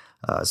 And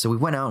so we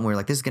went out and we were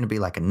like, this is going to be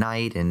like a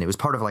night. And it was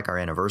part of like our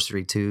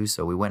anniversary too.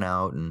 So we went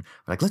out and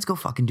we're like, let's go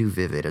fucking do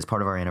Vivid as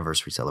part of our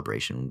anniversary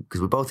celebration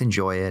because we both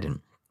enjoy it. And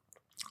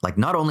like,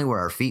 not only were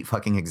our feet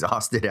fucking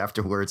exhausted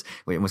afterwards,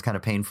 it was kind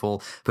of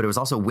painful, but it was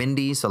also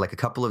windy. So like a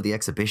couple of the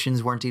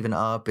exhibitions weren't even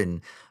up.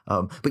 And,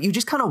 but you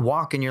just kind of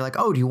walk and you're like,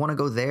 oh, do you want to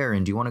go there?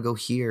 And do you want to go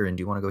here? And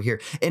do you want to go here?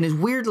 And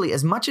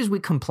as much as we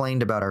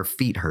complained about our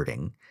feet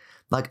hurting,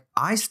 like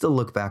I still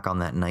look back on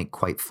that night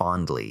quite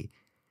fondly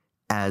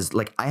as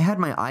like, I had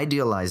my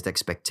idealized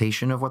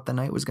expectation of what the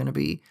night was going to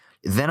be.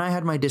 Then I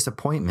had my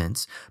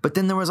disappointments, but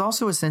then there was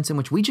also a sense in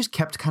which we just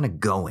kept kind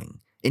of going.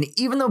 And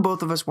even though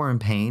both of us were in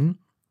pain,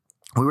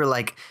 we were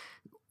like,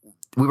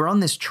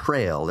 this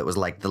trail that was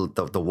like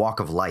the walk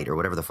of light or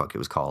whatever the fuck it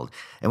was called.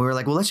 And we were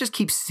like, well, let's just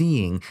keep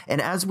seeing.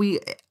 And as we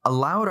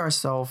allowed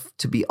ourselves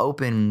to be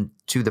open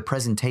to the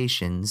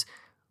presentations,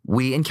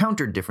 we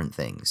encountered different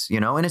things, you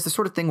know, and it's the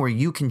sort of thing where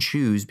you can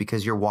choose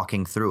because you're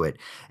walking through it.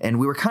 And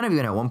we were kind of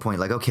even at one point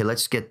like, okay,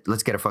 let's get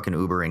a fucking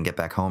Uber and get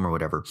back home or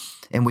whatever.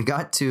 And we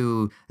got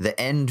to the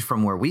end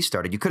from where we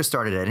started. You could have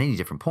started at any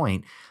different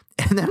point.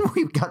 And then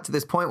we got to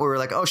this point where we're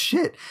like, oh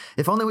shit,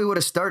 if only we would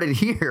have started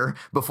here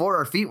before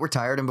our feet were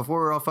tired and before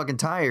we were all fucking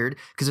tired,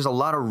 because there's a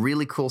lot of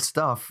really cool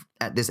stuff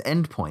at this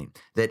end point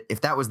that if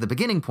that was the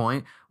beginning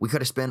point, we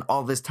could have spent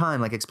all this time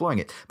like exploring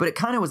it. But it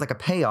kind of was like a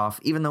payoff,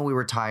 even though we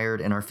were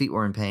tired and our feet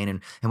were in pain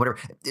and whatever.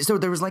 So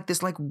there was like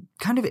this like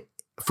kind of,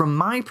 from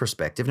my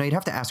perspective, now you'd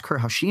have to ask her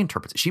how she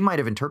interprets it. She might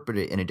have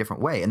interpreted it in a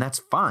different way, and that's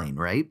fine,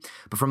 right?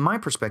 But from my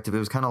perspective, it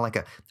was kind of like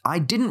I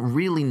didn't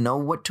really know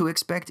what to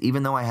expect,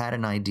 even though I had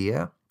an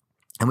idea.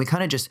 And we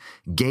kind of just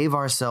gave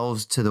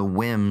ourselves to the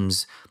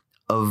whims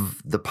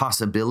of the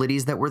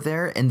possibilities that were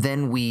there. And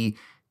then we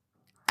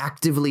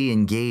actively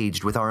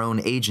engaged with our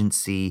own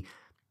agency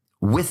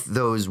with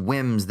those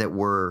whims that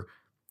were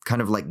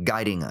kind of like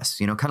guiding us,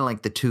 you know, kind of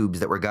like the tubes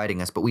that were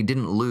guiding us, but we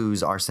didn't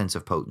lose our sense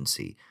of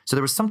potency. So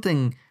there was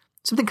something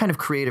kind of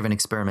creative and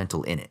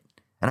experimental in it.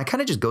 And I kind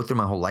of just go through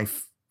my whole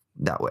life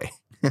that way.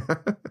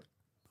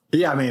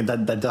 Yeah, I mean,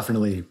 that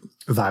definitely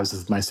vibes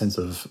with my sense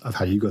of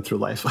how you go through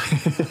life,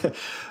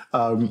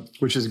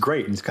 which is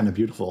great and it's kind of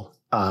beautiful.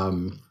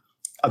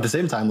 At the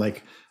same time,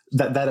 like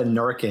that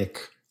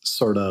anarchic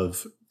sort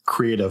of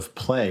creative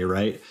play,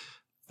 right?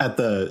 At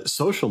the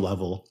social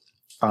level,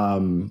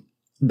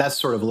 that's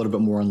sort of a little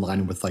bit more in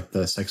line with like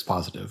the sex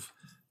positive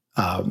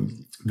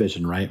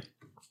vision, right?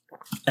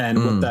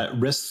 And what that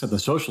risks at the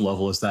social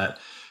level is that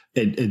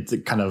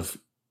it kind of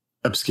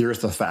obscures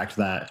the fact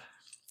that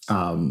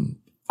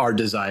our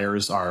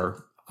desires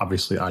are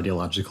obviously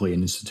ideologically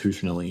and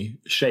institutionally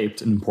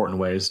shaped in important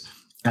ways,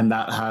 and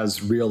that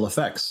has real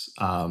effects,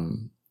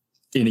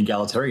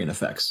 inegalitarian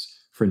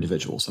effects for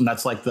individuals. And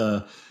that's like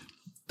the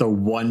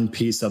one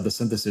piece of the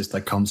synthesis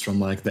that comes from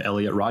like the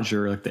Elliot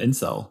Rodger, like the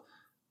incel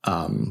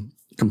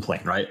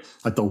complaint, right?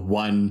 Like the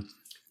one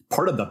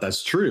part of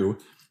that's true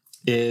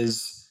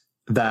is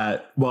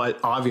that, well,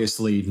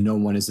 obviously no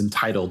one is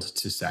entitled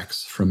to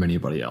sex from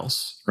anybody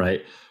else,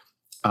 right?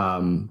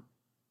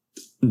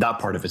 That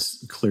part of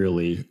it's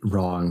clearly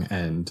wrong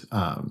and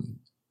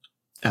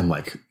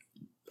like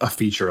a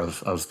feature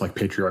of like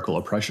patriarchal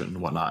oppression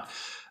and whatnot.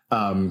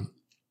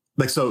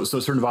 Like so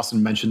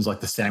Srinivasan mentions like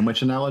the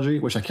sandwich analogy,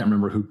 which I can't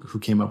remember who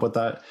came up with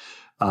that.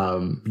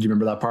 Do you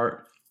remember that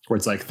part where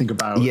it's like think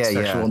about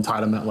sexual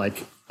entitlement,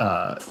 like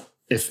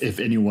if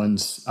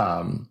anyone's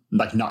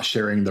like not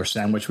sharing their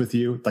sandwich with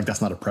you, like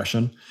that's not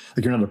oppression.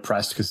 Like you're not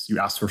oppressed because you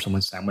ask for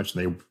someone's sandwich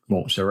and they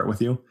won't share it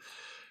with you,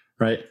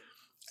 right?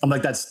 I'm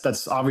like,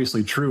 that's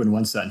obviously true in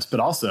one sense, but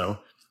also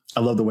I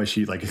love the way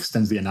she like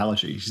extends the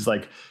analogy. She's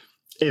like,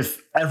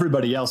 if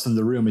everybody else in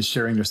the room is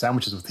sharing their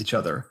sandwiches with each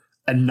other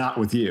and not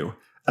with you,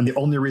 and the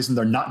only reason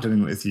they're not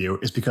doing it with you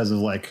is because of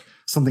like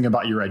something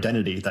about your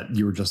identity that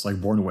you were just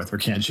like born with or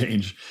can't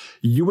change,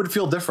 you would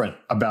feel different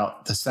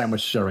about the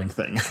sandwich sharing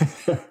thing,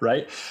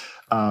 right?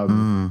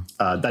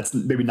 That's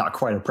maybe not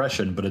quite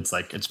oppression, but it's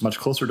like, it's much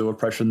closer to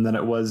oppression than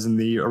it was in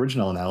the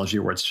original analogy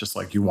where it's just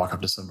like you walk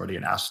up to somebody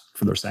and ask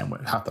for their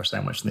sandwich, half their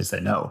sandwich, and they say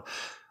no.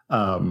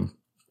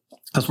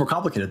 That's more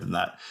complicated than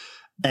that.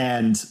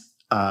 And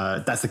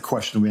that's the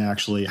question we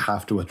actually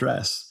have to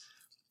address.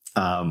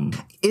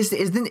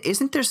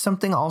 Isn't there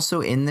something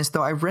also in this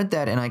though? I read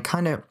that and I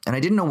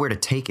didn't know where to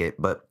take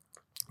it, but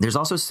there's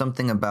also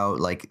something about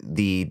like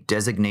the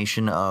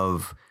designation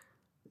of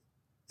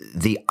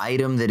the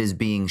item that is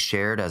being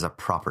shared as a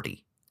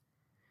property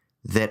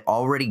that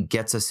already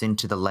gets us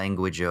into the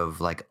language of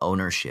like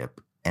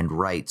ownership and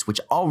rights, which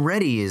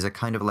already is a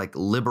kind of like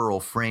liberal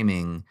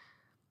framing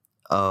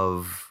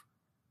of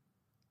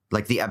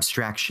like the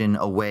abstraction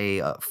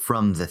away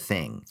from the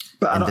thing.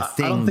 But I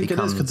don't think it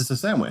is because it's a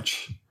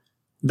sandwich.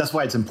 That's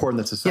why it's important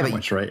that it's a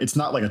sandwich, right? It's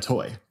not like a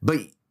toy.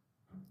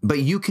 But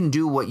you can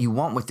do what you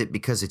want with it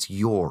because it's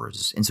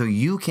yours. And so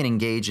you can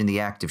engage in the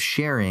act of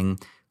sharing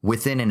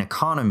within an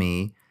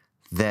economy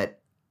that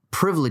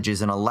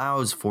privileges and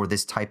allows for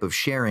this type of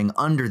sharing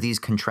under these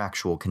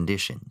contractual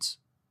conditions.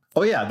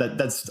 Oh yeah,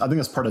 that's I think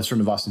that's part of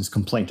Srinivasan's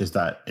complaint is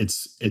that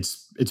it's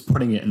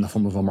putting it in the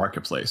form of a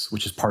marketplace,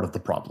 which is part of the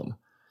problem.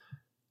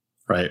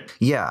 Right.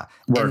 Yeah.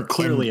 Where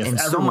clearly if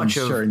everyone's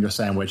sharing their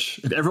sandwich,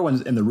 if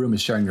everyone in the room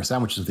is sharing their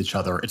sandwiches with each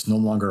other, it's no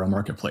longer a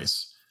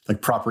marketplace.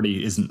 Like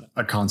property isn't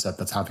a concept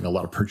that's having a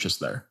lot of purchase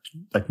there.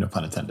 Like no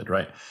pun intended,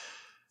 right?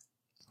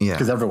 Yeah.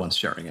 Because everyone's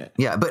sharing it.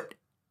 Yeah, but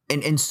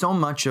and so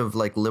much of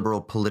like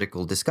liberal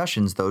political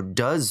discussions though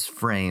does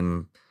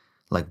frame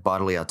like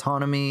bodily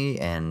autonomy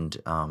and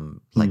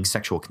like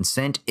sexual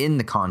consent in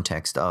the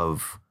context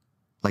of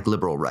like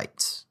liberal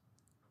rights,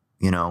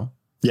 you know?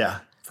 Yeah,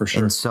 for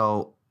sure. And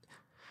so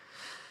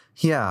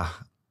yeah.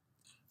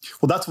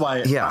 Well, that's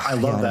why I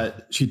love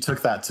that she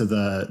took that to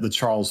the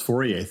Charles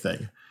Fourier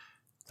thing,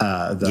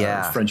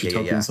 the French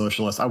utopian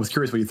socialist. I was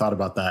curious what you thought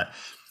about that.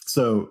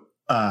 So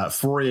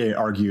Fourier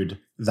argued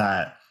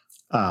that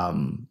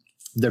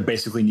there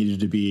basically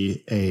needed to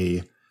be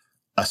a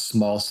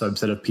small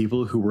subset of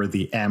people who were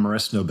the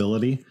amorous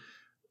nobility,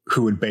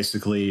 who would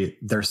basically,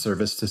 their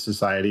service to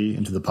society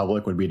and to the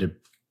public would be to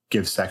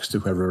give sex to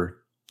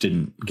whoever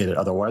didn't get it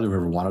otherwise, or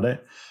whoever wanted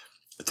it,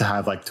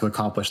 to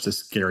accomplish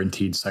this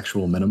guaranteed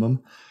sexual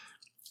minimum.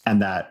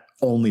 And that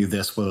only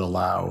this would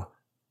allow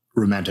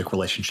romantic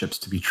relationships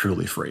to be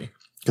truly free,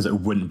 because it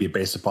wouldn't be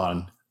based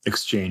upon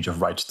exchange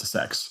of rights to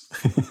sex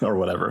or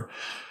whatever.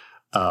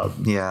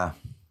 Yeah.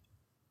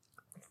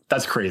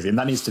 That's crazy. And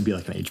that needs to be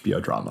like an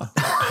HBO drama.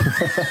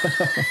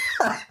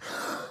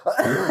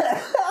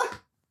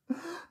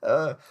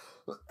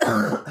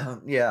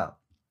 Yeah.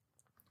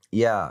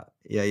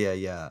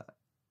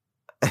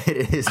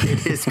 It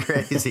is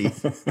crazy.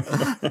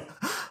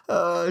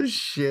 Oh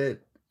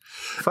shit.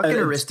 Fucking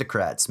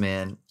aristocrats,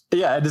 man.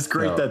 Yeah, it is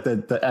great that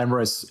the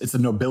amorous, it's a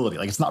nobility.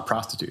 Like, it's not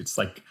prostitutes,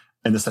 like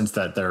in the sense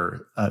that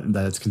they're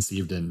that it's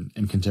conceived in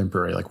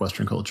contemporary like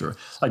Western culture.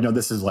 Like, no,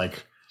 this is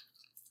like,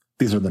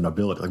 these are the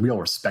nobility. Like, we all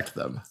respect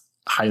them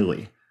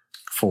highly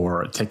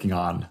for taking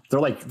on. They're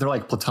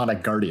like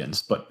platonic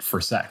guardians, but for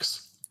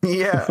sex.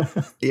 Yeah.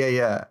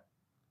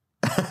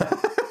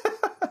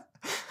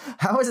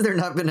 How has there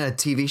not been a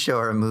TV show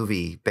or a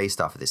movie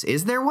based off of this?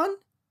 Is there one?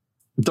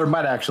 There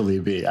might actually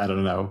be. I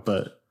don't know,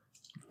 but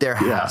there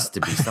has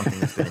to be something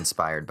that's been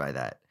inspired by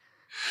that.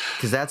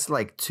 Because that's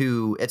like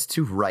it's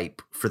too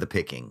ripe for the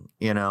picking,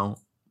 you know?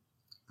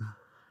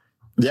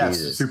 Yes,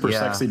 super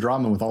sexy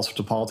drama with all sorts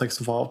of politics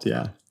involved.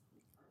 Yeah.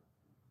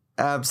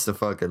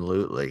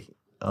 Abso-fucking-lutely.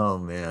 Oh,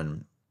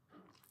 man.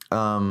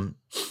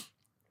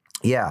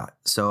 Yeah.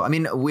 So, I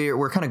mean,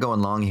 we're kind of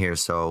going long here,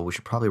 so we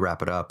should probably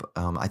wrap it up.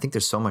 I think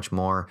there's so much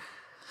more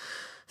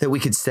that we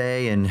could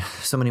say and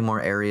so many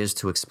more areas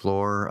to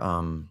explore.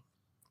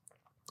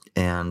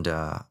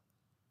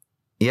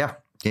 Yeah.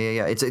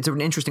 It's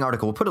an interesting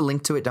article. We'll put a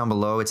link to it down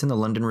below. It's in the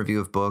London Review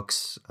of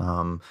Books.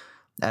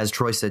 As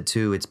Troy said,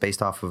 too, it's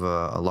based off of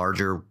a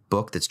larger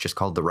book that's just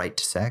called The Right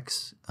to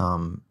Sex.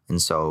 And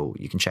so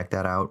you can check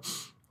that out.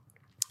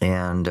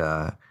 And,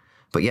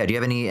 but yeah, do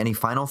you have any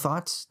final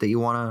thoughts that you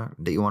want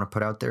to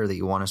put out there that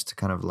you want us to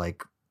kind of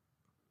like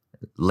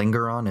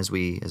linger on as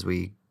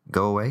we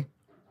go away?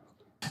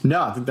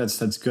 No, I think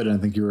that's good. And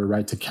I think you were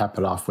right to cap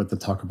it off with the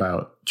talk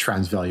about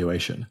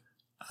transvaluation,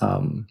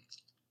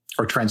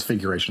 or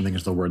transfiguration, I think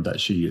is the word that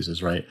she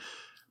uses, right?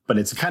 But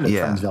it's a kind of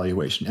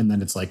transvaluation. And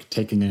then it's like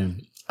taking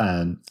in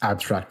an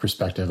abstract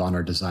perspective on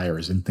our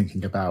desires and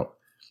thinking about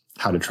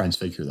how to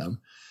transfigure them.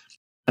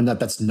 And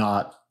that's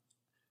not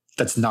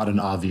an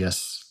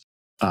obvious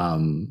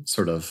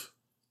sort of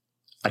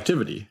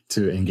activity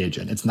to engage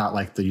in. It's not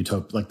like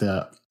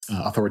the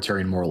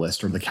authoritarian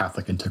moralist or the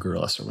Catholic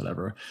integralist or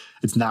whatever.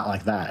 It's not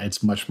like that.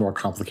 It's much more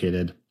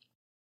complicated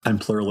and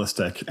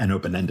pluralistic and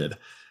open-ended.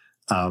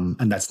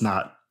 And that's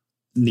not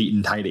neat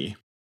and tidy,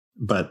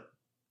 but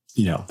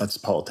that's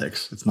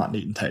politics. It's not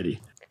neat and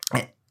tidy.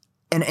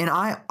 And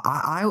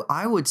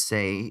I would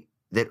say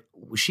that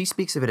she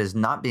speaks of it as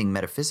not being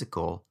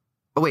metaphysical.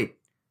 Oh, wait,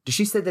 does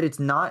she say that it's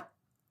not?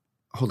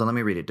 Hold on, let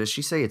me read it. Does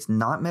she say it's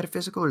not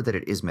metaphysical or that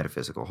it is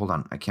metaphysical? Hold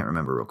on, I can't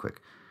remember real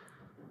quick.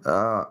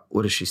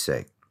 What does she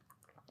say?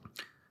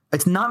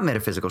 It's not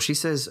metaphysical. She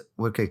says,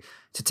 okay,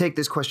 to take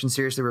this question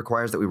seriously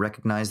requires that we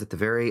recognize that the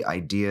very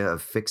idea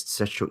of fixed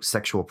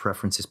sexual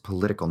preference is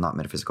political, not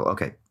metaphysical.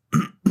 Okay.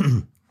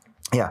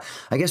 Yeah,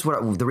 I guess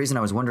the reason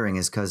I was wondering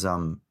is because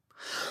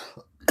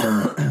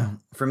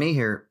for me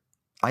here,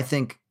 I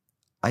think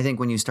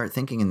when you start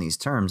thinking in these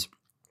terms,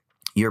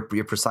 you're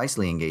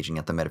precisely engaging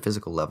at the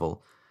metaphysical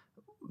level,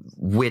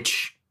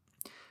 which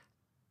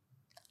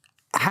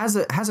has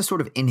a sort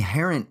of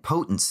inherent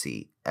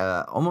potency,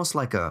 almost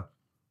like a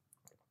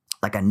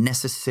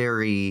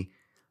necessary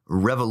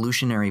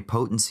revolutionary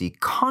potency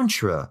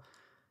contra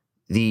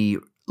the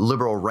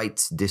liberal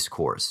rights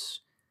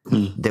discourse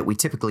that we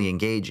typically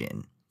engage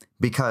in.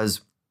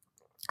 Because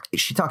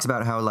she talks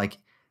about how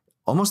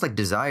almost like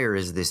desire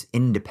is this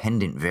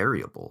independent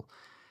variable.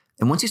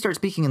 And once you start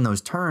speaking in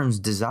those terms,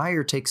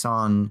 desire takes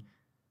on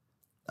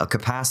a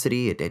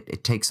capacity.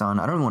 It takes on,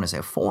 I don't even want to say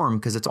a form,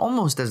 because it's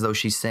almost as though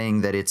she's saying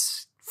that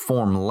it's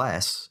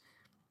formless.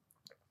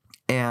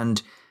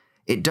 And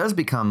it does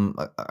become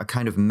a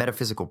kind of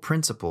metaphysical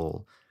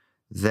principle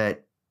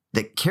that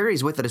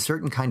carries with it a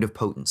certain kind of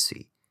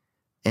potency.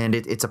 And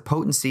it's a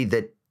potency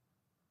that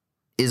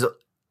is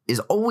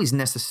always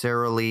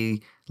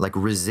necessarily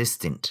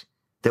resistant,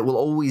 that will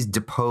always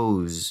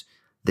depose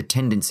the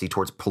tendency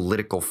towards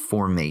political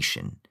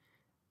formation.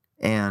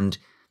 And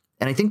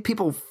I think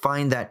people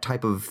find that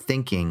type of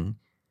thinking,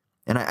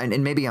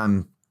 and maybe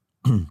I'm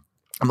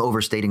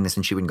overstating this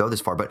and she wouldn't go this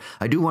far, but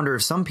I do wonder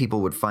if some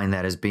people would find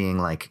that as being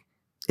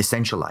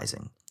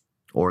essentializing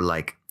or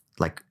like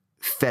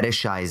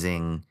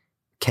fetishizing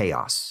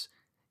chaos,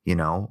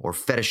 or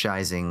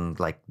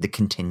fetishizing the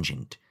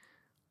contingent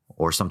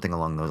or something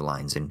along those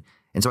lines. And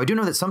so I do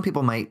know that some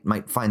people might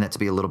find that to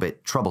be a little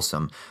bit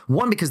troublesome.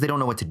 One, because they don't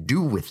know what to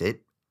do with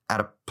it at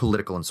a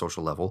political and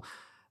social level.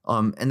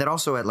 And that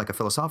also at like a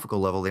philosophical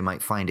level, they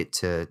might find it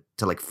to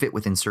like fit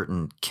within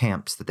certain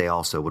camps that they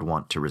also would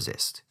want to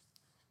resist.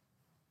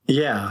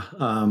 Yeah.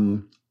 I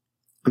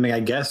mean, I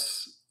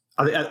guess,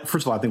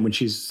 first of all, I think when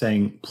she's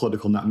saying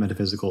political, not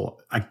metaphysical,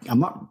 I'm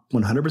not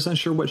 100%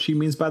 sure what she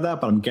means by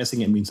that, but I'm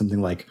guessing it means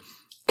something like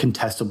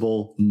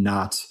contestable,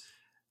 not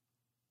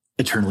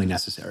eternally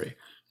necessary.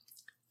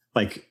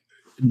 Like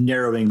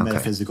narrowing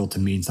metaphysical to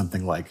mean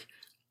something like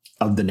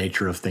of the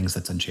nature of things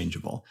that's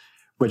unchangeable,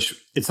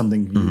 which it's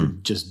something you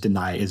would just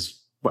deny is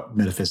what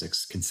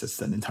metaphysics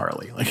consists in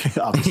entirely. Like,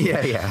 obviously.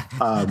 Yeah.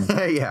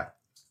 Yeah.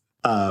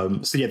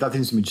 So yeah, that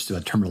seems to me just a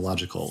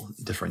terminological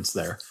difference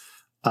there.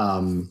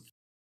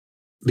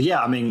 But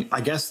yeah, I mean,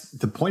 I guess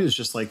the point is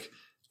just like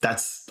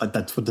that's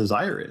what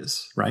desire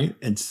is, right?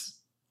 It's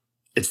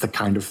the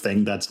kind of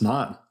thing that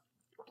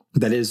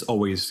is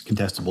always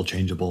contestable,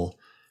 changeable,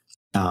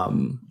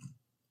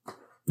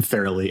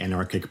 fairly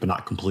anarchic, but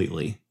not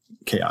completely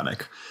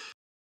chaotic.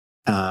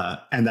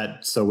 And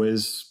that so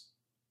is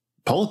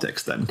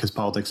politics then, because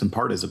politics in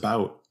part is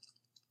about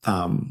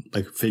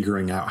like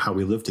figuring out how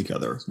we live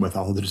together with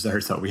all the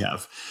desires that we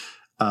have.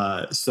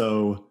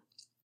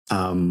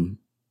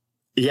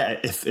 Yeah,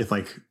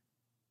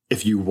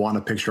 if you want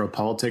a picture of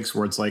politics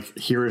where it's like,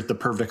 here is the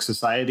perfect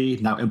society,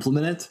 now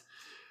implement it,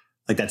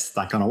 like that's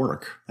not going to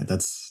work. Like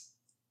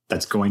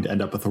that's going to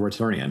end up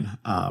authoritarian.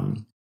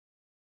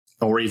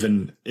 Or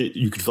even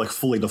you could like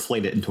fully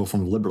deflate it into a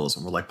form of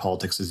liberalism where like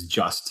politics is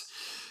just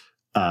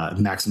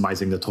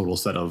maximizing the total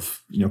set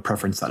of,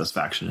 preference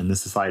satisfaction in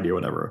this society or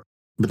whatever.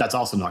 But that's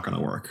also not going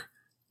to work.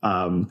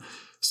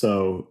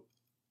 So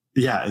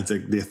yeah, it's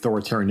like the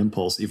authoritarian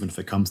impulse, even if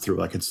it comes through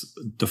like its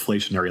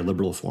deflationary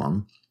liberal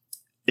form,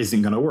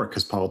 isn't going to work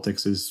because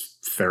politics is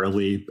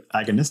fairly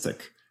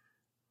agonistic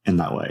in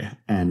that way.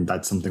 And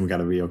that's something we got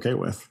to be okay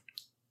with.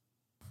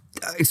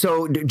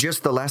 So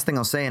just the last thing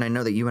I'll say, and I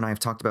know that you and I have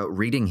talked about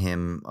reading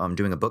him,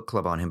 doing a book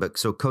club on him, but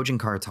so Kojin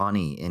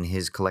Karatani in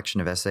his collection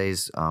of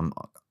essays on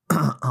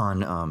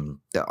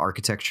the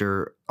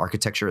architecture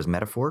as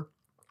metaphor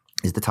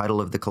is the title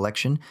of the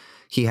collection.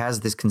 He has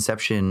this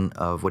conception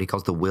of what he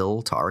calls the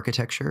will to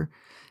architecture.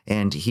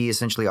 And he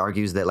essentially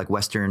argues that like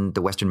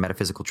the Western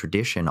metaphysical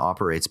tradition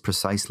operates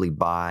precisely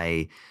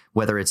by,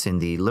 whether it's in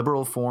the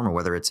liberal form or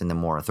whether it's in the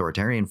more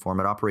authoritarian form,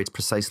 it operates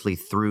precisely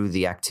through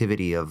the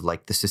activity of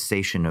like the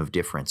cessation of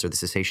difference or the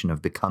cessation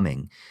of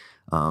becoming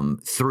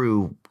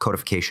through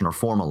codification or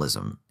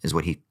formalism is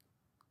what he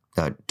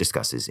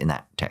discusses in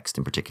that text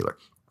in particular.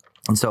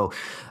 And so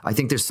I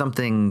think there's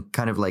something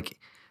kind of like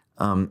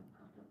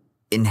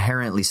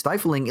inherently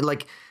stifling,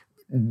 like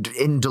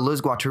in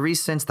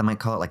Deleuze-Guattari's sense, they might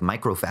call it like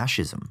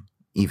microfascism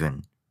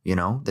even,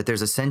 that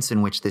there's a sense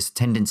in which this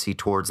tendency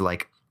towards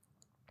like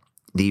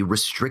the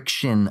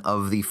restriction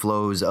of the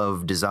flows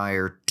of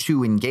desire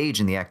to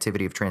engage in the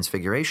activity of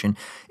transfiguration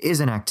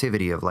is an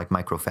activity of like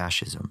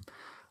microfascism.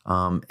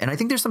 And I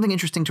think there's something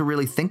interesting to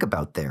really think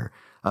about there.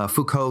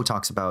 Foucault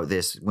talks about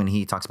this when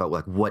he talks about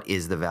like what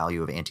is the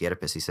value of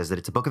Anti-Oedipus. He says that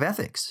it's a book of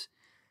ethics.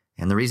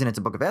 And the reason it's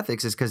a book of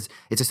ethics is because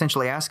it's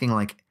essentially asking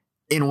like,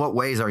 in what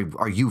ways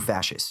are you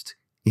fascist?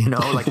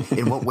 Like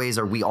in what ways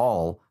are we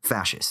all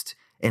fascist?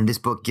 And this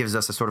book gives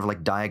us a sort of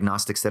like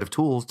diagnostic set of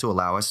tools to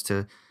allow us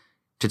to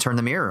turn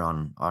the mirror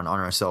on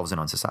ourselves and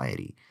on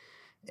society.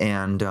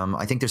 And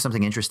I think there's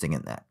something interesting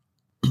in that.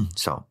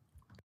 So.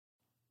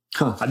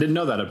 I didn't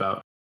know that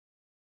about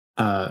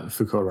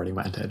Foucault writing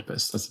about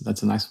Anti-Oedipus.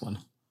 That's a nice one.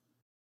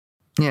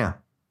 Yeah.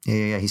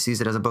 He sees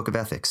it as a book of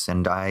ethics,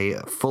 and I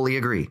fully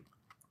agree.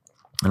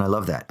 And I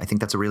love that. I think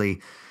that's a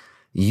really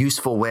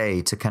useful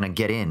way to kind of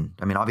get in.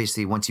 I mean,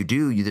 obviously, once you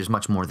do, there's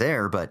much more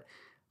there, but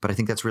I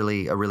think that's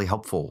really a really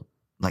helpful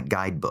like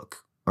guidebook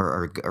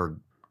or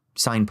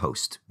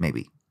signpost,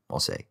 maybe I'll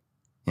say.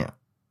 Yeah.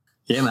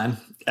 Yeah, man.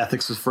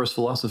 Ethics is first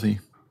philosophy.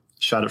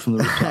 Shout it from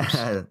the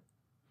rooftops.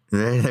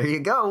 There you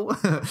go.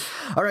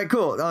 All right,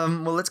 cool.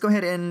 Well, let's go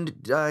ahead and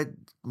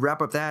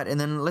wrap up that, and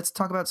then let's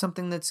talk about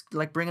something that's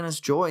like bringing us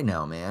joy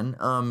now, man.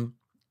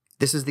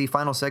 This is the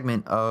final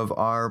segment of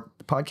our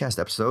podcast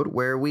episode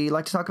where we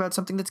like to talk about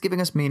something that's giving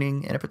us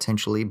meaning in a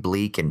potentially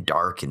bleak and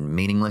dark and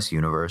meaningless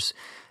universe.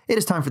 It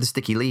is time for the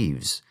sticky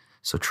leaves.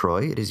 So,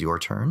 Troy, it is your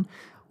turn.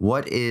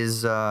 What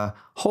is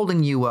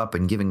holding you up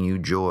and giving you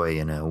joy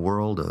in a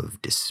world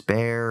of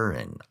despair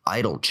and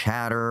idle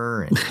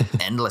chatter and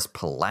endless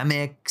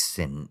polemics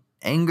and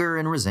anger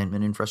and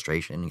resentment and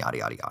frustration, yada,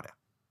 yada, yada?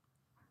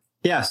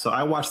 Yeah, so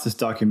I watched this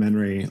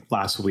documentary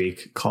last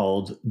week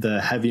called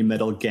The Heavy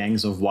Metal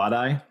Gangs of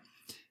Wadeye.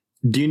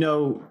 Do you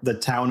know the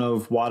town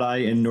of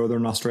Wadeye in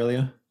northern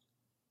Australia?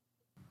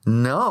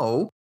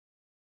 No.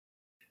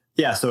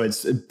 Yeah, so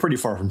it's pretty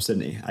far from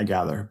Sydney, I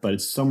gather, but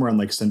it's somewhere in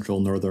like central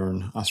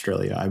northern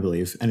Australia, I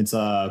believe. And it's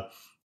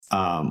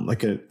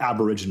like an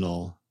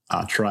Aboriginal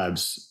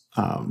tribes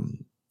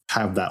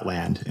have that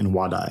land in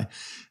Wadeye.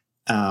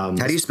 How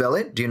do you spell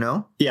it? Do you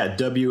know? Yeah,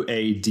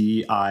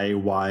 Wadiye,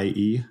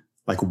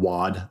 like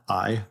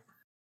Wad-I.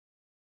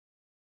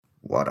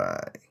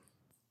 Wadeye.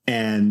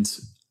 And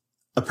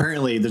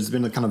apparently there's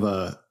been a kind of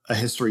a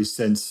history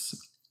since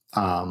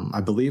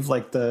I believe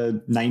like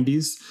the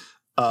 90s,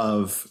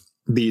 of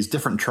these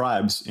different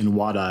tribes in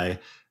Wadai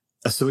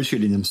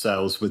associating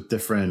themselves with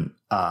different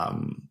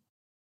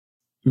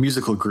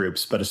musical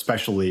groups, but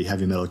especially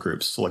heavy metal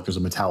groups. So like there's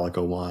a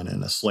Metallica one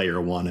and a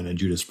Slayer one and a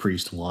Judas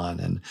Priest one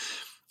and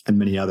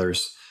many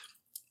others.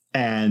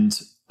 And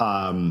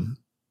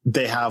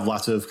they have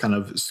lots of kind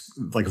of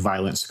like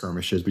violent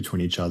skirmishes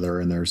between each other.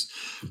 And there's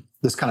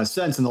this kind of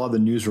sense in a lot of the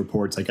news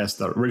reports, I guess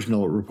the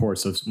original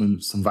reports of when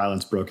some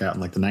violence broke out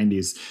in like the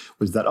 90s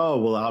was that, oh,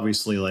 well,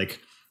 obviously like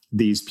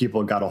these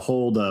people got a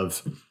hold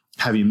of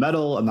heavy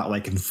metal and that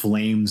like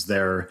inflames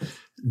their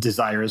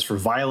desires for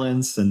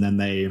violence. And then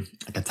they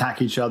like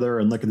attack each other.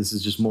 And look, this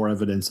is just more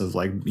evidence of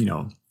like, you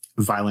know,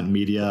 violent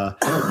media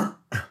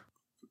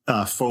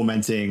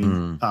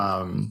fomenting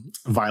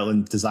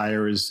violent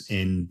desires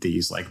in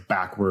these like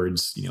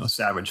backwards, you know,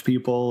 savage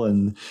people,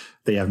 and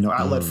they have no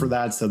outlet for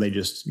that, so they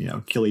just, you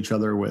know, kill each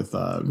other with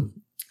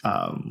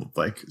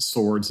like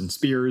swords and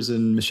spears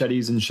and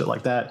machetes and shit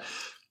like that,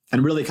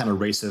 and really kind of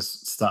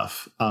racist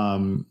stuff.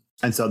 And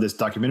so this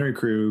documentary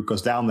crew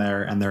goes down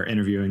there and they're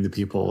interviewing the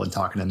people and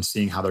talking to them,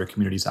 seeing how their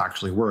communities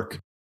actually work.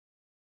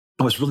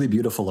 And what's really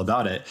beautiful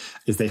about it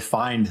is they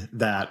find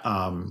that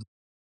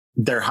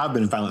there have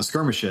been violent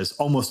skirmishes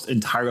almost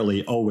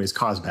entirely always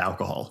caused by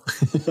alcohol,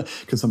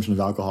 consumption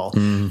of alcohol,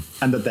 and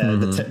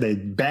that they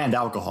banned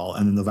alcohol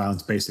and then the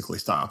violence basically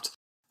stopped.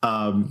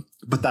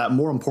 But that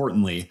more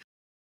importantly,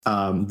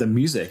 the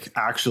music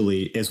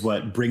actually is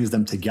what brings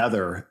them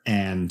together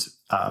and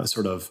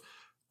sort of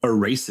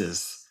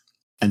erases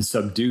and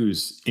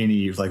subdues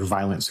any like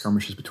violent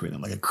skirmishes between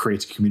them. Like it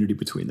creates a community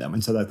between them.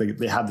 And so that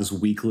they have this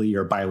weekly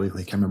or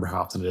bi-weekly, I can't remember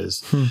how often it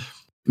is,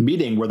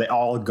 meeting where they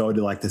all go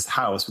to like this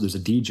house where there's a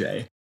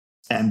DJ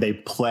and they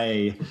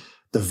play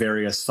the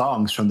various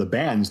songs from the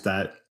bands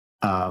that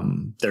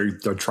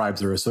their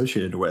tribes are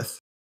associated with.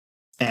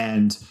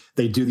 And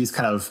they do these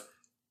kind of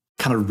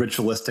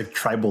ritualistic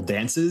tribal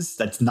dances.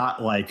 That's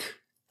not like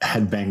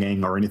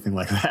headbanging or anything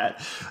like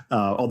that.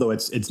 Although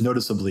it's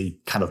noticeably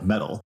kind of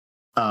metal.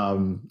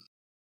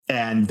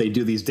 And they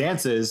do these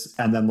dances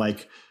and then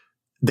like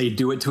they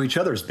do it to each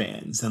other's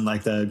bands, and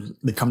like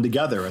they come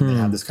together and they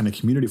have this kind of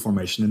community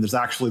formation. And there's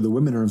actually the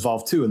women are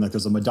involved too. And like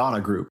there's a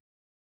Madonna group.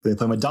 They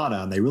play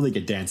Madonna and they really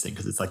get dancing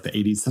because it's like the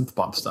 80s synth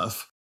pop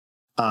stuff.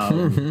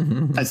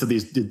 And so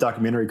the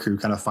documentary crew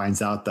kind of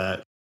finds out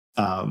that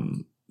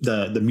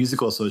the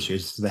musical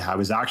associations they have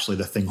is actually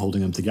the thing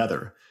holding them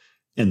together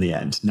in the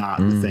end, not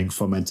the thing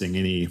fomenting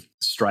any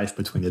strife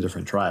between the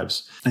different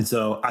tribes. And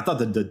so I thought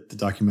that the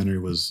documentary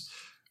was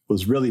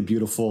really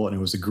beautiful, and it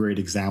was a great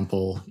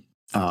example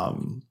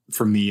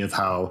for me of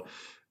how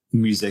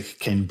music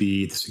can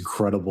be this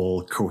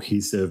incredible,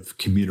 cohesive,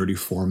 community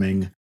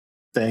forming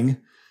thing,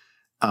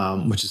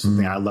 which is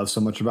something I love so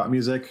much about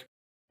music.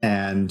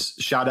 And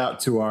shout out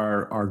to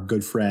our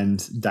good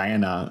friend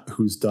Diana,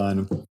 who's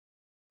done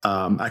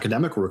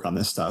academic work on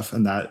this stuff,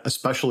 and that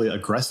especially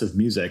aggressive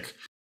music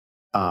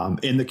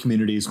in the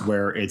communities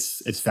where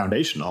it's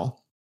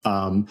foundational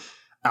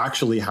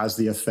actually has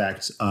the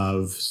effect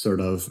of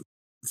sort of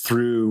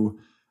through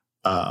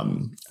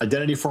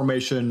identity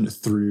formation,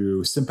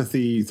 through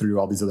sympathy, through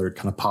all these other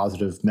kind of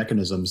positive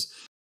mechanisms,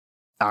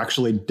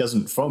 actually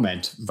doesn't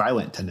foment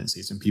violent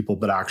tendencies in people,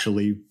 but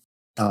actually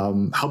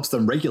helps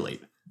them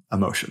regulate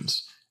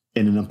emotions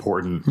in an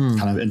important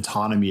kind of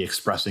autonomy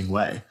expressing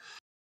way.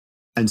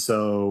 And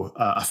so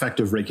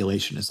effective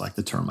regulation is like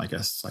the term, I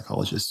guess,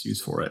 psychologists use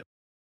for it.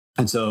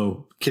 And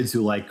so kids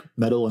who like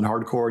metal and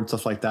hardcore and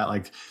stuff like that,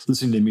 like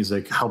listening to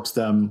music helps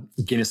them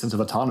gain a sense of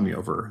autonomy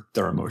over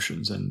their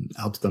emotions and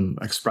helps them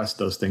express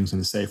those things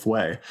in a safe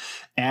way.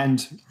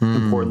 And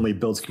importantly,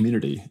 builds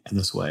community in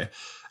this way.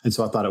 And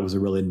so I thought it was a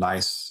really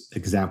nice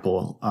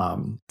example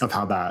of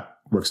how that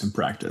works in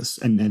practice,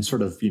 and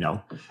sort of, you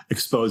know,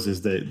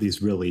 exposes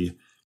these really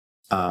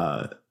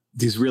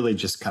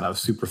just kind of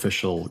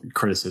superficial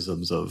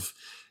criticisms of,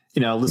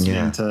 you know,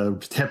 listening to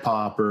hip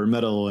hop or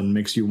metal and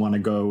makes you want to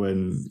go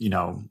and, you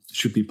know,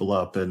 shoot people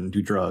up and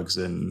do drugs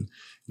and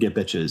get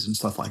bitches and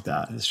stuff like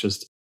that. It's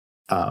just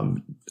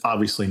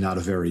obviously not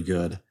a very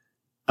good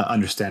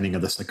understanding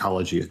of the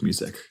psychology of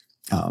music.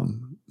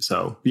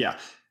 So yeah,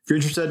 if you're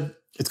interested,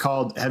 it's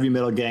called Heavy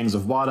Metal Gangs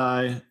of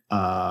Wadai.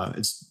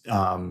 It's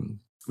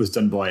was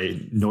done by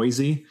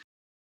Noisy,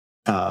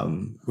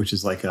 which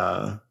is like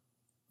a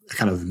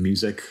kind of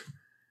music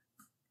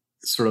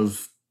sort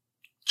of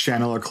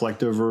channel or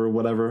collective or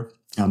whatever.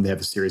 They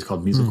have a series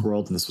called Music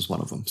World, and this was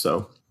one of them.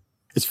 So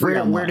it's free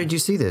online. Where did you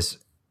see this?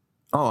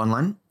 Oh,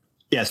 online?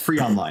 Yeah, it's free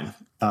online.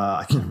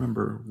 I can't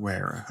remember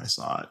where I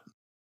saw it,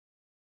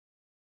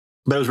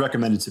 but it was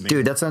recommended to me.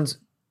 Dude, that sounds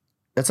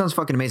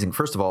fucking amazing.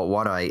 First of all,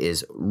 Wadai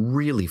is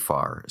really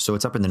far, so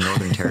it's up in the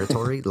Northern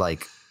Territory,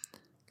 like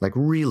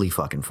really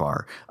fucking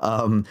far.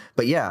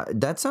 But yeah,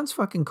 that sounds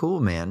fucking cool,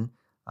 man.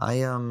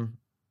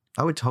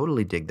 I would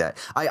totally dig that.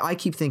 I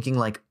keep thinking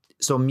like,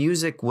 so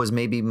music was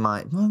maybe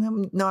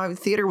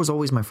theater was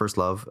always my first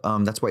love.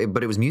 That's why,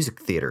 but it was music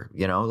theater,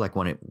 you know, like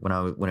when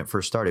it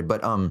first started.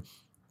 But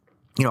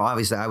you know,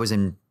 obviously I was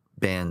in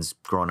bands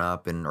growing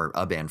up or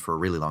a band for a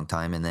really long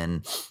time, and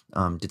then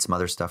did some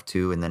other stuff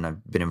too. And then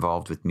I've been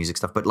involved with music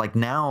stuff. But like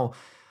now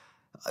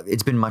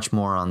it's been much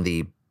more on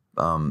the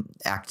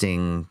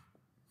acting,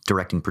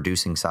 directing,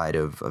 producing side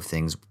of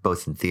things,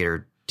 both in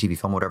theater, TV,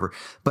 film, whatever.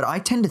 But I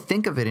tend to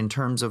think of it in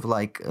terms of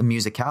like a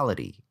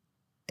musicality.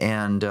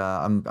 And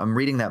I'm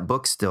reading that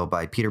book still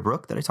by Peter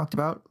Brook that I talked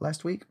about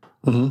last week.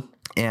 Mm-hmm.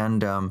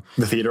 And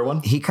the theater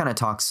one? He kind of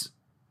talks.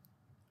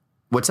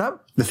 What's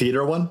up? The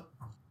theater one?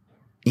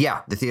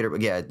 Yeah, the theater.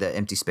 Yeah, the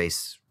Empty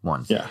Space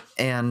one. Yeah.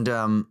 And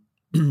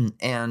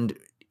and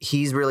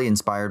he's really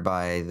inspired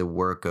by the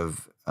work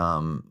of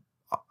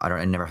I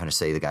never know how to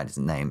say the guy's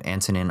name.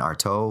 Antonin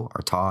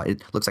Artaud.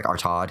 It looks like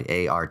Artaud,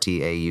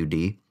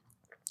 Artaud.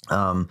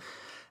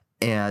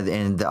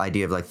 And the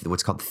idea of like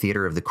what's called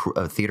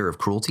the theater of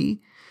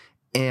cruelty.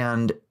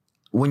 And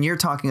when you're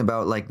talking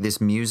about like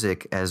this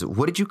music as,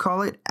 what did you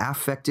call it?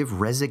 Affective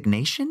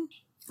resignation?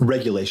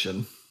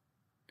 Regulation.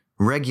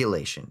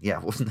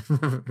 Yeah.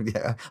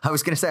 Yeah. I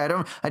was going to say,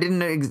 I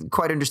didn't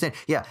quite understand.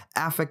 Yeah.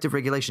 Affective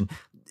regulation.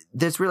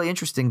 That's really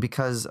interesting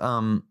because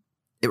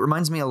it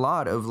reminds me a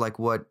lot of like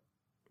what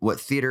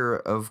theater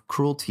of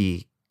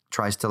cruelty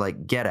tries to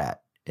like get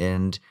at.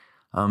 And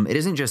it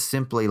isn't just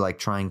simply like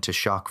trying to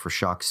shock for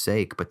shock's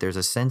sake, but there's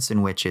a sense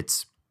in which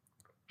it's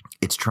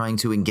trying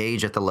to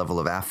engage at the level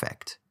of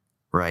affect,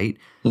 right?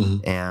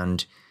 Mm-hmm.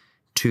 And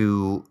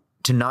to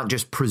not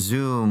just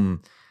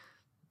presume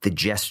the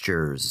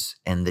gestures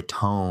and the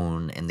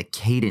tone and the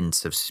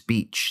cadence of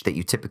speech that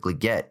you typically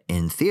get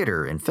in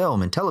theater and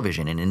film and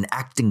television and in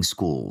acting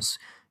schools,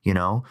 you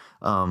know?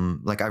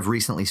 Like I've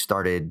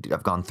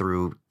gone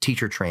through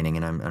teacher training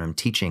and I'm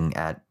teaching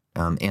at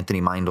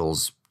Anthony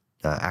Meindl's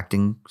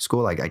acting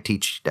school. I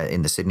teach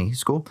in the Sydney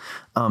school.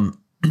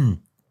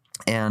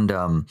 And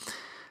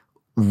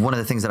one of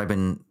the things that I've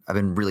been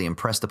really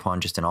impressed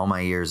upon just in all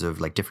my years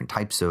of like different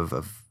types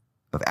of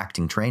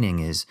acting training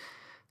is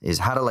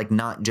how to like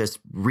not just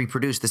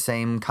reproduce the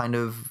same kind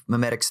of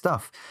mimetic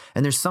stuff.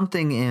 And there's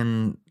something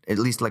in, at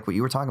least like what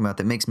you were talking about,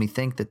 that makes me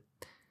think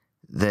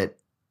that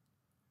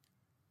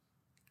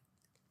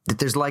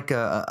there's like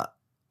a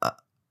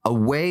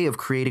way of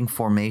creating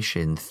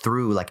formation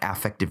through like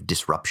affective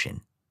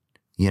disruption,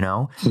 you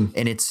know?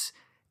 And it's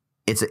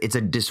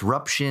a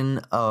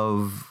disruption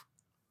of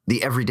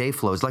the everyday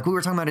flows. Like we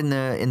were talking about in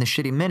the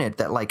Shitty Minute,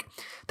 that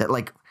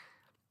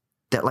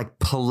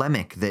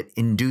polemic that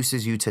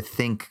induces you to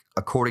think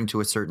according to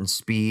a certain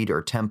speed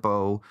or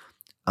tempo,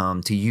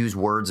 to use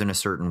words in a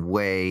certain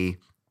way,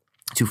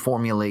 to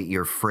formulate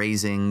your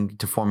phrasing,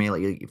 to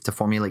formulate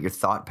your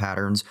thought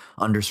patterns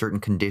under certain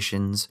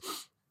conditions,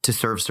 to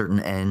serve certain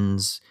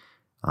ends,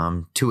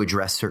 to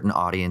address certain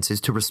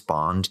audiences, to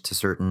respond to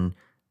certain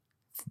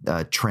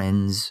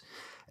trends.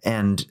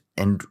 And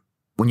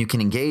when you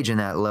can engage in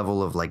that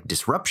level of like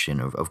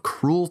disruption of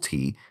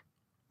cruelty,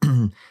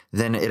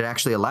 then it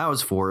actually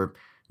allows for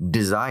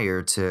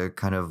desire to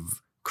kind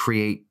of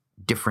create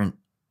different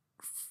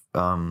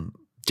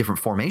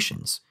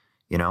formations,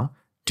 you know,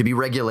 to be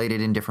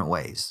regulated in different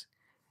ways.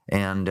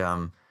 And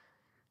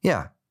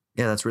yeah,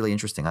 that's really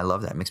interesting. I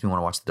love that. It makes me want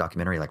to watch the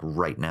documentary like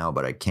right now,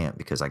 but I can't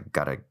because I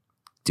gotta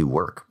do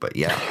work. But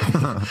yeah.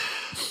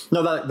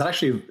 No, that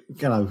actually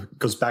kind of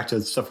goes back to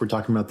the stuff we're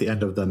talking about at the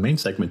end of the main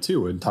segment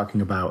too, and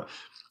talking about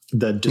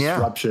the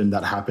disruption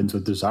that happens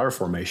with desire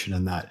formation,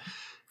 and that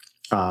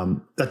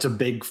that's a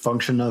big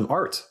function of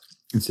art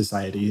in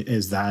society,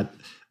 is that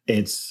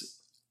it's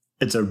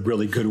a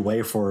really good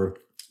way for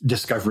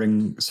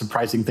discovering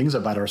surprising things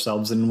about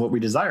ourselves and what we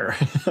desire.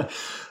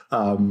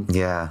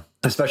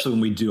 Especially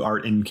when we do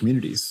art in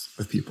communities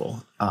with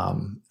people.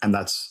 And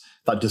that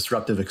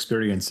disruptive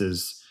experience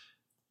is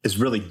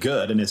really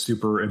good and it's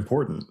super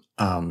important.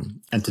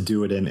 And to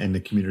do it in the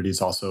communities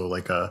also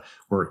like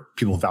where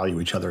people value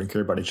each other and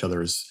care about each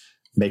other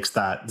makes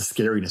the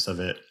scariness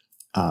of it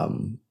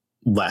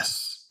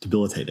less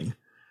debilitating,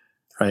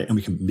 right? And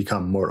we can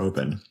become more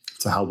open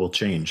to how we'll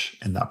change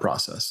in that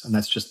process. And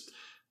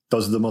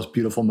those are the most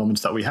beautiful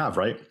moments that we have,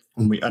 right?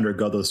 When we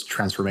undergo those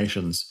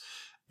transformations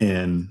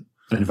in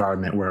an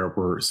environment where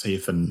we're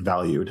safe and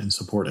valued and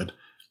supported,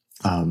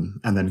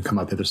 and then come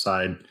out the other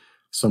side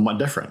somewhat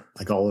different.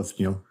 Like all of,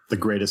 the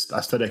greatest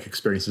aesthetic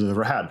experiences I've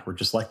ever had were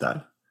just like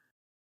that.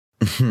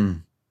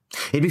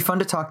 It'd be fun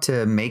to talk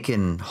to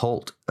Macon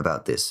Holt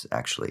about this,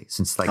 actually,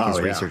 since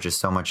his research is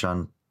so much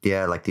on,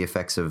 like the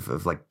effects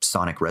of like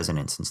sonic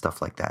resonance and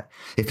stuff like that.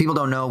 If people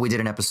don't know, we did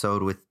an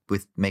episode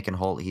with Macon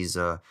Holt. He's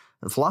a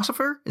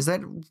philosopher. Is that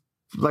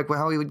like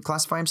how he would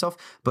classify himself?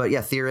 But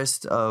yeah,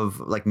 theorist of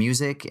like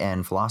music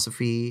and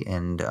philosophy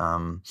and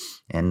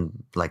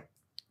like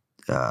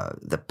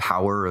the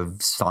power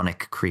of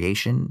sonic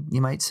creation,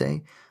 you might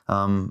say.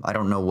 I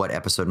don't know what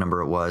episode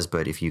number it was,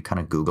 but if you kind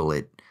of Google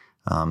it,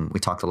 we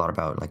talked a lot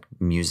about like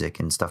music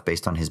and stuff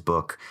based on his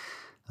book.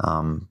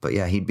 But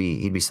yeah, he'd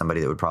be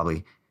somebody that would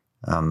probably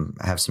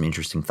have some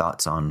interesting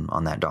thoughts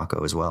on that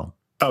doco as well.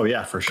 Oh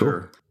yeah, for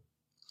sure. Cool.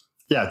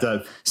 Yeah,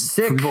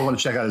 Sick. For people who want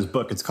to check out his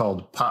book, it's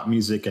called Pop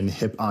Music and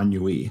Hip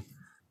Ennui.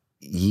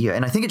 Yeah,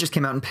 and I think it just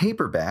came out in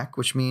paperback,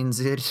 which means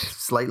it's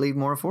slightly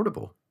more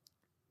affordable,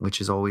 which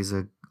is always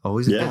a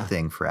good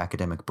thing for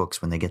academic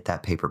books when they get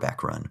that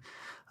paperback run.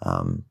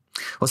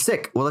 Well,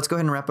 sick. Well, let's go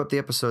ahead and wrap up the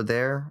episode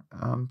there.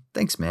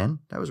 Thanks, man.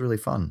 That was really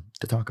fun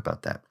to talk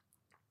about that.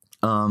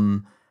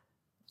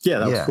 Yeah,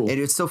 that was cool.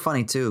 It's so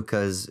funny too,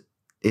 because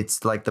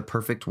it's like the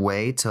perfect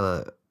way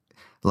to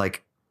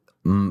like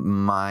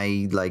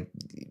my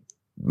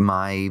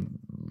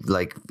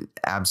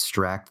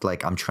abstract,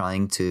 like I'm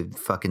trying to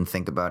fucking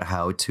think about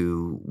how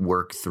to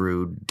work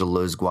through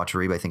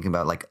Deleuze-Guattari by thinking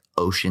about like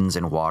oceans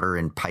and water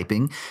and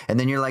piping. And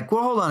then you're like,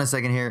 well, hold on a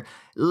second here.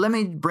 Let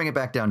me bring it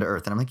back down to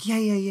earth. And I'm like,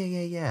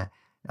 yeah.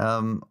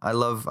 I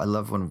love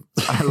when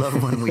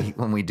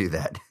when we do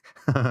that.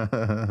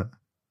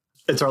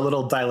 It's our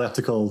little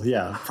dialectical,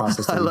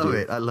 process. I love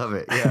it.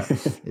 Yeah,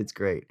 it's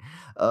great.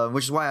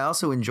 Which is why I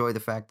also enjoy the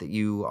fact that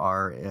you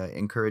are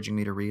encouraging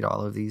me to read all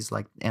of these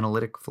like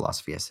analytic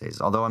philosophy essays.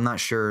 Although I'm not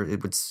sure,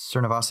 would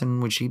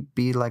Srinivasan, would she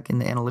be like in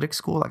the analytic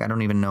school? Like, I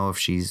don't even know if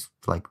she's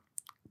like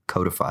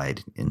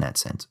codified in that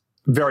sense.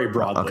 Very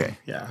broadly. Okay.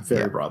 Yeah,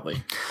 very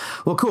broadly.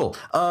 Well, cool.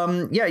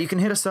 You can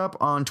hit us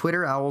up on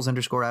Twitter,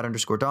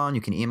 owls_at_dawn.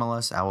 You can email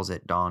us,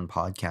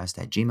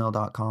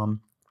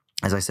 owls@dawnpodcast@gmail.com.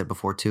 As I said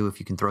before, too, if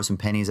you can throw some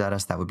pennies at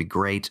us, that would be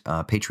great.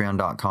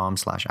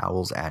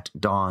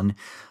 Patreon.com/owls@dawn.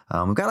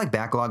 We've got like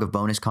backlog of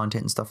bonus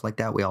content and stuff like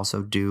that. We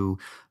also do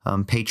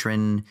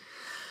patron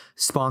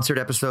sponsored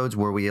episodes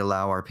where we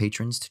allow our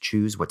patrons to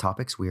choose what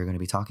topics we are going to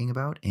be talking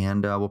about.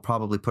 And we'll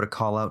probably put a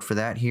call out for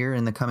that here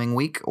in the coming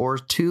week or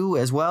two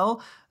as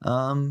well.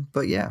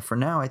 But yeah, for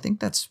now, I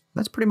think that's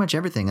pretty much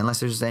everything,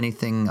 unless there's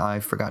anything I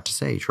forgot to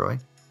say, Troy.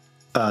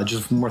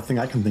 Just one more thing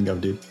I can think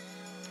of, dude.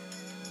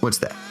 What's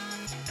that?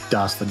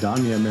 Das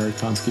Vidania,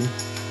 Amerikansky.